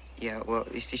 Yeah, well,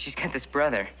 you see, she's got this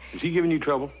brother. Is he giving you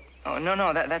trouble? Oh,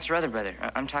 no, that's her other brother.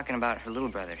 I'm talking about her little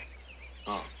brother.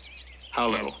 Oh. How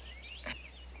little?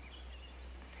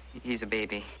 He's a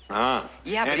baby. Ah.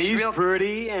 Yeah, but and he's real...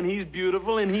 pretty, and he's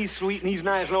beautiful, and he's sweet, and he's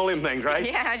nice, and all them things, right?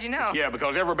 Yeah, how'd you know? Yeah,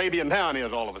 because every baby in town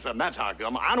is all of a sudden. That's how it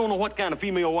come. I don't know what kind of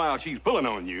female wild she's pulling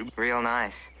on you. Real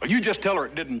nice. Well, you just tell her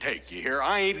it didn't take, you hear?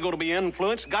 I ain't going to be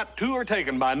influenced, got to, or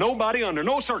taken by nobody under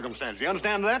no circumstance. You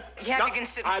understand that? You have to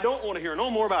consider... I don't want to hear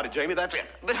no more about it, Jamie. That's it.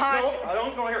 But, Hoss... No, I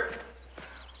don't want to hear it.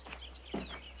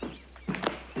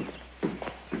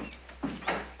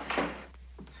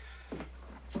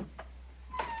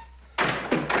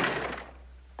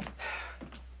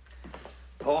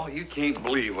 Paul, you can't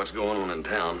believe what's going on in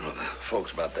town with the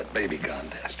folks about that baby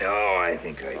contest. Oh, I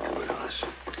think I could, Hoss.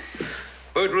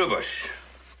 Bert Rubus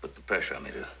put the pressure on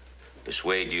me to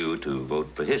persuade you to vote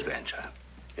for his grandchild.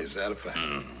 Is that a fact?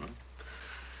 Mm-hmm.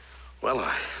 Well,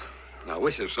 I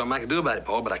wish there was something I could do about it,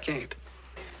 Paul, but I can't.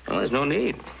 Well, there's no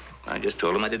need. I just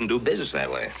told him I didn't do business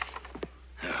that way.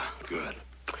 Yeah, good.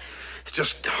 It's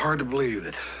just hard to believe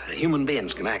that human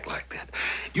beings can act like that.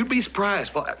 You'd be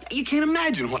surprised, Paul. You can't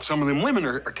imagine what some of them women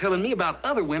are telling me about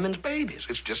other women's babies.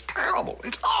 It's just terrible.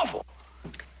 It's awful.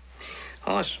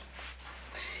 Hoss,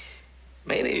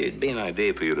 maybe it'd be an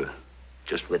idea for you to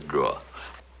just withdraw.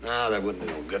 No, that wouldn't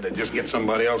be no good. They'd just get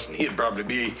somebody else, and he'd probably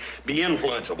be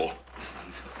influenceable.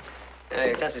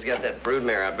 Hey, Tessie's got that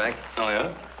broodmare out back. Oh,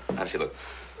 yeah? How's she look?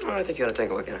 Well, I think you ought to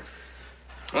take a look at her.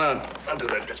 Well, I'll do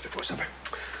that just before supper.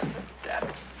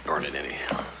 Dad, darn it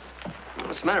anyhow.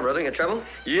 What's the matter, brother? You got trouble?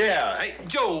 Yeah. Hey,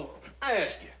 Joe, I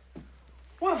ask you,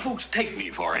 what do folks take me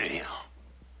for anyhow?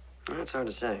 That's hard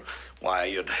to say. Why,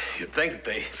 you'd think that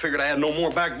they figured I had no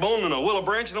more backbone than a willow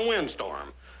branch in a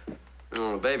windstorm.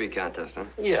 Oh, a baby contest, huh?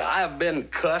 Yeah, I've been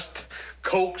cussed,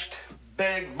 coaxed,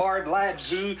 begged, barred, lied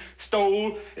to,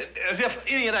 stole, as if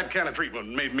any of that kind of treatment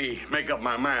made me make up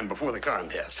my mind before the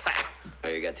contest. Oh,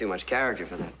 you got too much character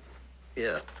for that.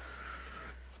 Yeah.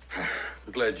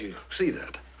 I'm glad you see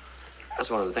that. That's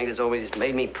one of the things that's always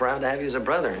made me proud to have you as a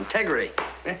brother. Integrity.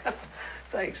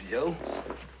 Thanks, Joe.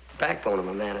 Backbone of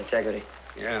a man, integrity.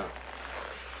 Yeah.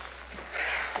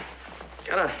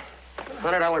 Got a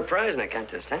 $100 prize in that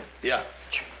contest, huh? Yeah.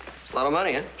 It's a lot of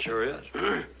money, huh? Sure is.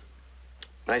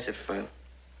 Nice if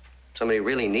somebody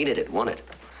really needed it, won it.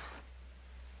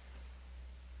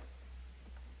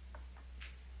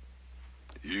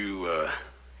 You,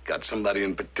 got somebody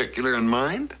in particular in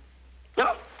mind?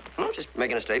 No, just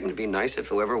making a statement. It'd be nice if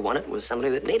whoever won it was somebody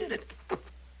that needed it.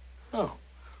 Oh.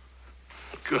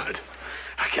 Good.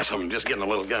 I guess I'm just getting a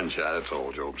little gun shy, that's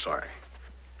all, Joe. I'm sorry.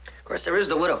 Of course, there is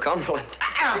the widow Cumberland.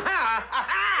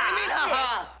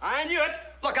 I knew it.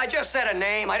 Look, I just said a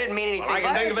name. I didn't mean anything. Well, I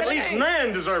can think of at least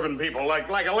 9 deserving people, like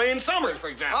Elaine Summers, for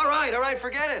example. All right,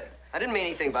 forget it. I didn't mean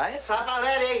anything by it. Supper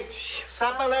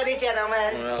ready,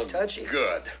 gentlemen. Well, touchy.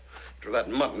 Good. After that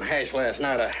mutton hash last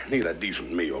night, I need a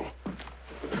decent meal.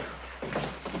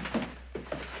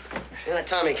 Yeah, that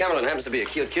Tommy Cumberland happens to be a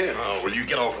cute kid. Oh, will you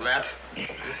get off of that?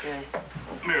 Okay.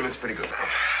 Here, that's pretty good.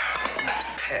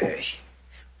 Hash.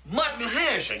 Mutton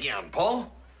hash again,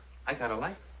 Paul. I kind of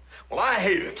like it. Well, I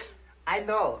hate it. I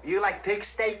know. You like pig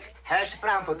steak, hash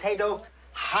brown potato,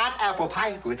 hot apple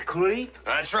pie with curry?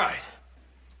 That's right.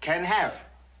 Can have.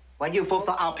 When you vote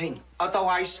for Alpine.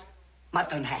 Otherwise,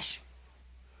 mutton hash.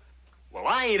 Well,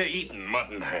 I ain't eating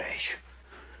mutton hash.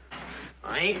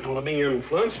 I ain't gonna be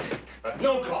influenced at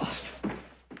no cost.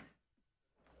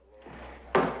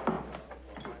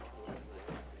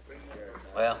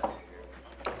 Well,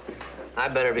 I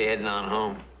better be heading on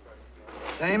home.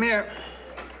 Same here.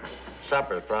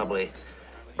 Supper's probably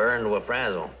burned to a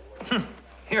frazzle.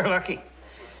 You're lucky.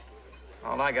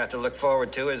 All I got to look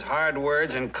forward to is hard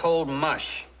words and cold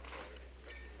mush.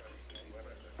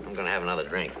 I'm gonna have another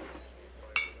drink.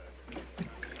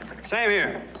 Same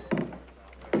here.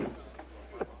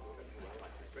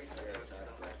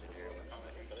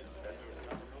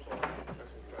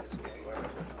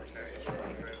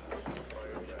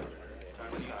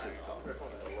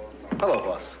 Hello,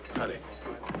 boss. Howdy.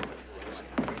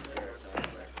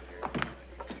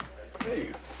 Hey,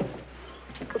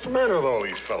 what's the matter with all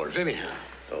these fellers, anyhow?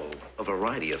 Oh, a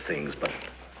variety of things, but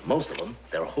most of them,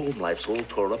 their home life's all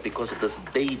tore up because of this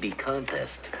baby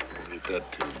contest. Ain't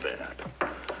that too bad?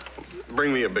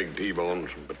 Bring me a big T-bone,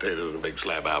 some potatoes, and a big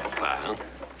slab of apple pie, huh?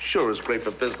 Sure is great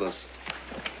for business.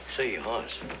 Say,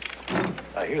 Hoss,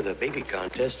 I hear the baby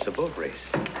contest's a boat race.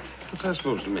 What's that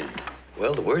supposed to mean?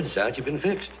 Well, the word's out you've been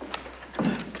fixed.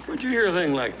 Where'd you hear a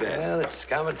thing like that? Well, it's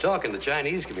common talk in the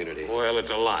Chinese community. Well, it's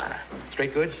a lie.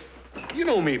 Straight goods? You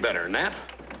know me better than that.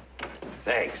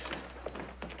 Thanks.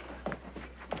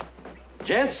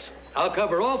 Gents, I'll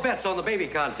cover all bets on the baby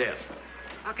contest.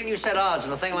 How can you set odds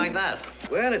on a thing like that?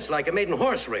 Well, it's like a maiden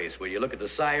horse race where you look at the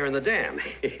sire and the dam.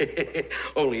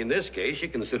 Only in this case, you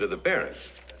consider the parents.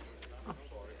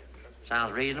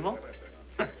 Sounds reasonable.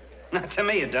 Not to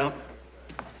me, it don't.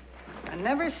 I've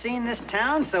never seen this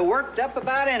town so worked up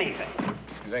about anything.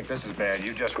 You think this is bad?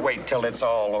 You just wait till it's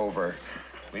all over.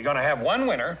 We're gonna have one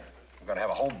winner. We're gonna have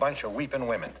a whole bunch of weeping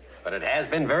women. But it has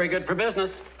been very good for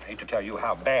business. I hate to tell you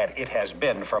how bad it has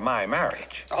been for my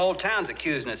marriage. The whole town's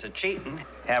accusing us of cheating,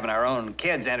 having our own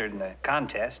kids entered in the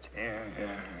contest.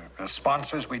 Yeah. The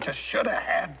sponsors, we just should have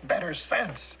had better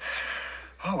sense.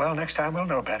 Oh, well, next time we'll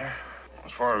know better.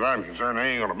 As far as I'm concerned, there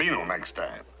ain't gonna be no next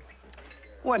time.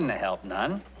 Wouldn't have helped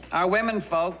none. Our women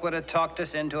folk would have talked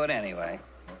us into it anyway.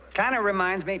 Kind of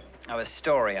reminds me of a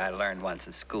story I learned once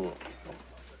at school.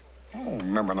 I don't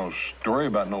remember no story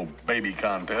about no baby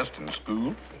contest in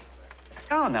school.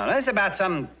 Oh, no. This is about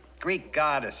some Greek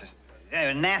goddess,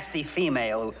 a nasty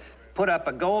female who put up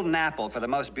a golden apple for the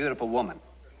most beautiful woman.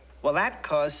 Well, that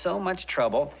caused so much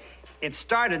trouble, it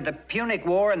started the Punic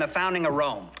War and the founding of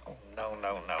Rome. Oh,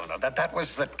 no. That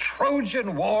was the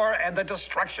Trojan War and the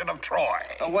destruction of Troy.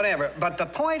 Oh, whatever. But the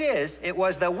point is, it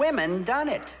was the women done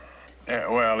it. Yeah,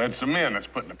 well, it's the men that's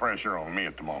putting the pressure on me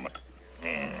at the moment.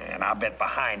 And I bet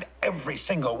behind every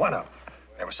single one of them,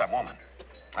 there was some woman.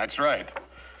 That's right.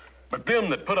 But them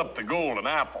that put up the golden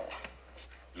apple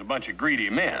is a bunch of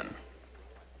greedy men.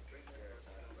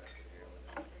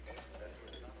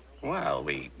 Well,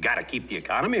 we gotta keep the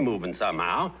economy moving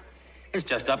somehow. It's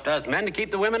just up to us men to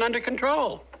keep the women under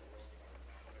control.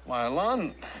 Why,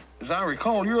 Lon, as I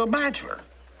recall, you're a bachelor.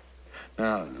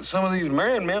 Now, some of these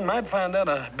married men might find that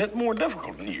a bit more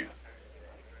difficult than you.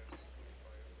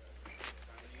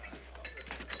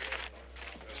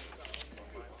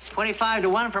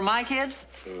 $25-1 for my kid?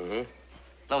 Mm-hmm.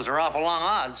 Those are awful long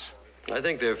odds. I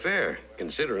think they're fair,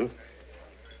 considering.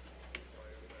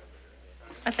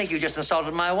 I think you just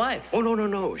insulted my wife. Oh,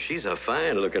 no. She's a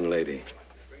fine-looking lady.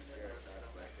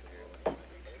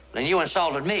 Then you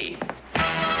insulted me.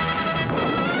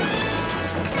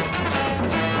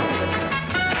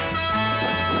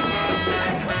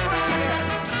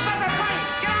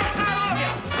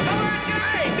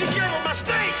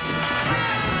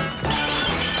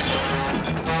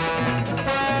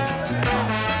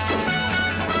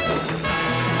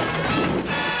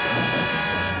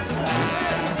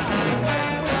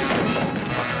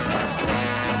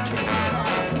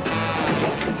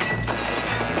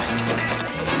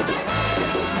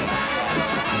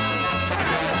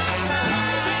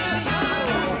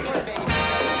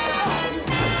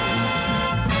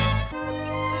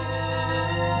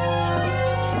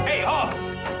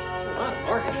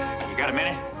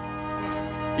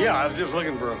 Yeah, I was just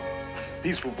looking for a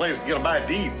peaceful place to get a bite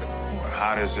to eat.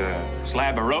 How does a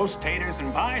slab of roast, taters,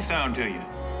 and pie sound to you?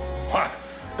 Why,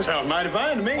 that sounds mighty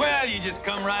fine to me. Well, you just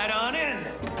come right on in.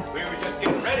 We were just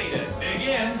getting ready to dig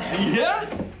in. Yeah?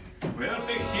 We'll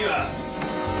fix you up.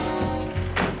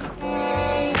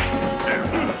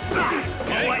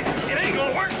 It ain't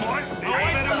gonna work, boy. Oh, I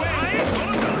ain't gonna win. I ain't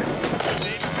gonna do it.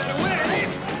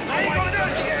 I ain't gonna do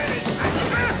it.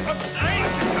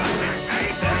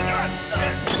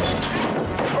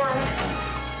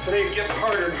 Today's getting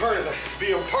harder and harder to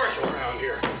be impartial around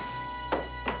here.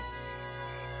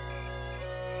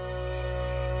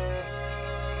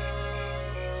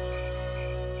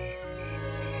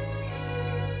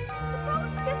 Suppose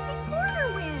Sissy Porter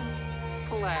wins.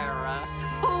 Clara,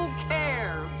 who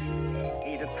cares?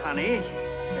 Edith, honey,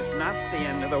 it's not the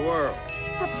end of the world.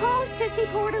 Suppose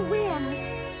Sissy Porter wins.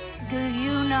 Do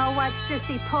you know what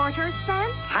Sissy Porter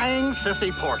spent? Hang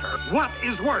Sissy Porter. What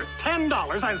is worth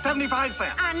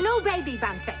 $10.75? A new baby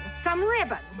bunting, some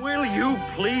ribbon. Will you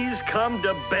please come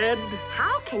to bed?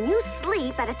 How can you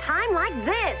sleep at a time like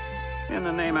this? In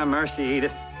the name of mercy,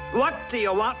 Edith, what do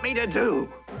you want me to do?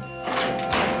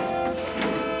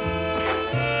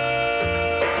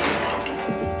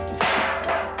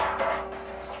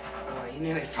 Oh, you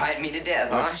nearly frightened me to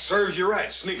death, huh? Serves you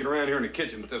right, sneaking around here in the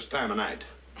kitchen at this time of night.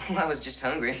 Well, I was just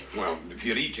hungry. Well, if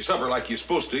you'd eat your supper like you're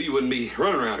supposed to, you wouldn't be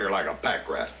running around here like a pack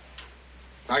rat.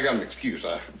 I got an excuse.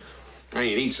 I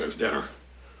ain't eaten since dinner.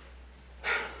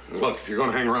 Look, if you're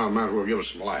gonna hang around, might as well give us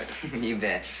some light. You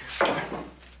bet.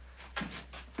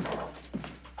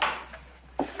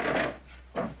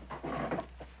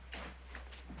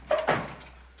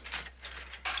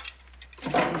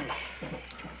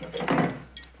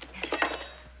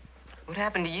 What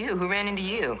happened to you? Who ran into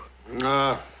you?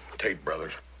 Tate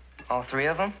brothers. All three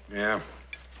of them? Yeah.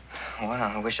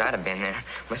 Wow, I wish I'd have been there.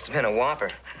 Must have been a whopper.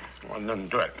 Well, nothing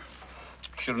to it.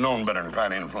 Should have known better than try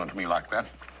to influence me like that.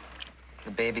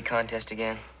 The baby contest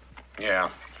again? Yeah.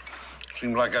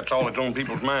 Seems like that's all that's on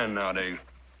people's mind nowadays.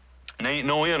 And there ain't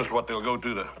no end to what they'll go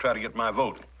to try to get my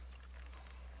vote.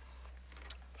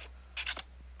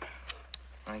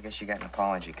 I guess you got an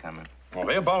apology coming. Well,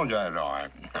 they apologized, all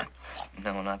right.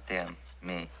 No, not them.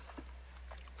 Me.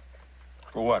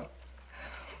 For what?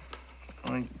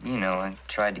 Well, you know, I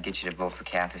tried to get you to vote for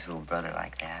Kathy's little brother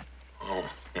like that. Oh,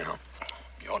 yeah.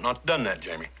 You ought not have done that,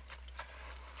 Jamie.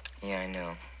 Yeah, I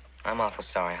know. I'm awful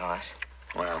sorry, Hoss.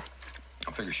 Well,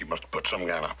 I figure she must have put some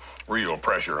kind of real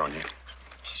pressure on you.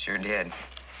 She sure did.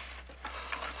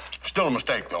 Still a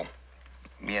mistake, though.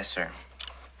 Yes, sir.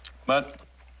 But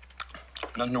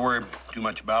nothing to worry too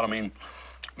much about. I mean,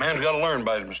 man's got to learn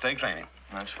by his mistakes, ain't he?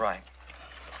 That's right.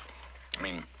 I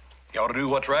mean, he ought to do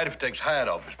what's right if it takes a hide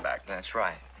off his back. That's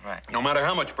right, right. No matter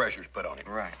how much pressure's put on him.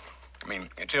 Right. I mean,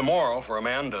 it's immoral for a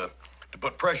man to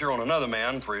put pressure on another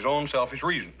man for his own selfish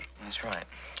reasons. That's right.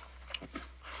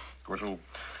 Of course, old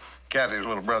Kathy's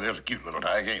little brother is a cute little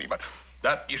tyke, ain't he? But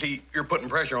that, you see, you're putting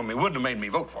pressure on me wouldn't have made me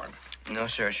vote for him. No,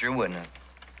 sir, it sure wouldn't have.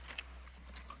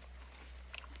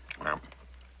 Well,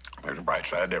 there's a bright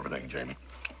side to everything, Jamie.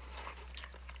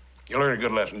 You learned a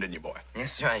good lesson, didn't you, boy?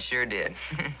 Yes, sir, I sure did.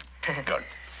 Good.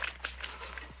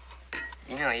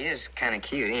 You know, he is kind of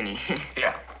cute, ain't he?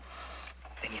 Yeah.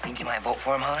 Then you think you might vote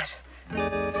for him, Hoss?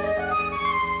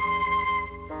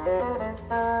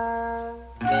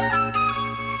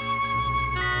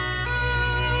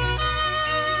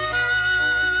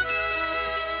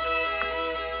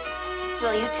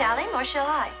 Will you tell him, or shall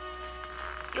I?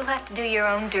 You'll have to do your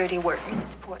own dirty work,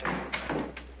 Mrs. Porter.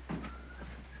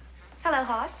 Hello,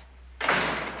 Hoss.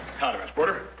 Howdy, Miss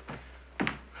Porter.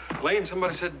 Lane,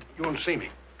 somebody said you wanted to see me.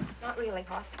 Not really,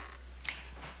 Hoss.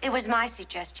 It was my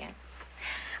suggestion.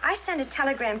 I sent a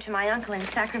telegram to my uncle in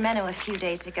Sacramento a few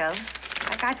days ago.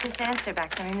 I got this answer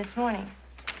back from him this morning.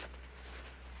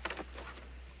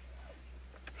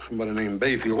 Somebody named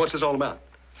Bayfield. What's this all about?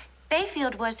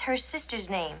 Bayfield was her sister's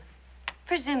name,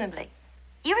 presumably.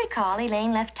 You recall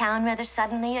Elaine left town rather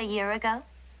suddenly a year ago?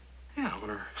 Yeah, when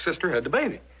her sister had the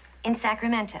baby. In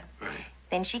Sacramento. Right.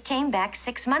 Then she came back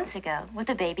 6 months ago with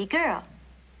a baby girl.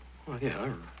 Well, yeah,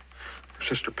 her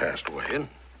sister passed away, and...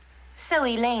 So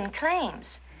Elaine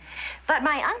claims. But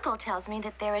my uncle tells me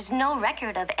that there is no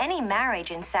record of any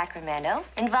marriage in Sacramento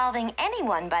involving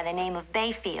anyone by the name of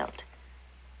Bayfield,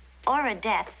 or a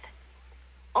death,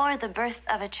 or the birth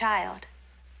of a child.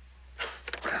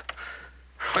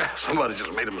 Well, somebody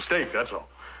just made a mistake, that's all.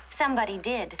 Somebody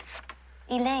did.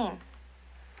 Elaine.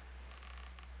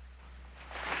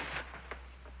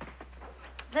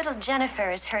 Little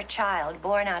Jennifer is her child,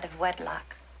 born out of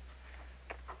wedlock.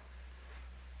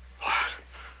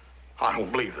 I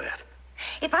don't believe that.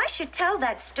 If I should tell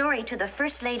that story to the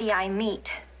first lady I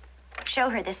meet, show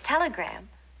her this telegram,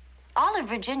 all of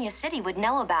Virginia City would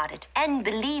know about it and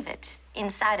believe it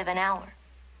inside of an hour.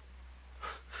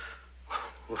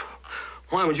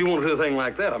 Why would you want to do a thing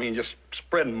like that? I mean, just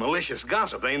spreading malicious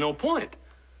gossip. There ain't no point.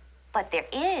 But there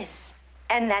is.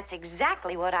 And that's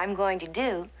exactly what I'm going to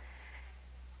do.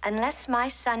 Unless my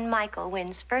son Michael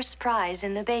wins first prize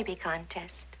in the baby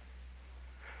contest.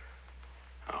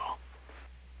 Oh.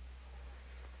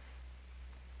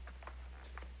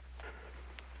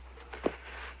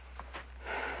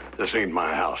 This ain't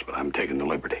my house, but I'm taking the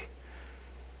liberty.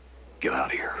 Get out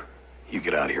of here. You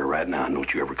get out of here right now and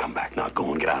don't you ever come back. Now go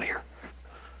and get out of here.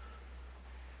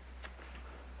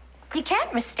 You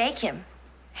can't mistake him.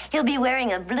 He'll be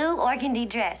wearing a blue organdy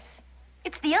dress.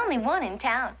 It's the only one in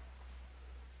town.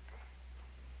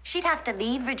 She'd have to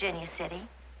leave Virginia City.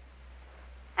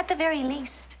 At the very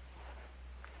least.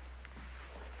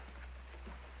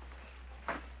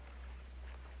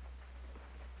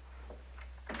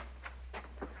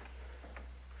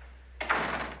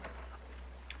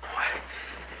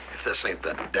 If this ain't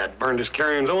that dad-burnedest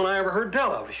carryings on I ever heard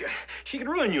tell of, she could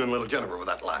ruin you and little Jennifer with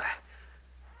that lie.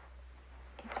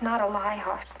 It's not a lie,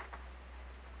 Hoss.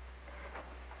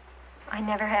 I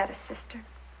never had a sister.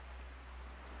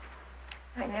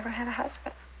 I never had a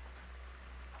husband.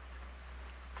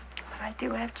 But I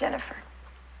do have Jennifer.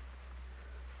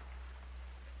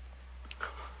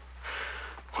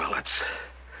 Well,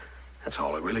 that's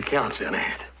all that really counts, then, ain't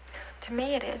it? To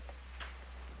me, it is.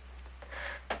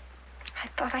 I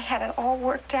thought I had it all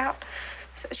worked out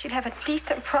so she'd have a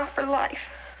decent, proper life.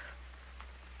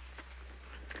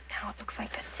 Now it looks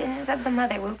like the sins of the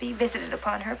mother will be visited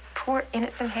upon her poor,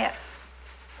 innocent head.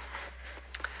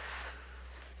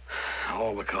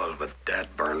 All because of a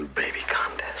dad-burned baby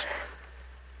contest.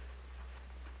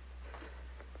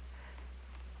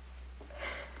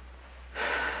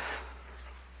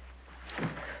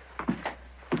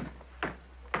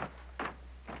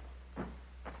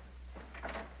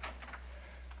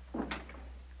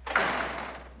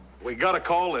 We gotta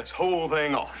call this whole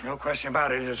thing off. No question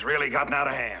about it. It's really gotten out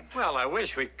of hand. Well, I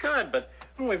wish we could, but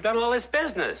we've done all this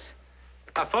business.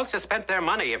 Our folks have spent their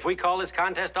money. If we call this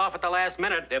contest off at the last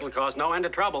minute, it'll cause no end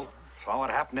of trouble. Saw what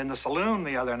happened in the saloon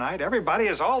the other night. Everybody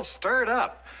is all stirred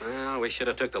up. Well, we should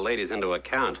have took the ladies into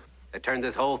account. They turned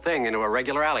this whole thing into a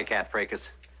regular alley cat fracas.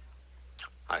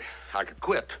 I could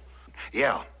quit.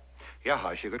 Yeah,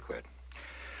 Hush, you could quit.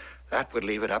 That would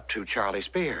leave it up to Charlie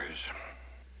Spears.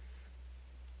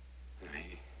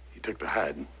 He took to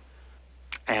hiding.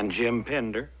 And Jim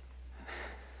Pinder.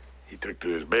 He took to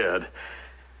his bed.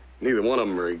 Neither one of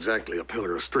them are exactly a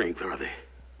pillar of strength, are they?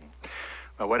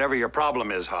 Well, whatever your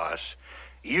problem is, Hoss,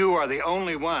 you are the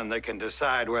only one that can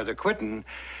decide whether quitting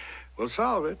will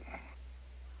solve it.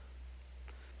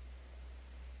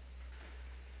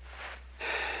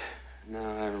 No,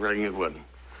 I reckon it wouldn't.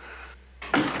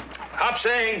 Hop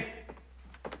Sing!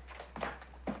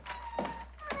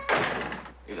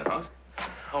 Evening, Hoss.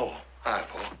 Oh, hi,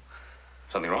 Paul.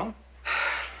 Something wrong?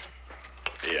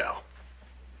 Yeah.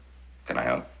 Can I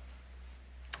help?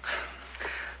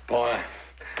 Boy,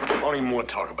 I don't even want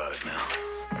to talk about it now.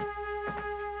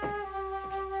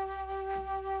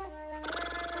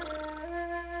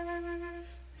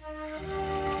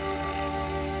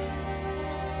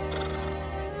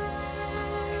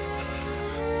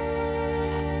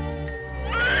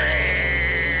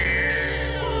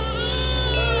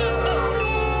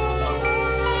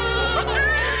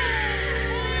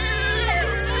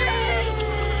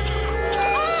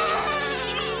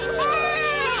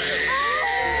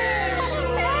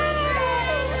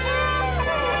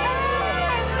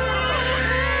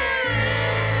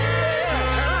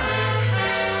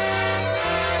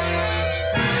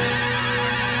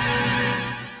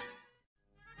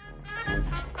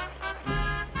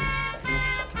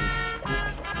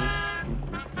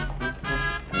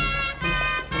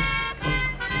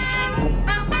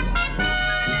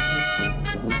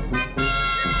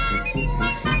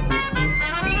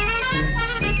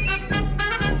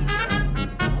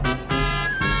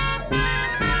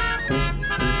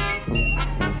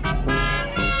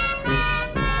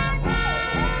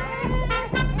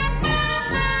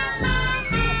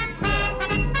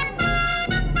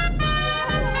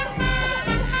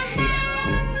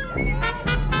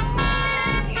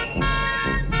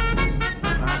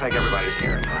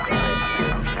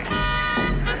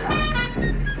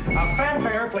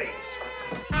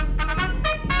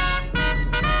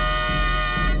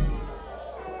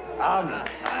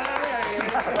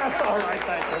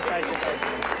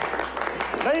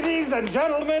 Ladies and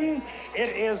gentlemen,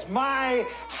 it is my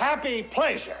happy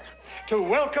pleasure to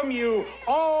welcome you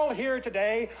all here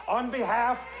today on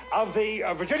behalf of the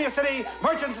Virginia City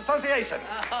Merchants Association.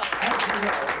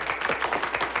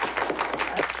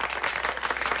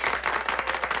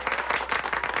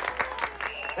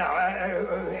 Now,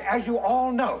 as you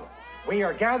all know, we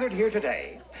are gathered here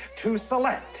today to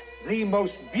select the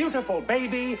most beautiful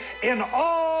baby in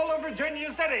all of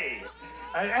Virginia City.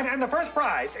 And the first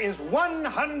prize is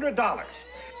 $100.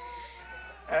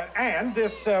 And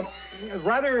this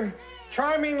rather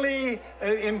charmingly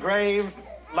engraved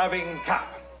loving cow.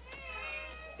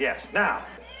 Yes, now,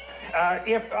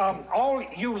 if all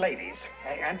you ladies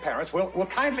and parents will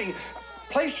kindly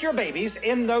place your babies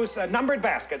in those numbered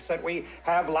baskets that we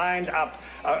have lined up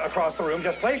across the room.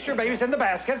 Just place your babies in the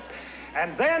baskets,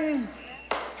 and then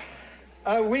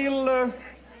we'll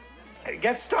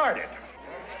get started.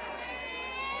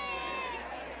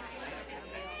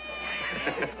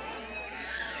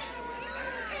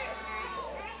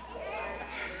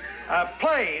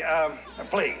 Play,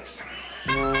 please.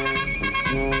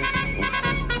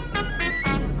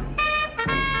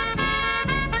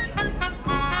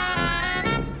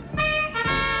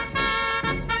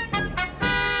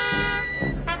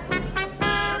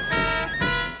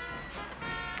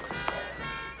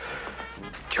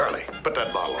 Charlie, put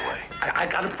that bottle away. I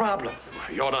got a problem.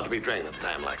 You ought not to be drinking at a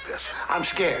time like this. I'm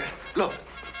scared. Look.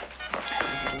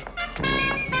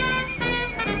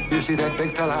 You see that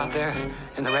big fella out there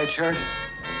in the red shirt?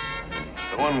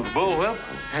 The one with the bullwhip?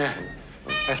 Yeah.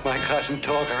 That's my cousin,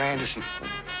 Talker Anderson.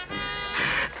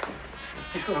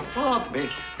 He's gonna flog me.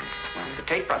 The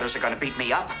Tate brothers are gonna beat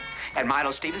me up, and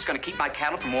Milo Stevens gonna keep my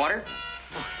cattle from water.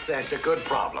 That's a good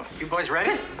problem. You boys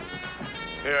ready?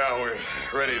 Yeah, we're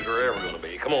ready as we're ever going to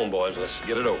be. Come on, boys, let's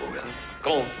get it over with.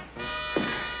 Come on.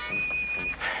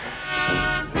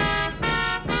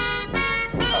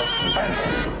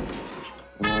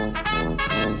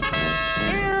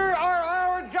 Here are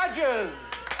our judges.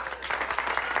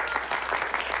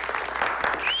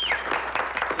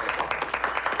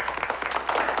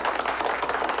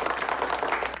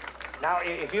 Now,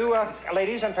 if you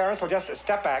ladies and parents will just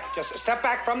step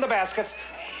back from the baskets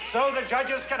so the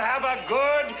judges can have a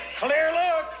good, clear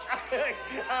look.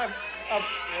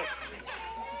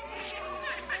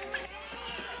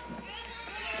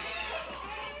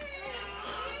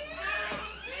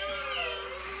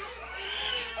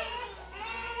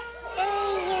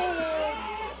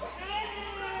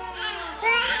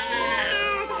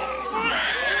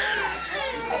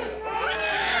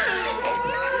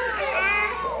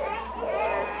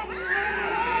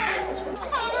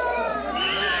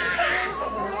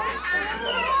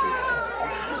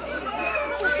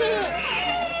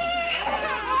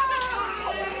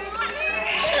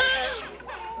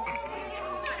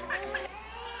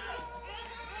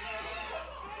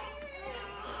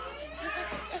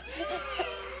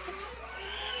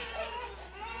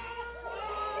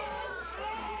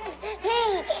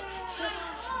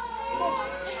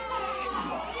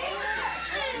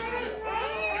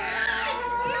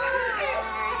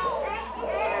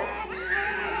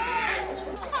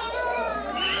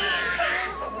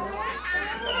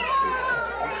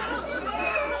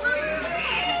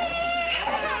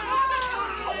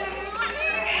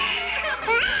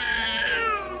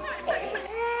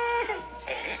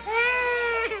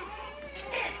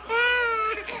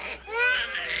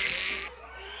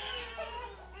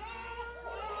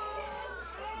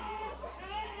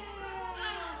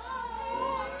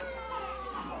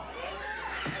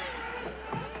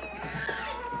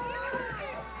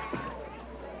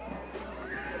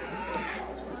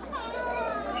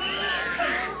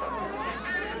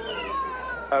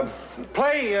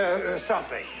 Play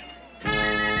something.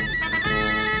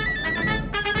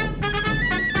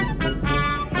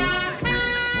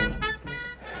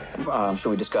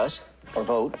 Shall we discuss or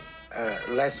vote?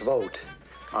 Let's vote.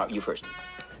 You first.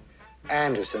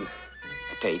 Anderson.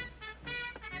 Tate.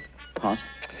 Hoss?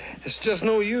 It's just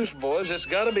no use, boys. It's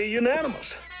got to be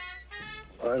unanimous.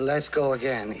 Let's go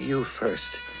again. You first.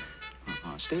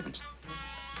 Stevens.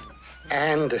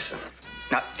 Anderson.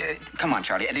 Now, come on,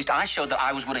 Charlie. At least I showed that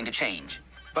I was willing to change.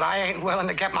 But I ain't willing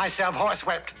to get myself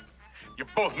horsewhipped. You're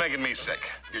both making me sick.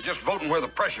 You're just voting where the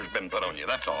pressure's been put on you,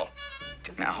 that's all.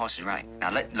 Now, Hoss is right.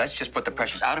 Now, let's just put the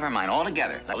pressures out of our mind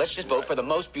altogether. Now, let's just vote for the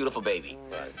most beautiful baby.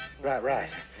 Right.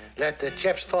 Let the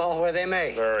chips fall where they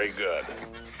may. Very good.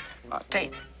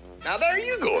 Tate. Now, there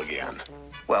you go again.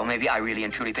 Well, maybe I really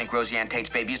and truly think Rosie Ann Tate's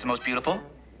baby is the most beautiful.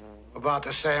 About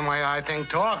the same way I think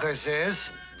Talker's is.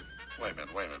 Wait a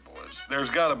minute, boys. There's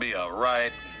got to be a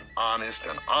right, honest,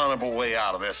 and honorable way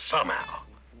out of this somehow.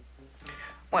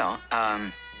 Well,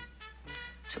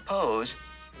 suppose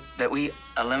that we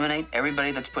eliminate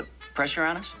everybody that's put pressure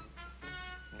on us?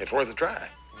 It's worth a try.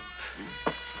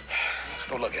 Let's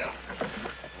go look at him.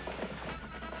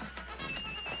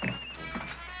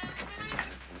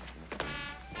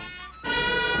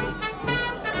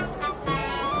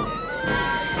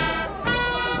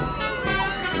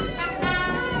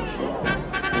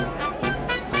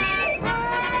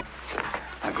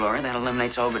 Gloria, that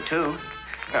eliminates all but two.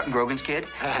 Grogan's kid.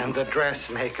 And the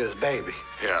dressmaker's baby.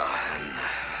 Yeah,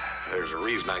 and there's a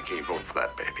reason I can't vote for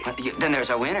that baby. Then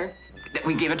there's our winner.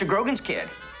 We give it to Grogan's kid.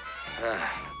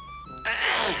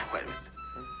 Wait a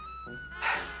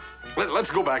minute. Let's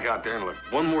go back out there and look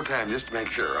one more time just to make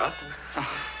sure, huh?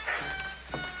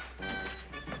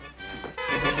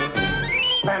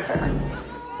 Fanfare.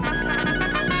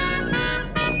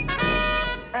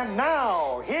 And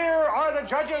now, here are the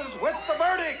judges with the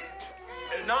verdict.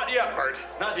 Not yet, Bert.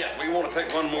 Not yet. We want to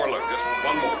take one more look. Just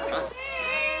one more, huh?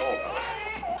 Oh.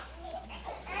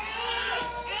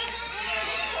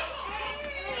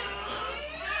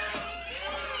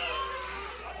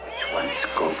 Which one is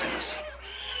Grogan's?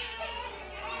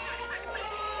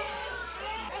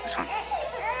 This one.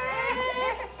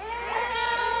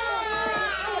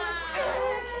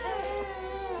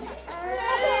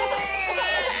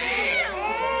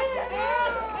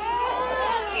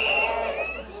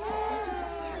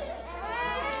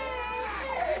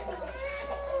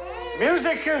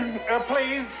 Music,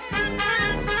 please.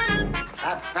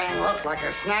 That thing looked like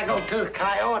a snaggletooth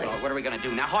coyote. Well, what are we going to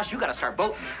do now? Hoss, you got to start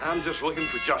voting. I'm just looking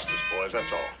for justice, boys,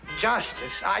 that's all.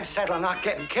 Justice? I'd settle on not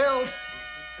getting killed.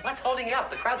 What's holding you up?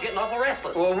 The crowd's getting awful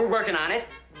restless. Well, we're working on it.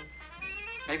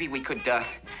 Maybe we could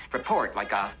report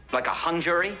like a hung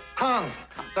jury. Hung.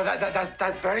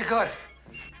 That's very good.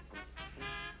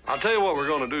 I'll tell you what we're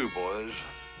going to do, boys.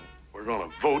 We're going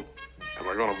to vote, and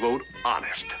we're going to vote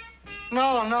honest.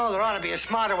 No, there ought to be a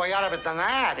smarter way out of it than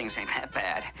that. Things ain't that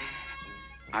bad.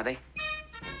 Are they?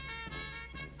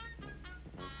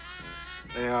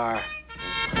 They are.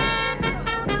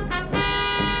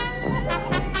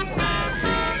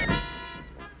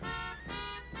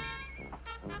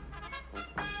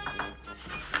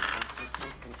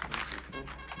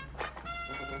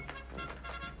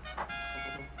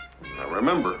 Now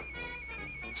remember,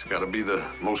 it's got to be the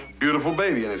most beautiful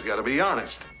baby, and it's got to be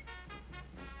honest.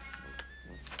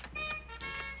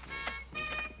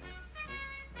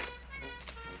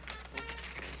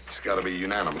 It's got to be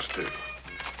unanimous, too.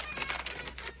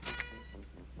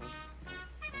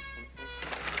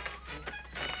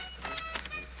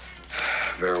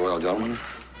 Very well, gentlemen.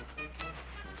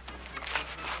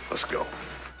 Let's go.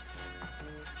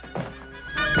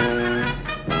 Stand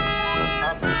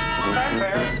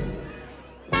there.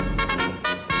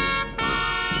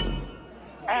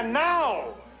 And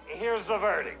now, here's the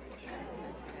verdict.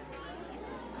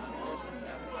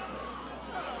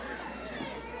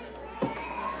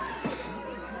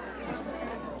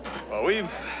 Well,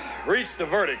 we've reached a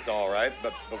verdict, all right,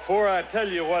 but before I tell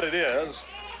you what it is,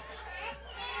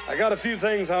 I got a few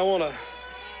things I want to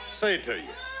say to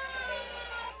you.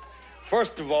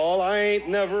 First of all, I ain't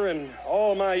never in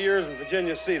all my years in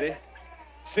Virginia City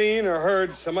seen or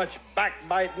heard so much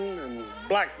backbiting and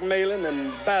blackmailing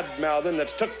and bad-mouthing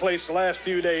that's took place the last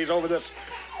few days over this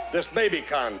baby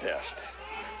contest.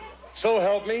 So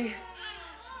help me,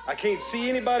 I can't see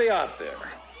anybody out there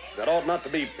that ought not to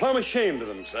be plumb ashamed of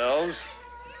themselves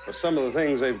for some of the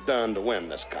things they've done to win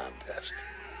this contest.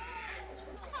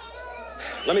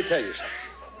 Let me tell you something.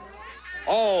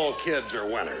 All kids are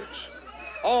winners.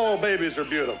 All babies are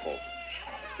beautiful.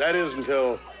 That is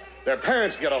until their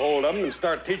parents get a hold of them and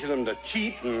start teaching them to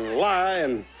cheat and lie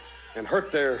and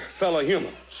hurt their fellow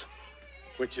humans,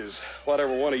 which is what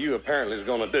every one of you apparently is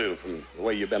going to do from the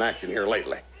way you've been acting here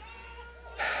lately.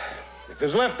 If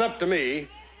it's left up to me,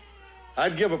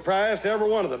 I'd give a prize to every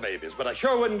one of the babies, but I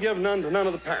sure wouldn't give none to none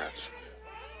of the parents.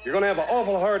 You're going to have an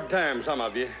awful hard time, some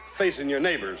of you, facing your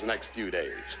neighbors the next few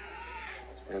days.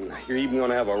 And you're even going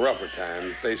to have a rougher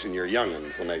time facing your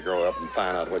young'uns when they grow up and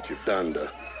find out what you've done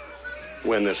to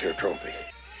win this here trophy.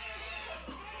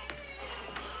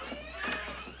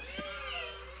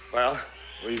 Well,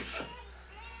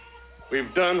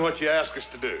 we've done what you asked us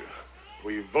to do.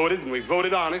 We've voted, and we've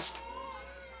voted honest,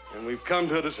 and we've come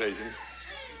to a decision.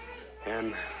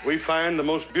 And we find the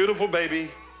most beautiful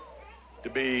baby to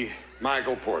be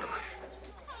Michael Porter.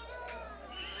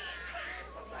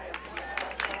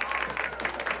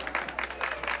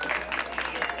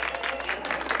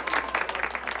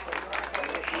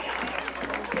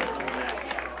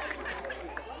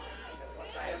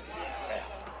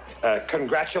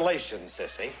 Congratulations,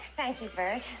 Sissy. Thank you,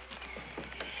 Bert.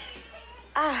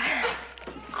 I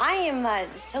am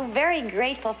so very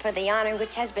grateful for the honor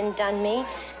which has been done me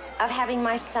of having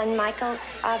my son, Michael,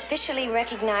 officially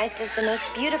recognized as the most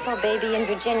beautiful baby in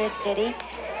Virginia City.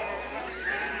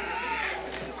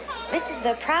 This is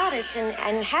the proudest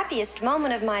and happiest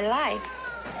moment of my life.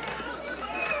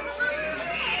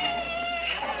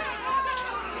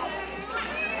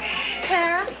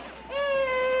 Clara?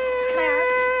 Clara?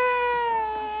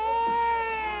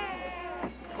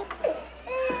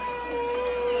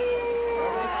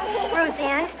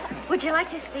 Roseanne, would you like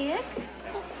to see it?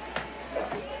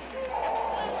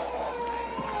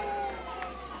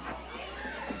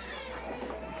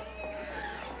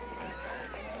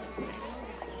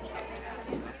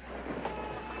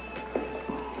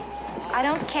 I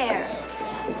don't care.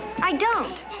 I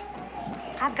don't.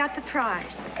 I've got the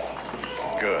prize.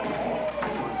 Good.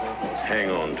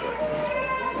 Hang on to it.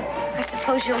 I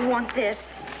suppose you'll want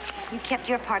this. You kept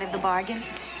your part of the bargain.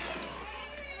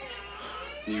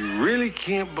 You really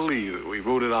can't believe that we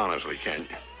voted honestly, can you?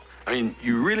 I mean,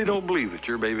 you really don't believe that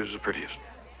your baby is the prettiest?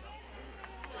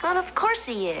 Well, of course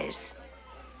he is.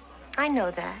 I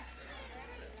know that.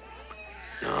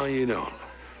 No, you don't.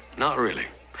 Not really.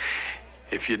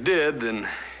 If you did, then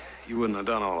you wouldn't have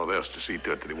done all of this to see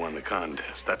to it that he won the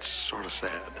contest. That's sort of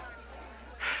sad.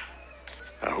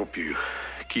 I hope you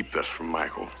keep this from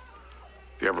Michael.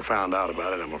 If you ever found out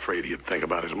about it, I'm afraid he'd think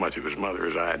about as much of his mother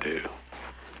as I do.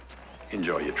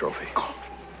 Enjoy your trophy.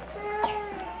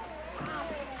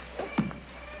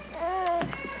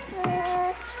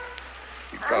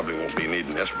 You probably won't be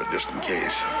needing this, but just in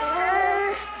case.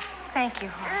 Thank you,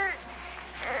 Horace,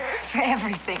 for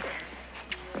everything.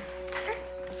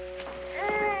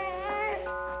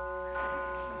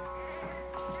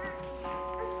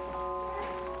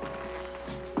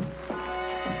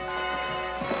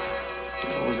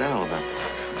 What was that all about?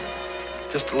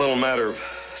 Just a little matter of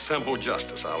simple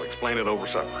justice. I'll explain it over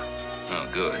supper. Oh,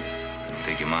 good. It'll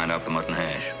take your mind off the mutton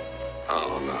hash.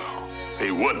 Oh, no.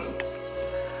 He wouldn't.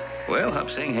 Well, Hop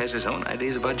Sing has his own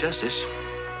ideas about justice.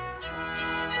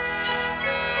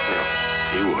 Yeah,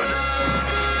 he would.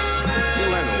 He'll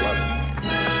land